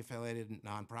are city-affiliated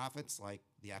nonprofits like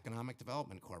the Economic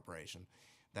Development Corporation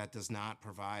that does not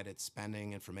provide its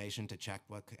spending information to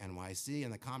Checkbook NYC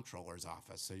and the Comptroller's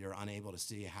office, so you're unable to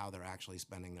see how they're actually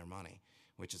spending their money,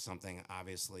 which is something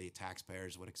obviously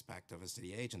taxpayers would expect of a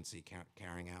city agency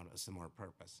carrying out a similar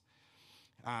purpose.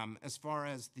 As far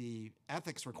as the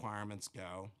ethics requirements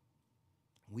go,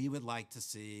 we would like to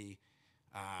see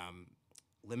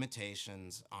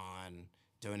limitations on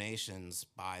donations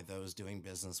by those doing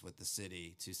business with the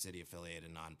city to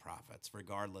city-affiliated nonprofits,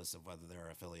 regardless of whether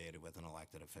they're affiliated with an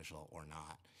elected official or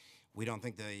not. We don't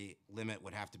think the limit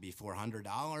would have to be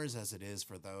 $400 as it is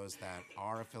for those that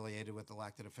are affiliated with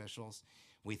elected officials.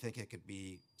 We think it could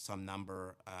be some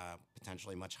number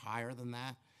potentially much higher than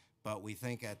that, but we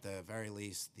think at the very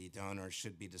least the donors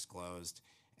should be disclosed,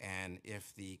 and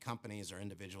if the companies or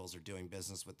individuals are doing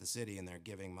business with the city and they're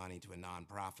giving money to a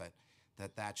nonprofit,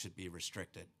 that should be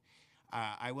restricted.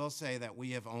 I will say that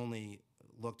we have only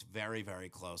looked very, very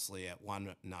closely at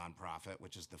one nonprofit,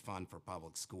 which is the Fund for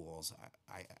Public Schools.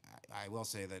 I will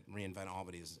say that reInvent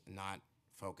Albany is not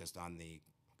focused on the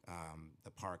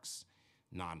parks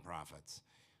nonprofits.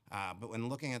 But when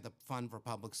looking at the Fund for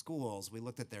Public Schools, we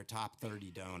looked at their top 30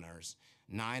 donors.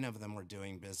 9 of them were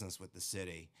doing business with the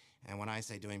city. And when I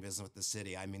say doing business with the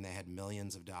city, I mean they had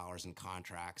millions of dollars in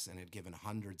contracts and had given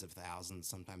hundreds of thousands,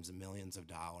 sometimes millions of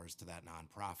dollars to that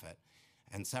nonprofit.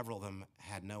 And several of them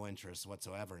had no interest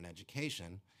whatsoever in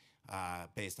education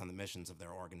based on the missions of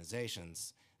their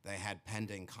organizations. They had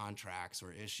pending contracts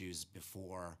or issues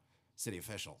before city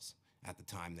officials at the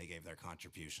time they gave their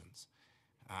contributions.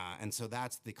 And so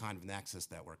that's the kind of nexus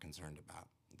that we're concerned about.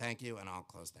 Thank you, and I'll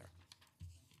close there.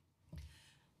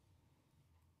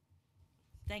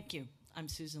 Thank you. I'm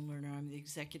Susan Lerner. I'm the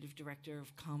Executive Director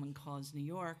of Common Cause New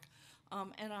York.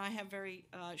 And I have very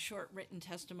short written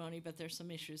testimony, but there's some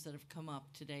issues that have come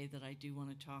up today that I do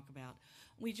want to talk about.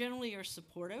 We generally are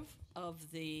supportive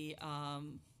of the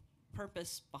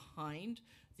purpose behind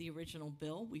the original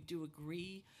bill. We do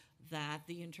agree that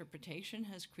the interpretation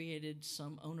has created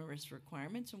some onerous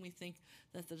requirements, and we think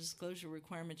that the disclosure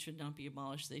requirements should not be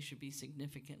abolished. They should be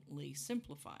significantly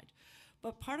simplified.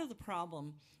 But part of the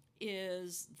problem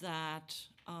is that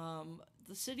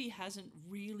the city hasn't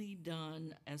really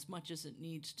done as much as it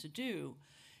needs to do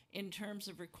in terms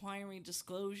of requiring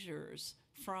disclosures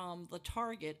from the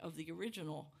target of the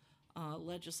original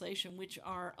legislation, which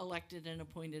are elected and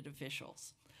appointed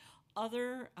officials.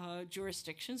 Other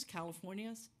jurisdictions,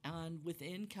 California's, and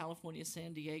within California,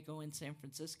 San Diego and San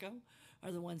Francisco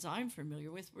are the ones I'm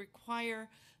familiar with, require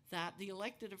that the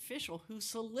elected official who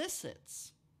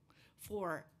solicits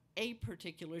for a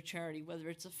particular charity, whether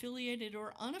it's affiliated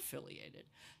or unaffiliated,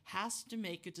 has to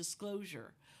make a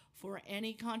disclosure for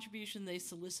any contribution they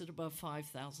solicit above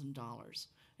 $5,000.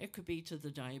 It could be to the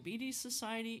Diabetes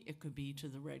Society, it could be to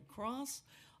the Red Cross,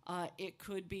 it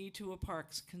could be to a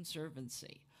Parks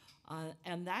Conservancy.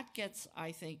 And that gets,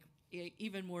 I think,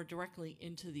 even more directly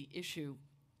into the issue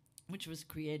which was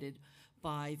created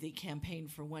by the Campaign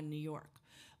for One New York.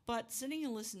 But sitting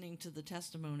and listening to the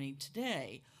testimony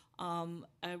today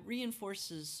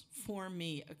reinforces for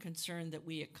me a concern that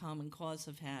we at Common Cause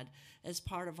have had as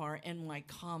part of our NY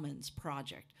Commons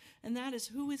project, and that is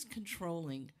who is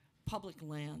controlling public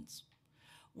lands,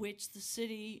 which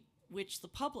the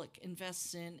public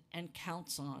invests in and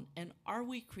counts on, and are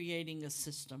we creating a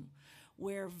system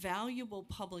where valuable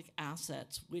public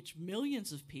assets, which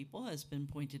millions of people, has been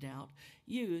pointed out,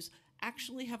 use,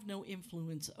 actually have no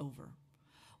influence over?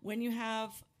 When you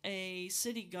have a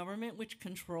city government which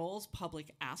controls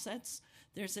public assets,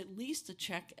 there's at least a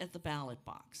check at the ballot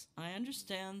box. I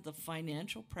understand the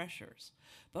financial pressures,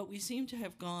 but we seem to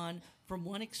have gone from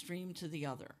one extreme to the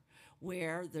other,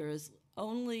 where there is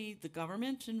only the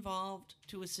government involved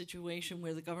to a situation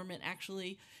where the government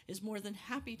actually is more than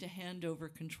happy to hand over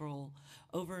control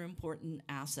over important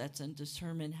assets and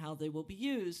determine how they will be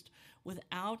used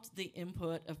without the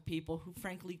input of people who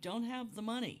frankly don't have the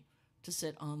money to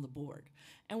sit on the board.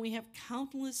 And we have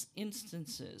countless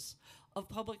instances of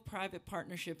public-private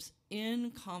partnerships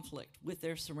in conflict with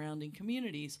their surrounding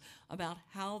communities about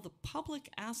how the public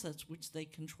assets which they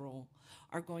control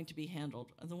are going to be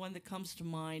handled. And the one that comes to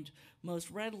mind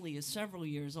most readily is several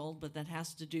years old, but that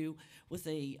has to do with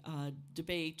a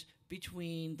debate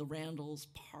between the Randall's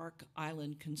Park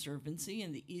Island Conservancy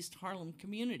and the East Harlem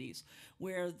communities,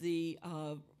 where the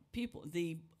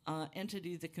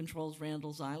entity that controls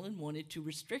Randall's Island wanted to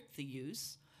restrict the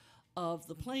use of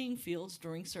the playing fields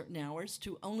during certain hours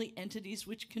to only entities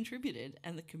which contributed,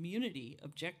 and the community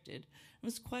objected. It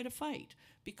was quite a fight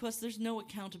because there's no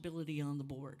accountability on the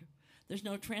board. There's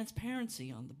no transparency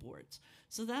on the boards.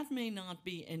 So that may not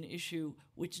be an issue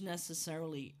which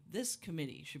necessarily this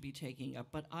committee should be taking up,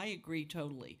 but I agree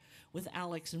totally with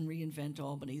Alex and Reinvent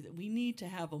Albany that we need to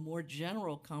have a more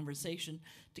general conversation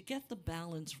to get the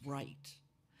balance right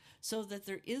so that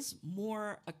there is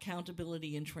more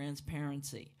accountability and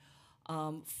transparency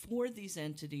for these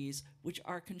entities which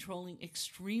are controlling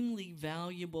extremely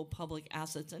valuable public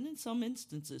assets and in some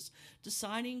instances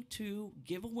deciding to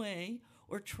give away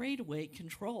or trade away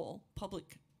control,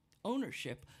 public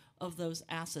ownership of those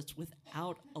assets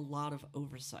without a lot of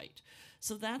oversight.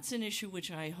 So that's an issue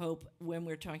which I hope when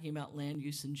we're talking about land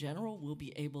use in general we'll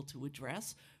be able to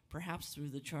address, perhaps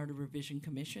through the Charter Revision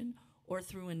Commission or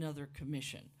through another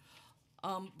commission.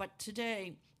 But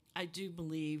today I do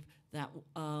believe that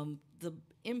the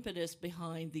impetus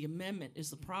behind the amendment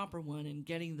is the proper one in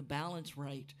getting the balance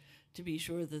right to be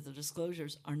sure that the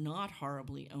disclosures are not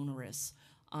horribly onerous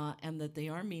and that they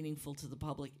are meaningful to the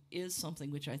public is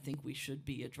something which I think we should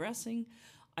be addressing.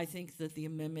 I think that the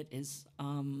amendment is,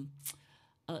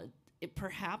 it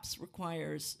perhaps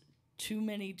requires too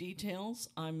many details.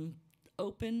 I'm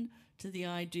open to the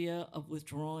idea of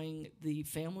withdrawing the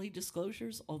family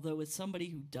disclosures, although as somebody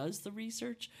who does the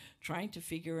research, trying to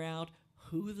figure out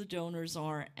who the donors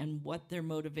are and what their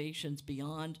motivations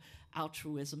beyond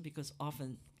altruism, because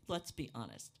often, let's be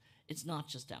honest, it's not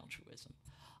just altruism,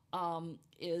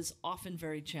 is often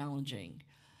very challenging.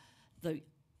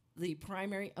 The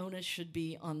primary onus should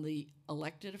be on the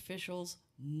elected officials,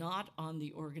 not on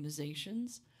the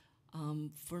organizations.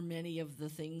 For many of the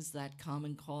things that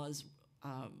Common Cause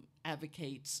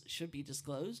advocates should be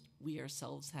disclosed, we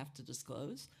ourselves have to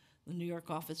disclose. The New York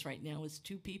office right now is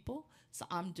 2 people, so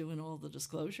I'm doing all the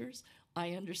disclosures.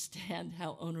 I understand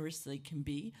how onerous they can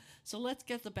be. So let's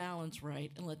get the balance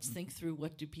right and let's think through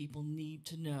what do people need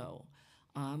to know.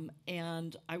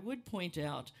 And I would point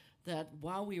out that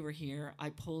while we were here,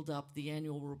 I pulled up the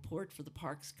annual report for the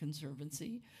Parks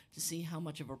Conservancy to see how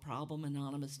much of a problem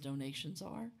anonymous donations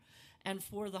are. And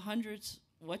for the hundreds,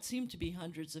 what seemed to be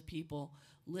hundreds of people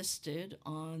listed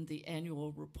on the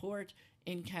annual report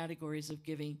in categories of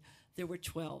giving, there were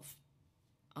 12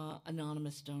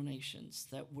 anonymous donations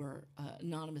that were,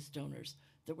 anonymous donors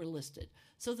that were listed.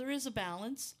 So there is a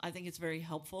balance. I think it's very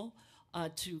helpful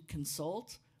to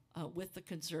consult with the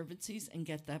conservancies and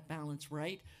get that balance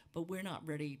right, but we're not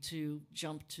ready to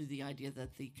jump to the idea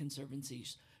that the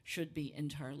conservancies should be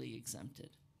entirely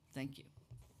exempted. Thank you.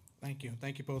 Thank you.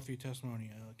 Thank you both for your testimony.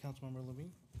 Councilmember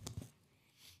Levine?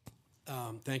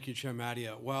 Thank you, Chair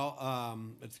Madia. Well,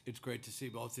 it's great to see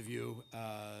both of you.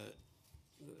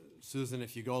 Susan,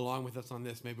 if you go along with us on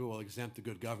this, maybe we'll exempt the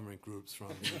good government groups from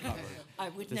being covered. I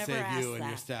would to never save ask you and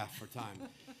your that. staff for time.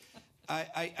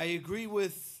 I agree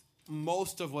with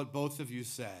most of what both of you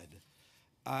said.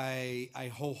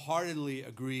 I wholeheartedly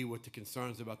agree with the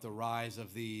concerns about the rise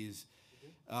of these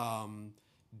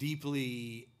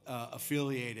deeply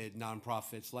affiliated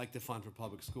nonprofits like the Fund for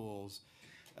Public Schools.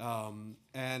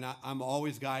 And I'm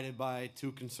always guided by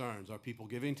 2 concerns. Are people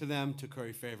giving to them to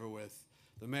curry favor with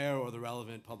the mayor or the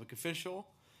relevant public official?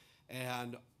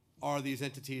 And are these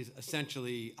entities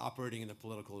essentially operating in the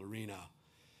political arena,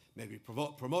 maybe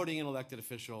promoting an elected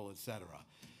official, et cetera?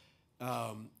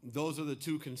 Those are the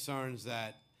 2 concerns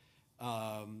that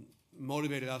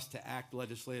motivated us to act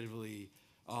legislatively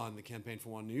on the Campaign for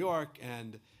One New York,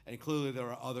 and clearly there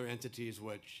are other entities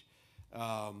which,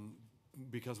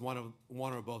 because of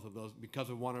one or both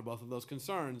of those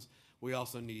concerns, we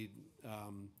also need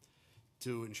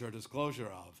to ensure disclosure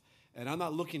of. And I'm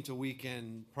not looking to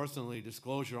weaken personally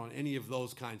disclosure on any of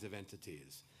those kinds of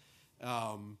entities.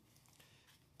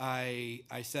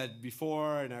 I said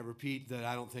before, and I repeat, that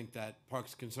I don't think that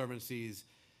Parks Conservancies,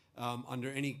 under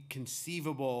any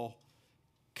conceivable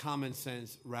common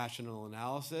sense rational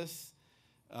analysis,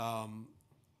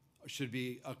 should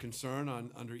be a concern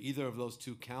under either of those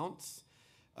 2 counts.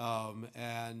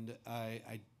 And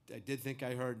I did think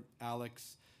I heard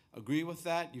Alex agree with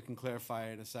that. You can clarify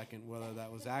in a second whether that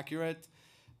was accurate.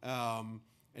 And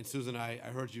Susan, I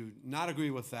heard you not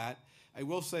agree with that. I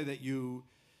will say that you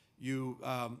you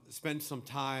spent some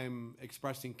time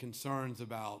expressing concerns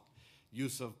about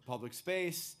use of public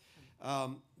space.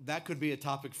 That could be a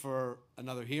topic for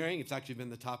another hearing. It's actually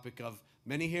been the topic of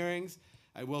many hearings.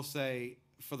 I will say,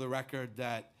 for the record,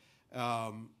 that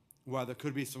while there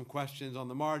could be some questions on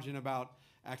the margin about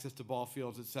access to ball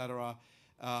fields, et cetera,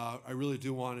 I really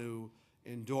do want to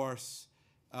endorse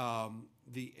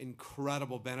the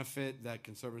incredible benefit that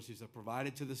conservancies have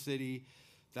provided to the city,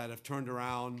 that have turned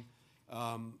around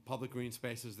public green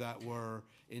spaces that were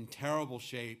in terrible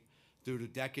shape due to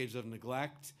decades of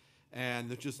neglect. And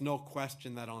there's just no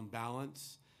question that on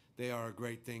balance, they are a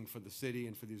great thing for the city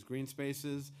and for these green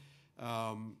spaces.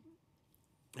 And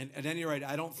at any rate,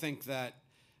 I don't think that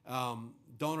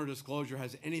donor disclosure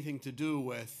has anything to do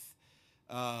with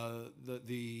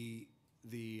the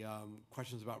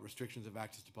questions about restrictions of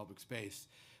access to public space,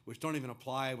 which don't even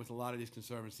apply with a lot of these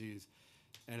conservancies,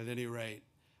 and at any rate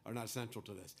are not central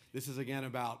to this. This is again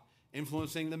about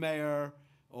influencing the mayor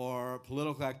or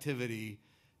political activity.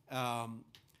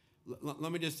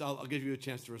 Let me just, I'll give you a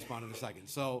chance to respond in a second.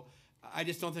 So I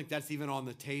just don't think that's even on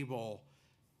the table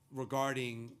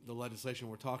regarding the legislation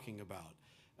we're talking about.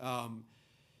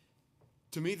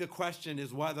 To me, the question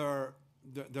is whether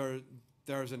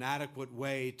there's an adequate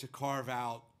way to carve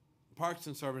out parks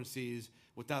conservancies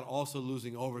without also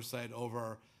losing oversight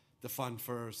over the fund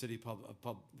for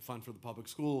fund for the public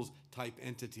schools type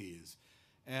entities.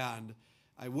 And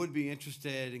I would be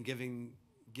interested in getting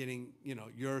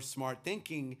your smart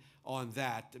thinking on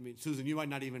that. I mean, Susan, you might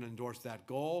not even endorse that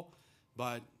goal,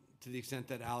 but to the extent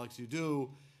that Alex, you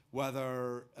do,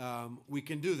 whether we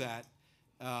can do that,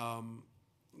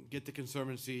 get the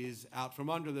conservancies out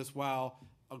from under this while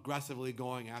aggressively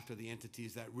going after the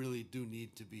entities that really do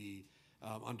need to be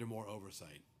under more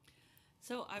oversight.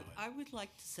 So I would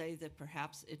like to say that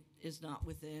perhaps it is not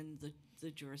within the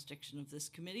jurisdiction of this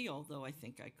committee, although I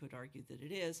think I could argue that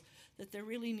it is, that there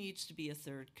really needs to be a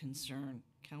third concern,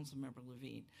 Councilmember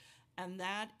Levine, and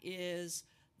that is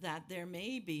that there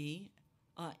may be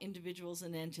individuals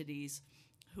and entities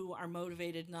who are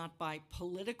motivated not by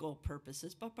political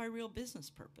purposes, but by real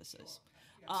business purposes.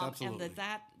 Absolutely. And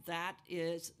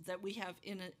that we have,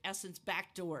 in essence,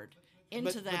 backdoored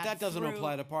into that. But that doesn't through,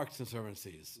 apply to parks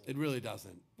conservancies. It really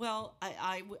doesn't. Well,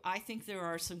 I think there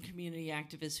are some community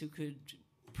activists who could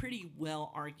pretty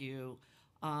well argue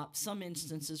some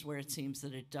instances where it seems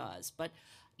that it does. But,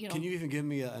 Can you even give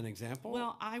me an example?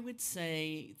 Well, I would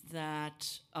say that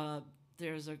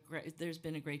there's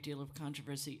been a great deal of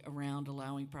controversy around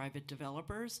allowing private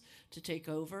developers to take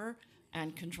over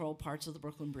and control parts of the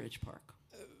Brooklyn Bridge Park.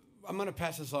 I'm going to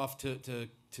pass this off to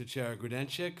Chair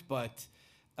Grudenchik, but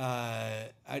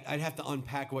I'd have to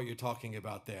unpack what you're talking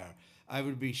about there. I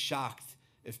would be shocked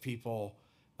if people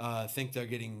think they're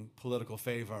getting political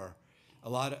favor. A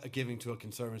lot of giving to a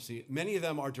conservancy. Many of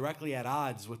them are directly at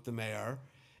odds with the mayor,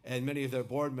 and many of their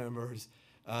board members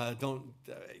are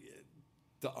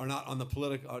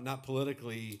not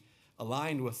politically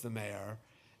aligned with the mayor,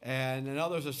 and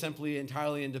others are simply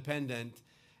entirely independent.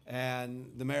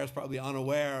 And the mayor is probably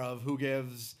unaware of who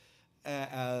gives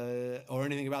or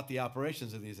anything about the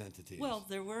operations of these entities. Well,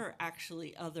 there were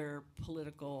actually other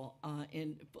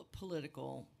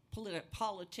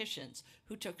politicians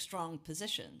who took strong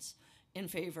positions in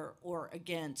favor or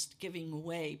against giving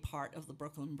away part of the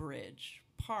Brooklyn Bridge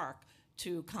Park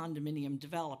to condominium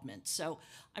development. So,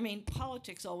 I mean,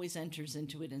 politics always enters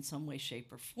into it in some way,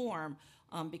 shape, or form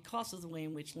because of the way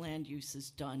in which land use is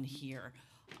done here.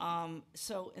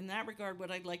 So in that regard, what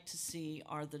I'd like to see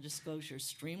are the disclosures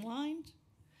streamlined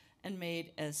and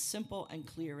made as simple and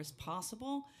clear as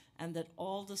possible, and that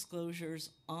all disclosures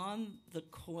on the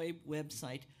COIB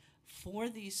website for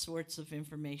these sorts of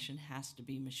information has to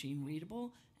be machine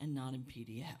readable and not in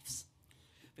PDFs.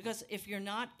 Because if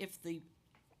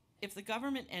the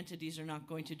government entities are not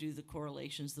going to do the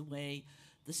correlations the way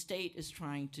the state is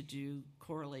trying to do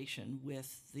correlation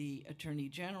with the Attorney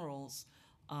General's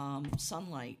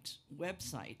Sunlight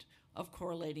website of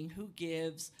correlating who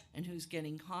gives and who's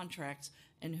getting contracts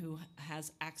and who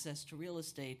has access to real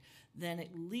estate, then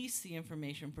at least the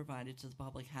information provided to the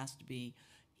public has to be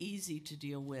easy to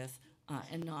deal with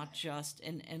and not just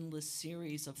an endless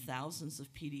series of thousands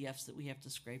of PDFs that we have to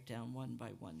scrape down one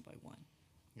by one by one.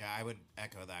 Yeah, I would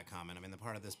echo that comment. I mean, the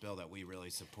part of this bill that we really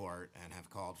support and have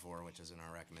called for, which is in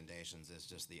our recommendations, is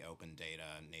just the open data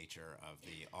nature of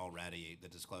the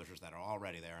disclosures that are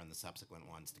already there and the subsequent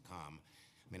ones to come.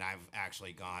 I mean, I've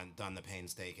actually done the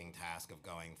painstaking task of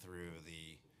going through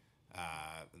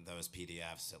those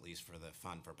PDFs, at least for the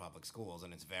Fund for Public Schools,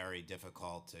 and it's very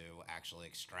difficult to actually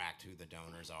extract who the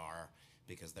donors are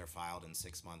because they're filed in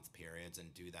 6-month periods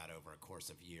and do that over a course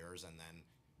of years and then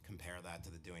compare that to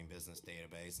the doing business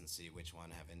database and see which one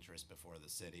have interest before the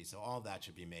city. So all of that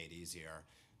should be made easier.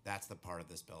 That's the part of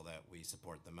this bill that we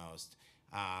support the most.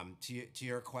 To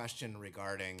your question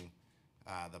regarding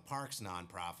the parks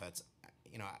nonprofits,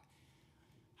 you know,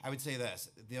 I would say this: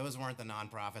 those weren't the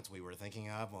nonprofits we were thinking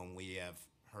of when we have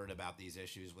heard about these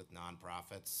issues with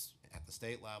nonprofits at the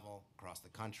state level, across the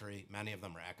country. Many of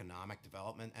them are economic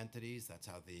development entities. That's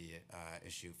how the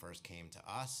issue first came to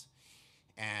us.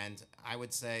 And I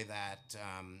would say that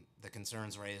the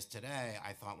concerns raised today,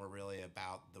 I thought were really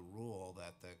about the rule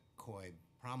that the COIB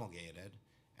promulgated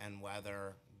and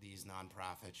whether these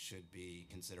nonprofits should be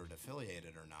considered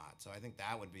affiliated or not. So I think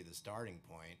that would be the starting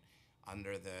point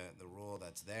under the rule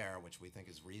that's there, which we think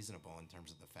is reasonable in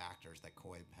terms of the factors that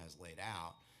COIB has laid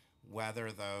out,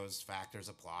 whether those factors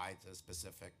apply to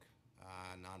specific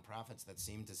nonprofits that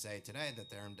seem to say today that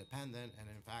they're independent, and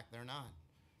in fact they're not.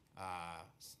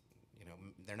 You know,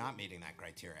 they're not meeting that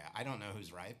criteria. I don't know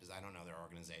who's right because I don't know their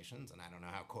organizations and I don't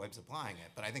know how COIB's applying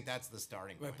it, but I think that's the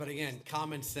starting point. Right, but again,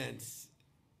 common sense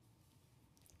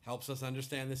helps us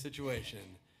understand the situation.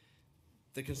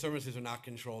 The conservancies are not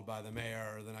controlled by the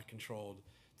mayor, or they're not controlled.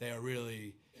 They are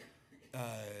really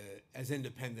as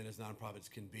independent as nonprofits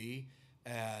can be,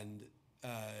 and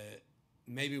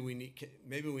maybe we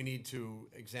need to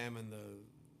examine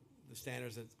the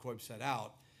standards that COIB set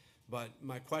out. But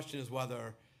my question is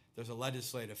whether there's a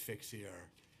legislative fix here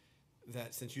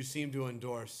that, since you seem to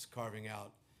endorse carving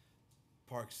out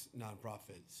parks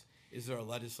nonprofits, is there a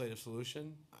legislative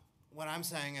solution? What I'm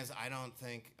saying is I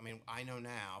know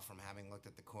now from having looked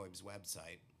at the COIB's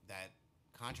website that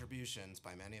contributions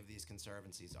by many of these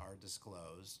conservancies are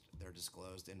disclosed. They're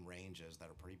disclosed in ranges that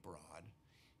are pretty broad,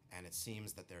 and it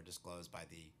seems that they're disclosed by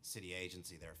the city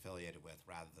agency they're affiliated with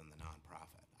rather than the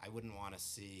nonprofit. I wouldn't want to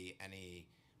see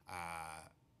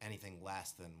anything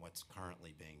less than what's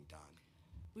currently being done.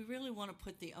 We really want to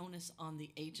put the onus on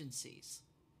the agencies,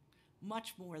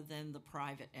 much more than the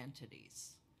private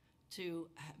entities, to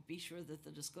be sure that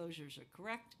the disclosures are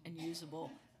correct and usable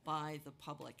by the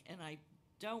public. And I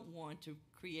don't want to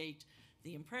create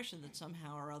the impression that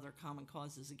somehow or other Common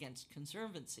Cause is against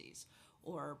conservancies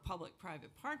or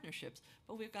public-private partnerships,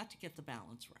 but we've got to get the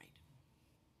balance right.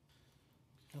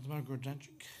 Councilmember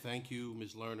Grodenchik. Thank you,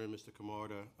 Ms. Lerner and Mr.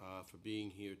 Camarda, for being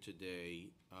here today.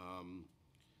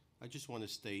 I just want to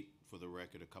state for the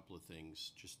record a couple of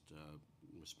things, just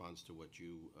in response to what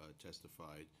you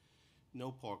testified. No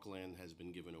parkland has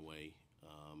been given away.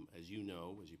 As you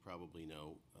know, as you probably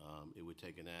know, it would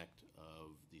take an act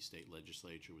of the state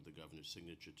legislature with the governor's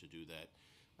signature to do that.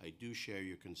 I do share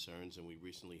your concerns, and we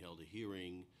recently held a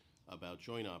hearing about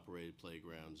joint operated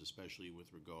playgrounds, especially with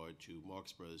regard to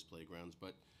Marx Brothers playgrounds,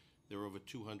 but there are over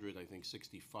 200, I think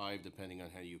 65, depending on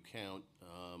how you count,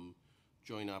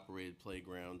 joint operated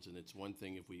playgrounds, and it's one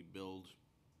thing if we build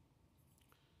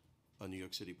a New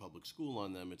York City public school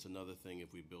on them. It's another thing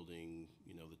if we're building,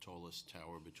 you know, the tallest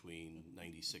tower between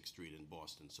 96th Street and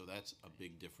Boston. So that's a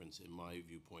big difference in my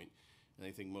viewpoint, and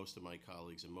I think most of my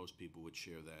colleagues and most people would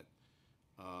share that.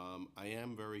 I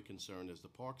am very concerned as the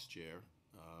Parks Chair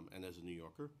and as a New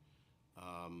Yorker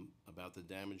about the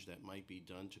damage that might be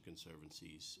done to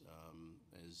conservancies.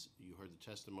 As you heard the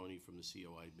testimony from the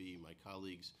COIB, my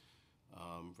colleagues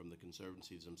from the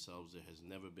conservancies themselves, there has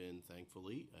never been,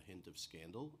 thankfully, a hint of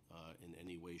scandal in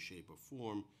any way, shape, or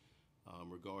form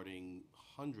regarding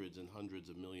hundreds and hundreds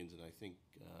of millions, and I think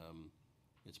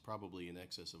it's probably in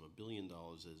excess of $1 billion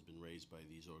that has been raised by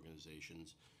these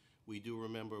organizations. We do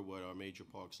remember what our major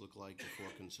parks look like before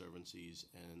conservancies,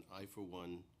 and I, for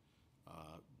one,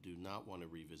 do not want to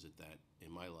revisit that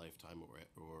in my lifetime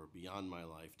or beyond my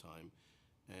lifetime.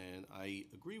 And I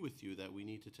agree with you that we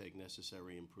need to take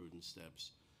necessary and prudent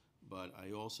steps, but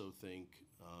I also think,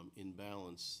 in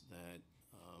balance, that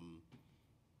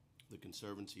the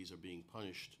conservancies are being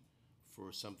punished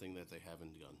for something that they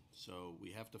haven't done. So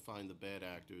we have to find the bad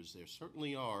actors. There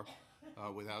certainly are,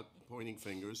 without pointing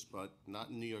fingers, but not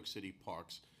in New York City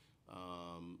parks.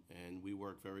 And we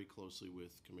work very closely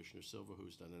with Commissioner Silver,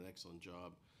 who's done an excellent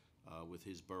job with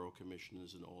his borough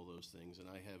commissioners and all those things. And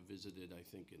I have visited, I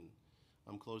think,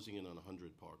 I'm closing in on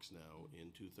 100 parks now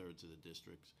in 2/3 of the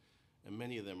districts, and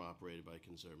many of them operated by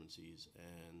conservancies,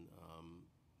 and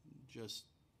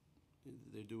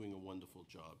they're doing a wonderful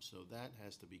job. So that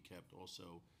has to be kept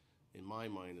also, in my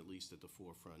mind, at least at the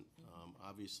forefront.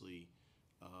 Obviously,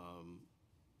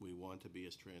 we want to be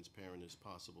as transparent as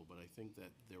possible, but I think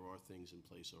that there are things in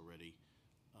place already.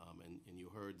 And you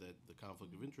heard that the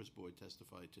Conflict of Interest Board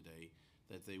testified today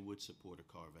that they would support a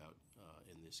carve-out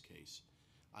in this case.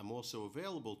 I'm also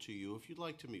available to you if you'd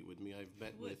like to meet with me. I've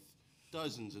met with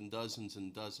dozens and dozens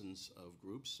and dozens of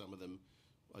groups, some of them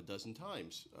a dozen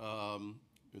times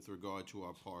with regard to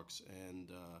our parks. And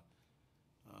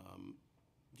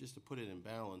just to put it in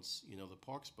balance, you know, the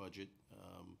parks budget,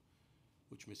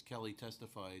 which Ms. Kelly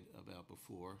testified about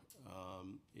before,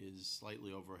 is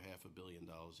slightly over $500 million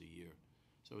a year.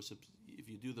 So if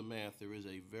you do the math, there is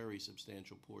a very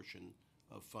substantial portion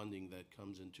of funding that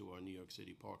comes into our New York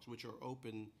City parks, which are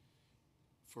open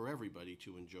for everybody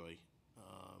to enjoy.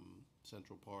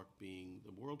 Central Park being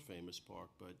the world-famous park,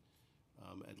 but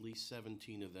at least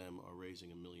 17 of them are raising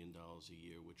 $1 million a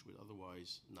year, which would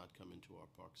otherwise not come into our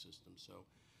park system. So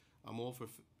I'm all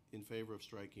in favor of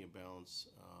striking a balance,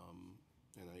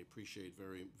 and I appreciate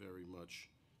very, very much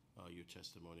your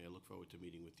testimony. I look forward to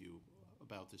meeting with you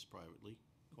about this privately.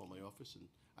 Call my office, and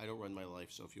I don't run my life,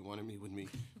 so if you want to meet with me,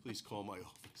 please call my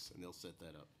office, and they'll set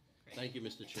that up. Thank you,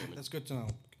 Mr. Chairman. That's good to know,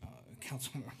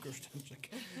 Councilmember Gerstenchik.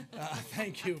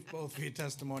 Thank you both for your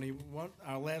testimony.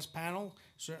 Our last panel,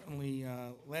 certainly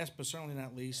last but certainly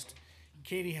not least,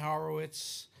 Katie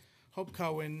Horowitz, Hope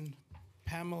Cohen,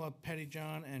 Pamela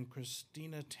Pettyjohn, and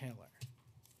Christina Taylor.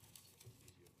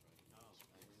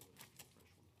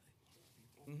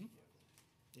 Mm-hmm.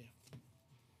 Yeah.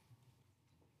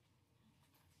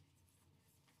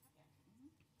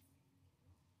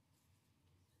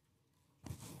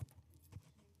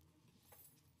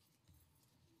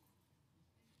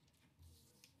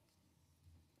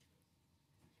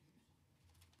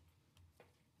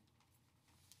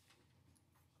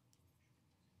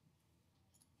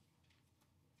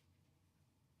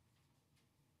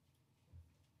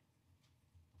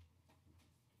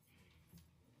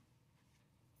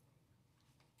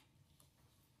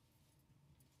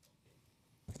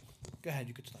 Go ahead,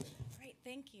 you could start. Great,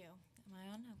 thank you. Am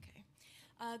I on?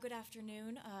 Okay. Good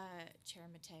afternoon, Chair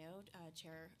Mateo,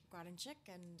 Chair Grodenchik,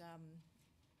 and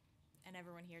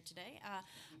everyone here today.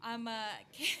 I'm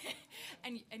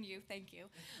and you, thank you.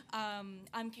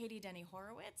 I'm Katie Denny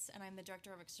Horowitz, and I'm the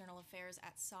Director of External Affairs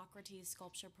at Socrates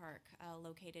Sculpture Park,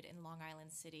 located in Long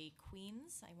Island City,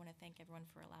 Queens. I want to thank everyone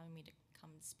for allowing me to come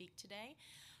speak today.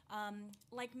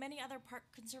 Like many other park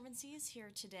conservancies here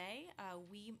today,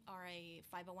 we are a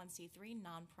 501c3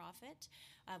 nonprofit.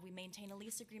 We maintain a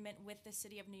lease agreement with the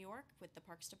City of New York, with the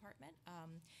Parks Department.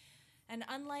 And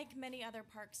unlike many other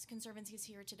parks conservancies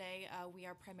here today, we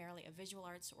are primarily a visual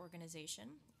arts organization.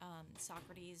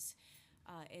 Socrates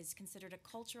is considered a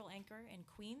cultural anchor in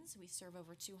Queens. We serve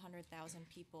over 200,000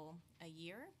 people a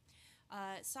year.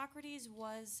 Socrates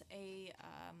was a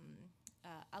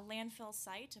landfill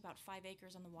site, about 5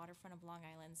 acres on the waterfront of Long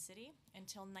Island City,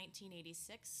 until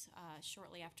 1986.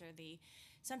 Shortly after the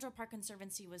Central Park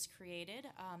Conservancy was created,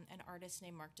 an artist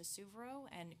named Mark DeSuvero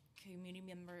and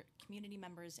community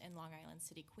members in Long Island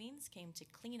City, Queens, came to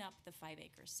clean up the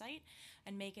 5-acre site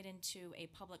and make it into a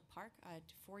public park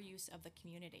for use of the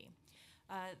community.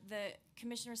 The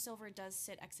Commissioner Silver does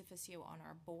sit ex officio on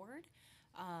our board.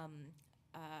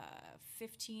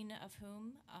 15 of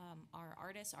whom are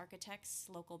artists, architects,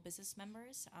 local business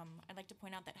members. I'd like to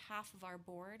point out that half of our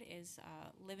board is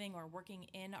living or working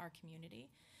in our community.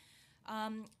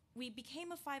 We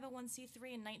became a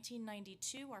 501c3 in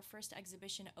 1992. Our first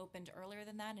exhibition opened earlier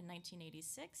than that in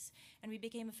 1986, and we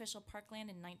became official parkland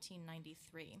in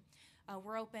 1993.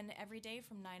 We're open every day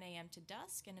from 9 a.m. to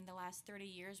dusk, and in the last 30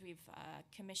 years, we've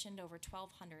commissioned over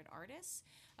 1,200 artists.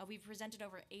 We've presented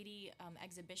over 80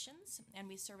 exhibitions, and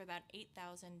we serve about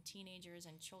 8,000 teenagers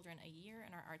and children a year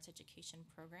in our arts education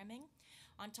programming.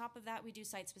 On top of that, we do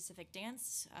site-specific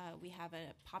dance. We have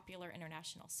a popular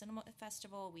international cinema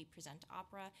festival. We present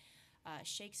opera,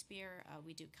 Shakespeare.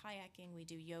 We do kayaking. We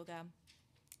do yoga.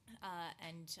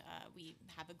 And we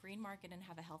have a green market and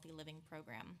have a healthy living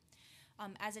program.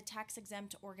 As a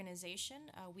tax-exempt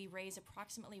organization, we raise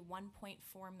approximately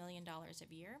 $1.4 million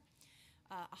a year.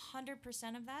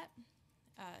 100% of that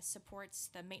supports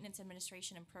the maintenance,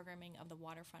 administration, and programming of the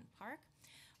waterfront park,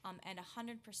 and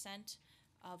 100%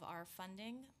 of our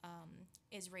funding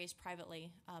is raised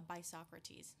privately by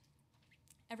Socrates.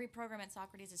 Every program at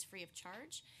Socrates is free of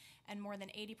charge, and more than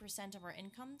 80% of our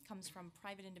income comes from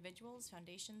private individuals,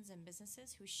 foundations, and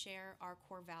businesses who share our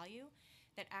core value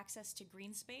that access to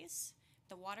green space,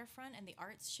 the waterfront, and the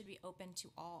arts should be open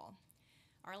to all.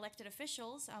 Our elected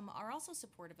officials are also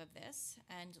supportive of this,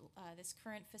 and this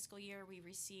current fiscal year we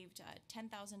received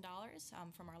 $10,000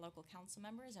 from our local council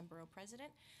members and borough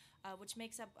president, which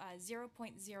makes up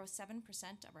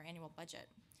 0.07% of our annual budget.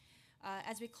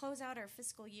 As we close out our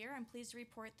fiscal year, I'm pleased to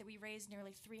report that we raised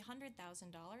nearly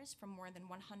 $300,000 from more than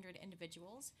 100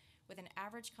 individuals, with an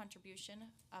average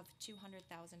contribution of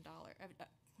 $200,000.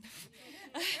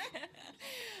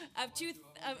 of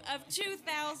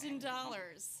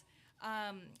 $2,000.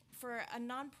 For a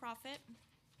nonprofit,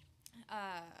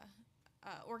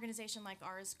 organization like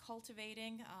ours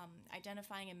cultivating,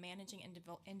 identifying and managing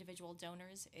individual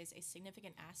donors is a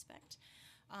significant aspect,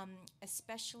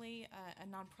 especially a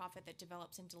nonprofit that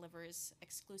develops and delivers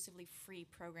exclusively free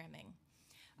programming.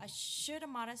 Should a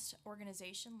modest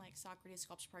organization like Socrates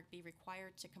Sculpture Park be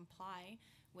required to comply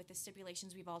with the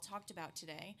stipulations we've all talked about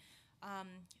today,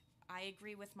 I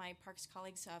agree with my parks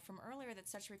colleagues from earlier that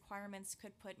such requirements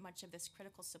could put much of this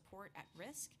critical support at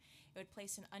risk. It would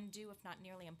place an undue, if not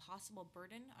nearly impossible,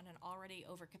 burden on an already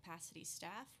overcapacity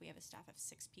staff. We have a staff of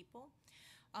 6 people.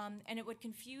 And it would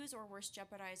confuse or worse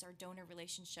jeopardize our donor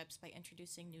relationships by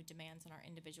introducing new demands on our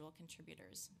individual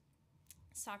contributors.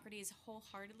 Socrates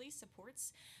wholeheartedly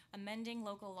supports amending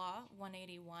Local Law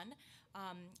 181,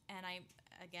 and I,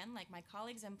 again, like my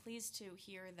colleagues, I'm pleased to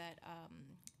hear that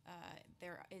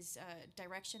there is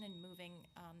direction in moving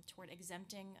toward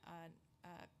exempting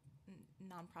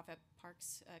nonprofit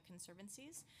parks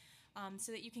conservancies,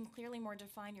 so that you can clearly more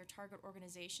define your target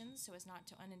organizations so as not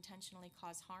to unintentionally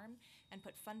cause harm and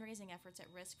put fundraising efforts at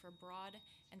risk for a broad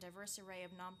and diverse array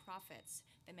of nonprofits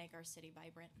that make our city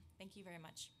vibrant. Thank you very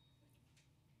much.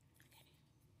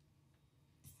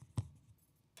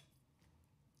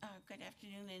 Good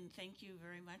afternoon, and thank you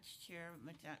very much, Chair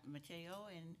Mateo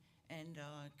and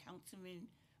Councilman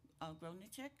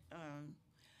Gronichek.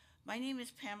 My name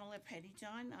is Pamela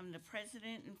Pettyjohn. I'm the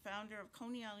president and founder of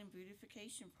Coney Island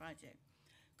Beautification Project.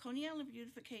 Coney Island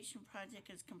Beautification Project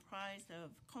is comprised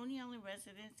of Coney Island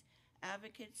residents,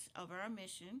 advocates of our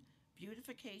mission,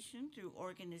 beautification through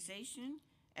organization,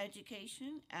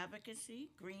 education, advocacy,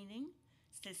 greening,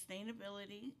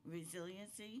 sustainability,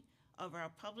 resiliency of our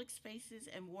public spaces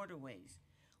and waterways.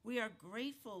 We are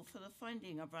grateful for the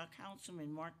funding of our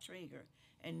Councilman Mark Traeger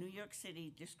and New York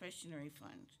City discretionary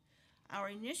funds. Our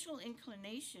initial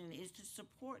inclination is to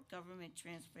support government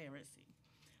transparency,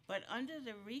 but under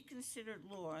the reconsidered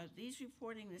law, these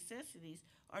reporting necessities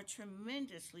are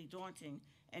tremendously daunting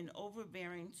and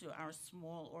overbearing to our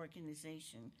small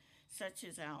organization, such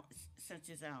as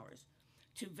ours.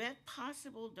 To vet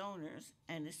possible donors,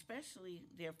 and especially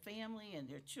their family and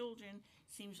their children,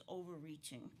 seems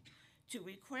overreaching. To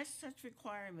request such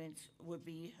requirements would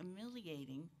be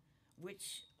humiliating,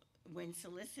 which, when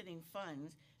soliciting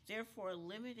funds, therefore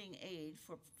limiting aid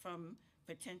from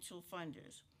potential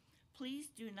funders. Please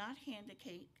do not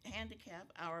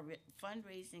handicap our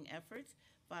fundraising efforts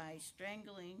by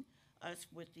strangling us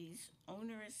with these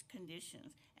onerous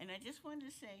conditions. And I just wanted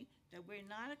to say that we're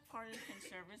not a part of the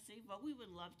Conservancy, but we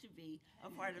would love to be a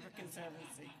part of a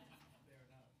Conservancy.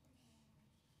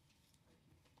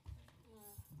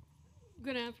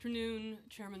 Good afternoon,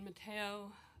 Chairman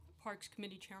Mateo, Parks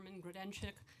Committee Chairman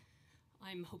Grodenchik.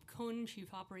 I'm Hope Cohn,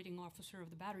 Chief Operating Officer of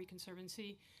the Battery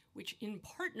Conservancy, which in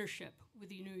partnership with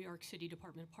the New York City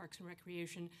Department of Parks and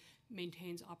Recreation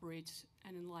maintains, operates,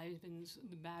 and enlivens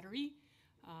the Battery,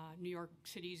 New York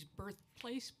City's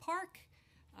birthplace park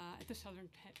at the southern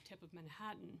tip of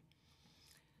Manhattan.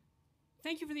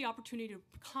 Thank you for the opportunity to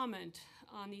comment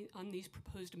on these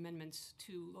proposed amendments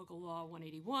to Local Law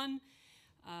 181.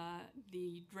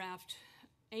 The draft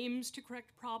aims to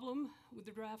correct a problem with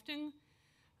the drafting.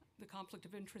 The Conflict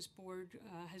of Interest Board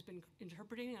has been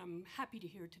interpreting. I'm happy to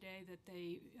hear today that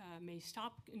they may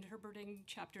stop interpreting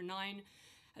Chapter 9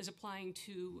 as applying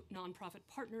to nonprofit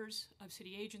partners of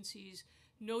city agencies,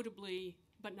 notably,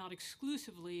 but not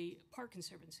exclusively, park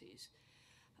conservancies.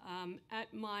 As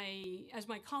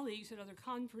my colleagues at other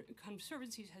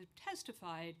conservancies have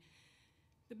testified,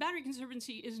 the Battery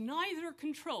Conservancy is neither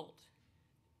controlled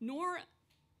nor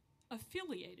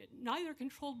affiliated, neither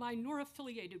controlled by nor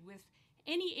affiliated with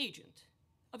any agent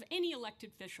of any elected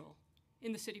official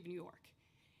in the city of New York.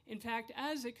 In fact,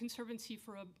 as a conservancy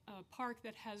for a park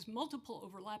that has multiple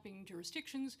overlapping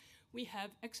jurisdictions, we have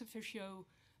ex officio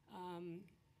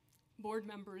board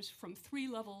members from 3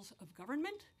 levels of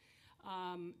government,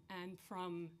 and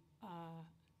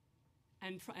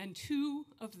 2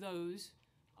 of those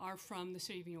are from the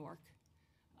city of New York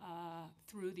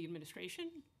through the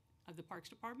administration of the Parks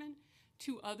Department.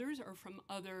 2 others are from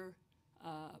other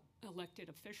elected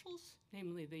officials,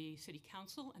 namely the city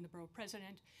council and the borough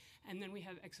president, and then we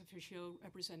have ex officio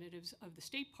representatives of the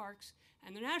state parks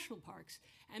and the national parks,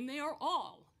 and they are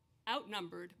all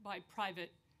outnumbered by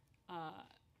private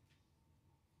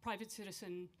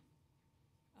citizen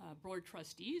board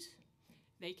trustees.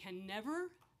 They can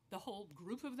never, the whole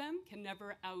group of them can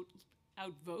never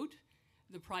outvote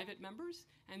the private members,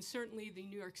 and certainly the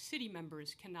New York City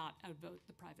members cannot outvote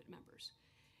the private members.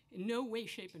 In no way,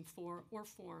 shape, and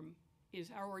form is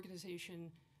our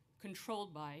organization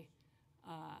controlled by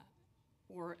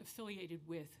or affiliated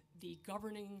with the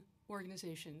governing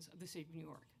organizations of the city of New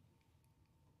York.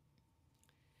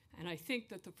 And I think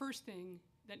that the first thing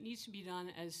that needs to be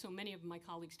done, as so many of my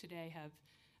colleagues today have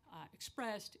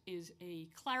expressed, is a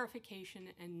clarification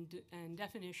and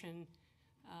definition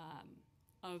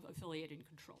of affiliated and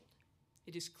controlled.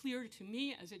 It is clear to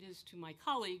me, as it is to my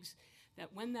colleagues,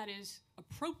 that when that is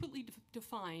appropriately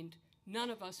defined, none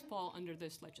of us fall under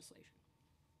this legislation.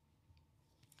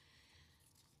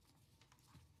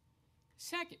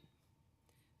 Second,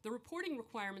 the reporting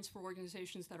requirements for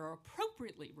organizations that are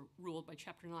appropriately ruled by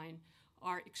Chapter 9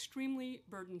 are extremely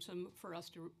burdensome for us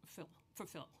to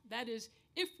fulfill. That is,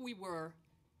 if we were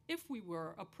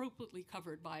appropriately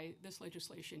covered by this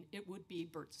legislation, it would be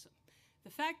burdensome. The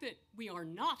fact that we are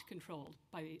not controlled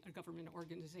by a government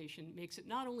organization makes it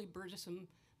not only burdensome,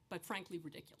 but frankly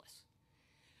ridiculous.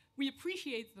 We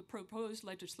appreciate the proposed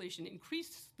legislation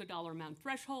increased the dollar amount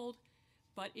threshold,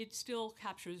 but it still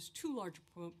captures too large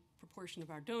a proportion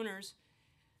of our donors.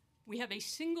 We have a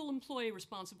single employee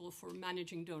responsible for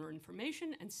managing donor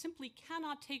information and simply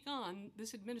cannot take on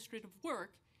this administrative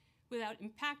work without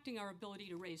impacting our ability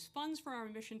to raise funds for our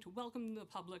mission to welcome the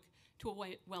public to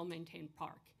a well-maintained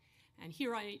park. And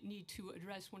here I need to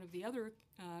address one of the other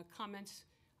comments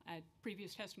at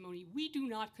previous testimony. We do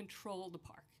not control the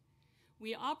park.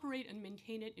 We operate and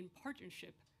maintain it in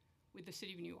partnership with the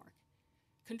City of New York.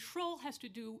 Control has to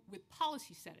do with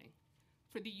policy setting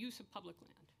for the use of public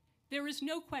land. There is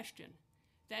no question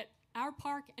that our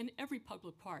park and every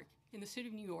public park in the City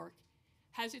of New York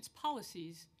has its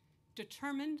policies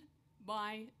determined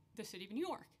by the City of New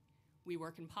York. We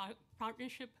work in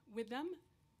partnership with them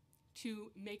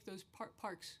to make those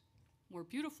parks more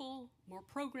beautiful, more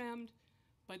programmed,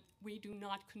 but we do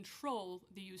not control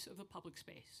the use of the public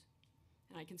space.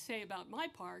 And I can say about my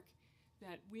park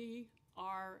that we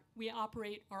are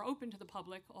open to the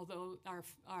public, although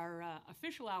our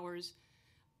official hours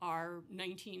are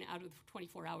 19 out of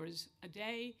 24 hours a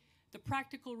day. The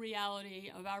practical reality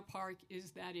of our park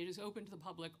is that it is open to the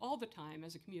public all the time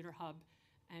as a commuter hub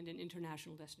and an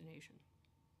international destination.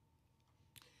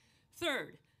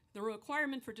 Third, the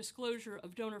requirement for disclosure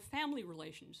of donor-family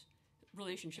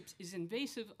relationships is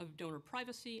invasive of donor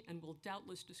privacy and will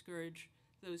doubtless discourage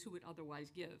those who would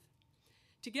otherwise give.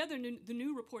 Together, the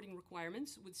new reporting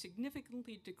requirements would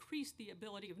significantly decrease the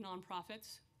ability of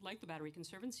nonprofits like the Battery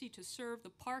Conservancy to serve the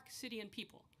park, city, and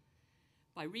people.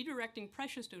 By redirecting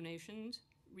precious donations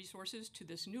resources to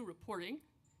this new reporting,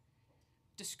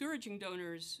 discouraging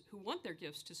donors who want their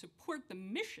gifts to support the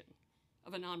mission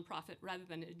of a nonprofit rather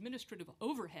than administrative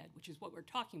overhead, which is what we're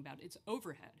talking about, it's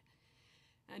overhead,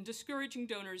 and discouraging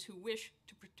donors who wish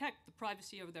to protect the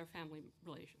privacy of their family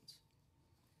relations.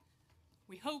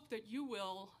 We hope that you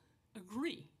will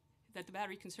agree that the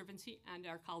Battery Conservancy and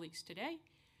our colleagues today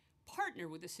partner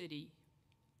with the city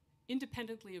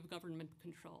independently of government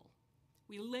control.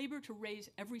 We labor to raise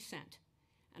every cent,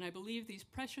 and I believe these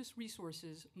precious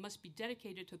resources must be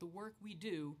dedicated to the work we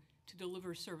do to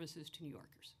deliver services to New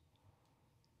Yorkers.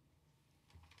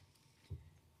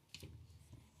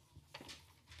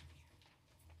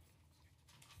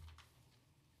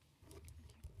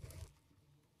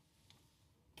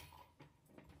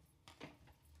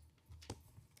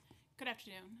 Good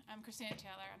afternoon. I'm Christina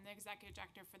Taylor. I'm the Executive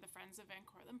Director for the Friends of Van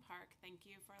Cortlandt Park. Thank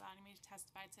you for allowing me to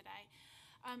testify today.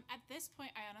 At this point,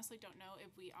 I honestly don't know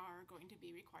if we are going to be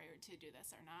required to do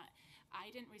this or not. I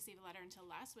didn't receive a letter until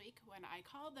last week when I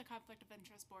called the Conflict of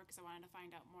Interest Board because I wanted to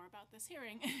find out more about this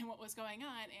hearing and what was going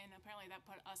on, and apparently that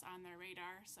put us on their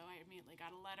radar, so I immediately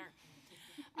got a letter.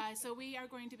 So we are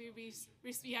going to be,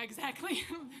 yeah, exactly.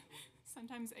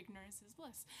 Sometimes ignorance is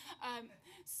bliss.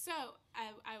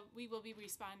 We will be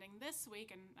responding this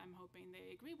week, and I'm hoping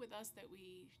they agree with us that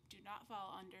we do not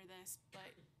fall under this,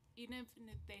 but even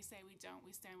if they say we don't,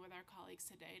 we stand with our colleagues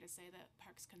today to say that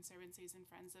parks, conservancies, and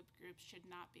friends of groups should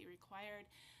not be required.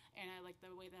 And I like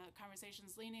the way the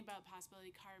conversation's leaning about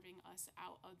possibly carving us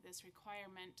out of this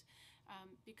requirement,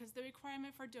 because the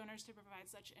requirement for donors to provide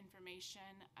such information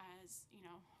as, you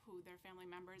know, who their family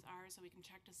members are so we can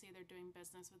check to see they're doing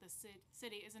business with the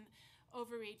city is an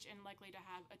overreach and likely to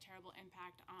have a terrible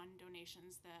impact on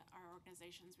donations that our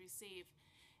organizations receive.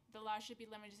 The law should be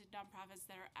limited to nonprofits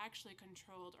that are actually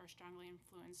controlled or strongly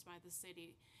influenced by the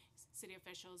city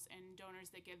officials, and donors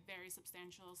that give very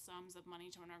substantial sums of money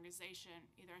to an organization,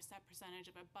 either a set percentage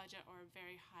of a budget or a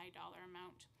very high dollar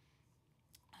amount.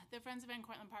 The Friends of Van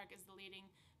Cortlandt Park is the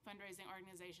leading fundraising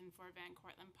organization for Van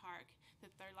Cortlandt Park, the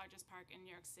third largest park in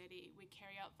New York City. We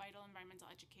carry out vital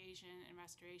environmental education and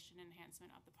restoration and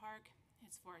enhancement of the park,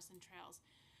 its forests and trails.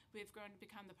 We've grown to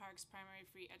become the park's primary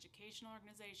free educational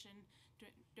organization,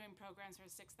 doing programs for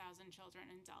 6,000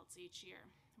 children and adults each year.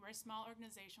 We're a small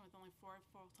organization with only 4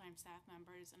 full-time staff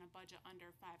members and a budget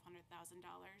under $500,000.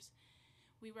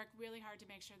 We work really hard to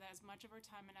make sure that as much of our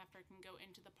time and effort can go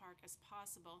into the park as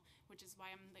possible, which is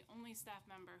why I'm the only staff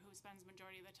member who spends the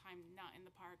majority of the time not in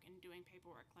the park and doing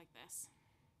paperwork like this.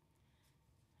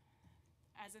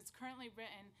 As it's currently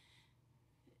written,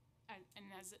 and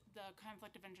as the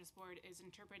Conflict of Interest Board is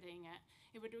interpreting it,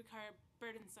 it would require a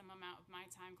burdensome amount of my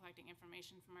time collecting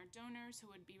information from our donors who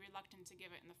would be reluctant to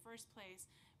give it in the first place,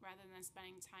 rather than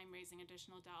spending time raising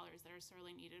additional dollars that are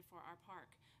sorely needed for our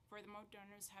park. Furthermore,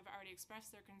 donors have already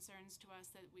expressed their concerns to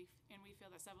us we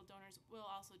feel that several donors will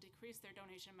also decrease their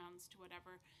donation amounts to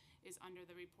whatever is under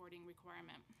the reporting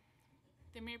requirement.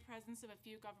 The mere presence of a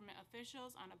few government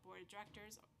officials on a board of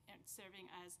directors and serving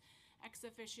as ex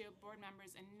officio board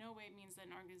members in no way means that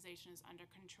an organization is under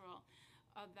control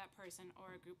of that person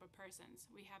or a group of persons.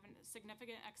 We have a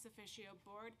significant ex officio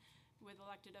board with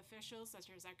elected officials such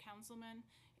as our councilman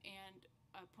and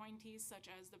appointees such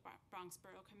as the Bronx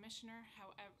Borough Commissioner.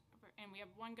 However, and we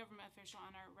have one government official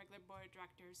on our regular board of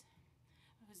directors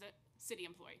who's a city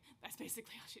employee. That's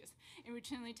basically all she is. And we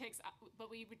routinely take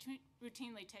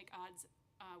odds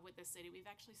with the city. We've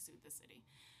actually sued the city.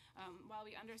 While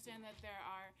we understand that there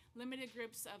are limited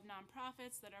groups of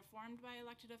nonprofits that are formed by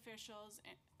elected officials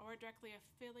or directly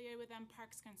affiliated with them,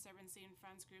 Parks Conservancy and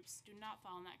Friends groups do not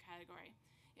fall in that category.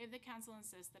 If the council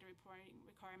insists that a reporting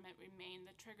requirement remain,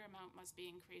 the trigger amount must be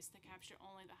increased to capture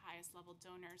only the highest level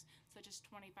donors, such as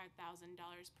 $25,000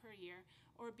 per year,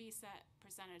 or be set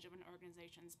percentage of an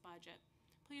organization's budget.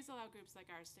 Please allow groups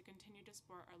like ours to continue to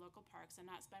support our local parks and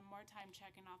not spend more time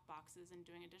checking off boxes and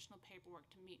doing additional paperwork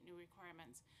to meet new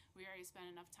requirements. We already spend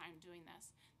enough time doing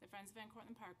this. The Friends of Van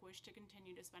Cortlandt Park wish to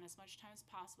continue to spend as much time as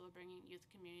possible bringing youth,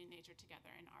 community, and nature together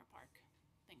in our park.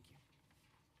 Thank you.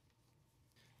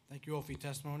 Thank you all for your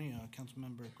testimony.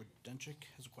 Councilmember Grodenchik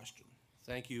has a question.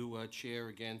 Thank you, Chair.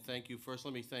 Again, thank you. First,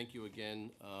 let me thank you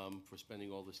again for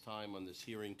spending all this time on this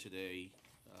hearing today.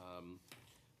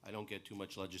 I don't get too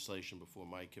much legislation before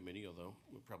my committee, although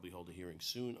we'll probably hold a hearing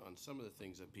soon on some of the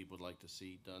things that people would like to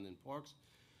see done in parks.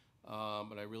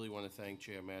 But I really want to thank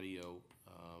Chair Matteo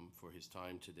for his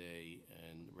time today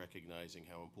and recognizing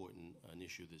how important an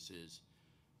issue this is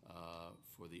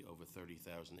for the over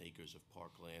 30,000 acres of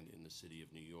parkland in the city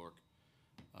of New York.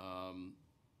 I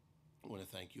want to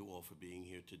thank you all for being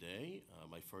here today.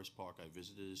 My first park I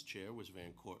visited as chair was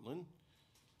Van Cortlandt.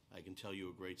 I can tell you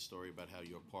a great story about how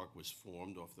your park was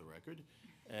formed off the record.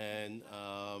 And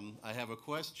I have a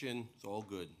question. It's all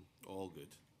good, all good.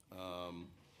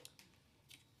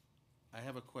 I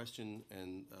have a question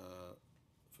and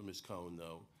for Ms. Cohn,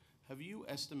 though. Have you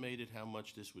estimated how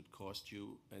much this would cost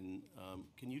you? And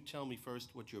can you tell me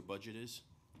first what your budget is,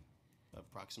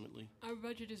 approximately? Our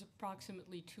budget is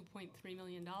approximately $2.3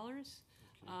 million.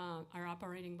 Our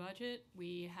operating budget,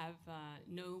 we have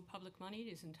no public money.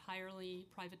 It is entirely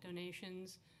private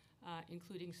donations,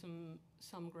 including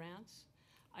some grants.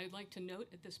 I would like to note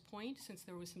at this point, since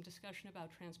there was some discussion about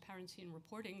transparency and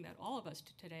reporting, that all of us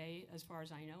today, as far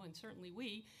as I know, and certainly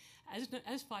we, as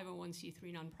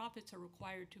 501c3 nonprofits, are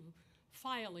required to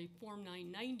file a Form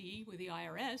 990 with the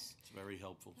IRS. It's very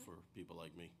helpful for people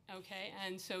like me. Okay,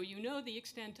 and so you know the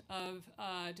extent of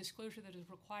disclosure that is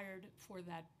required for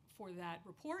that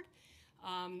report.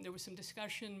 There was some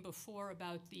discussion before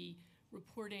about the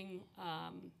reporting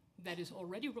that is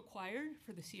already required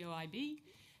for the COIB,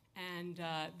 and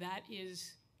that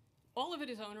is, all of it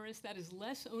is onerous. That is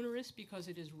less onerous because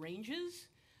it is ranges.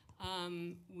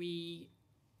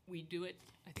 We do it,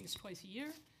 I think it's twice a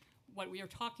year. What we are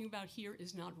talking about here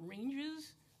is not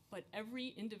ranges, but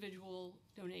every individual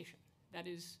donation. That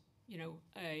is, you know,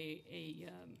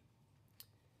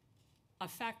 a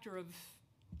factor of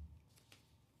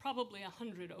probably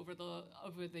 100 over the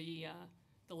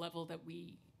level that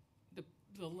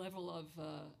the level of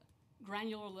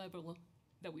granular level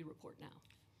that we report now.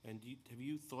 And have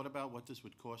you thought about what this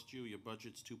would cost you? Your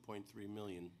budget's $2.3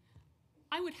 million.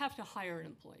 I would have to hire an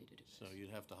employee to do this. So you'd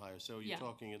have to hire. So you're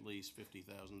talking at least $50,000.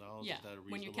 Yeah, Is that a reasonable?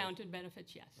 when you counted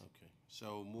benefits, yes. Okay.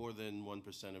 So more than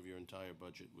 1% of your entire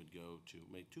budget would go to,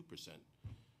 maybe 2%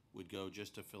 would go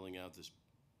just to filling out this.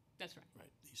 That's right.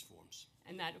 Right, these forms.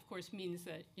 And that, of course, means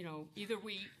that, you know, either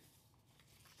we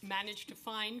manage to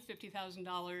find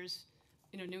 $50,000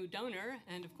 in a new donor,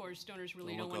 and of course, donors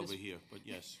really don't want to. Look over here, but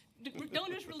yes.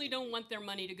 Donors really don't want their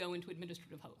money to go into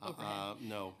administrative overhead.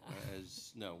 No,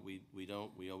 we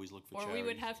don't. We always look for or charities. we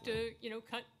would have to, you know,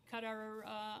 cut our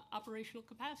operational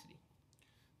capacity.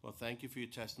 Well, thank you for your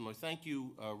testimony. Thank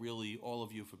you, really, all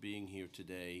of you for being here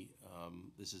today.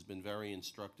 This has been very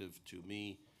instructive to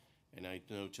me, and I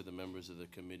know to the members of the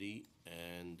committee,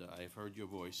 and I've heard your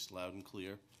voice loud and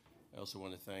clear. I also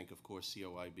want to thank, of course,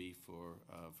 COIB for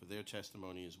their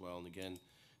testimony as well. And again,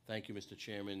 thank you, Mr.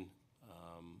 Chairman,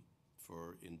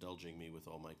 for indulging me with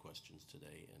all my questions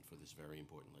today and for this very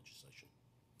important legislation.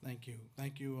 Thank you.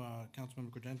 Thank you, Councilmember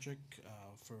Grodenchik,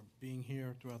 for being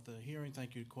here throughout the hearing.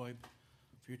 Thank you, Coib,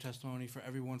 for your testimony, for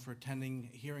everyone for attending.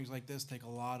 Hearings like this take a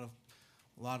lot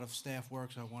of staff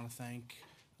work, so I want to thank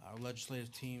our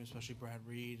legislative team, especially Brad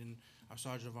Reed and our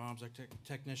Sergeant of Arms, our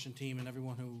technician team, and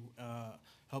everyone who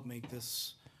helped make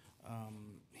this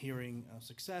hearing a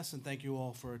success. And thank you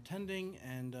all for attending,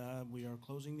 and we are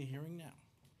closing the hearing now.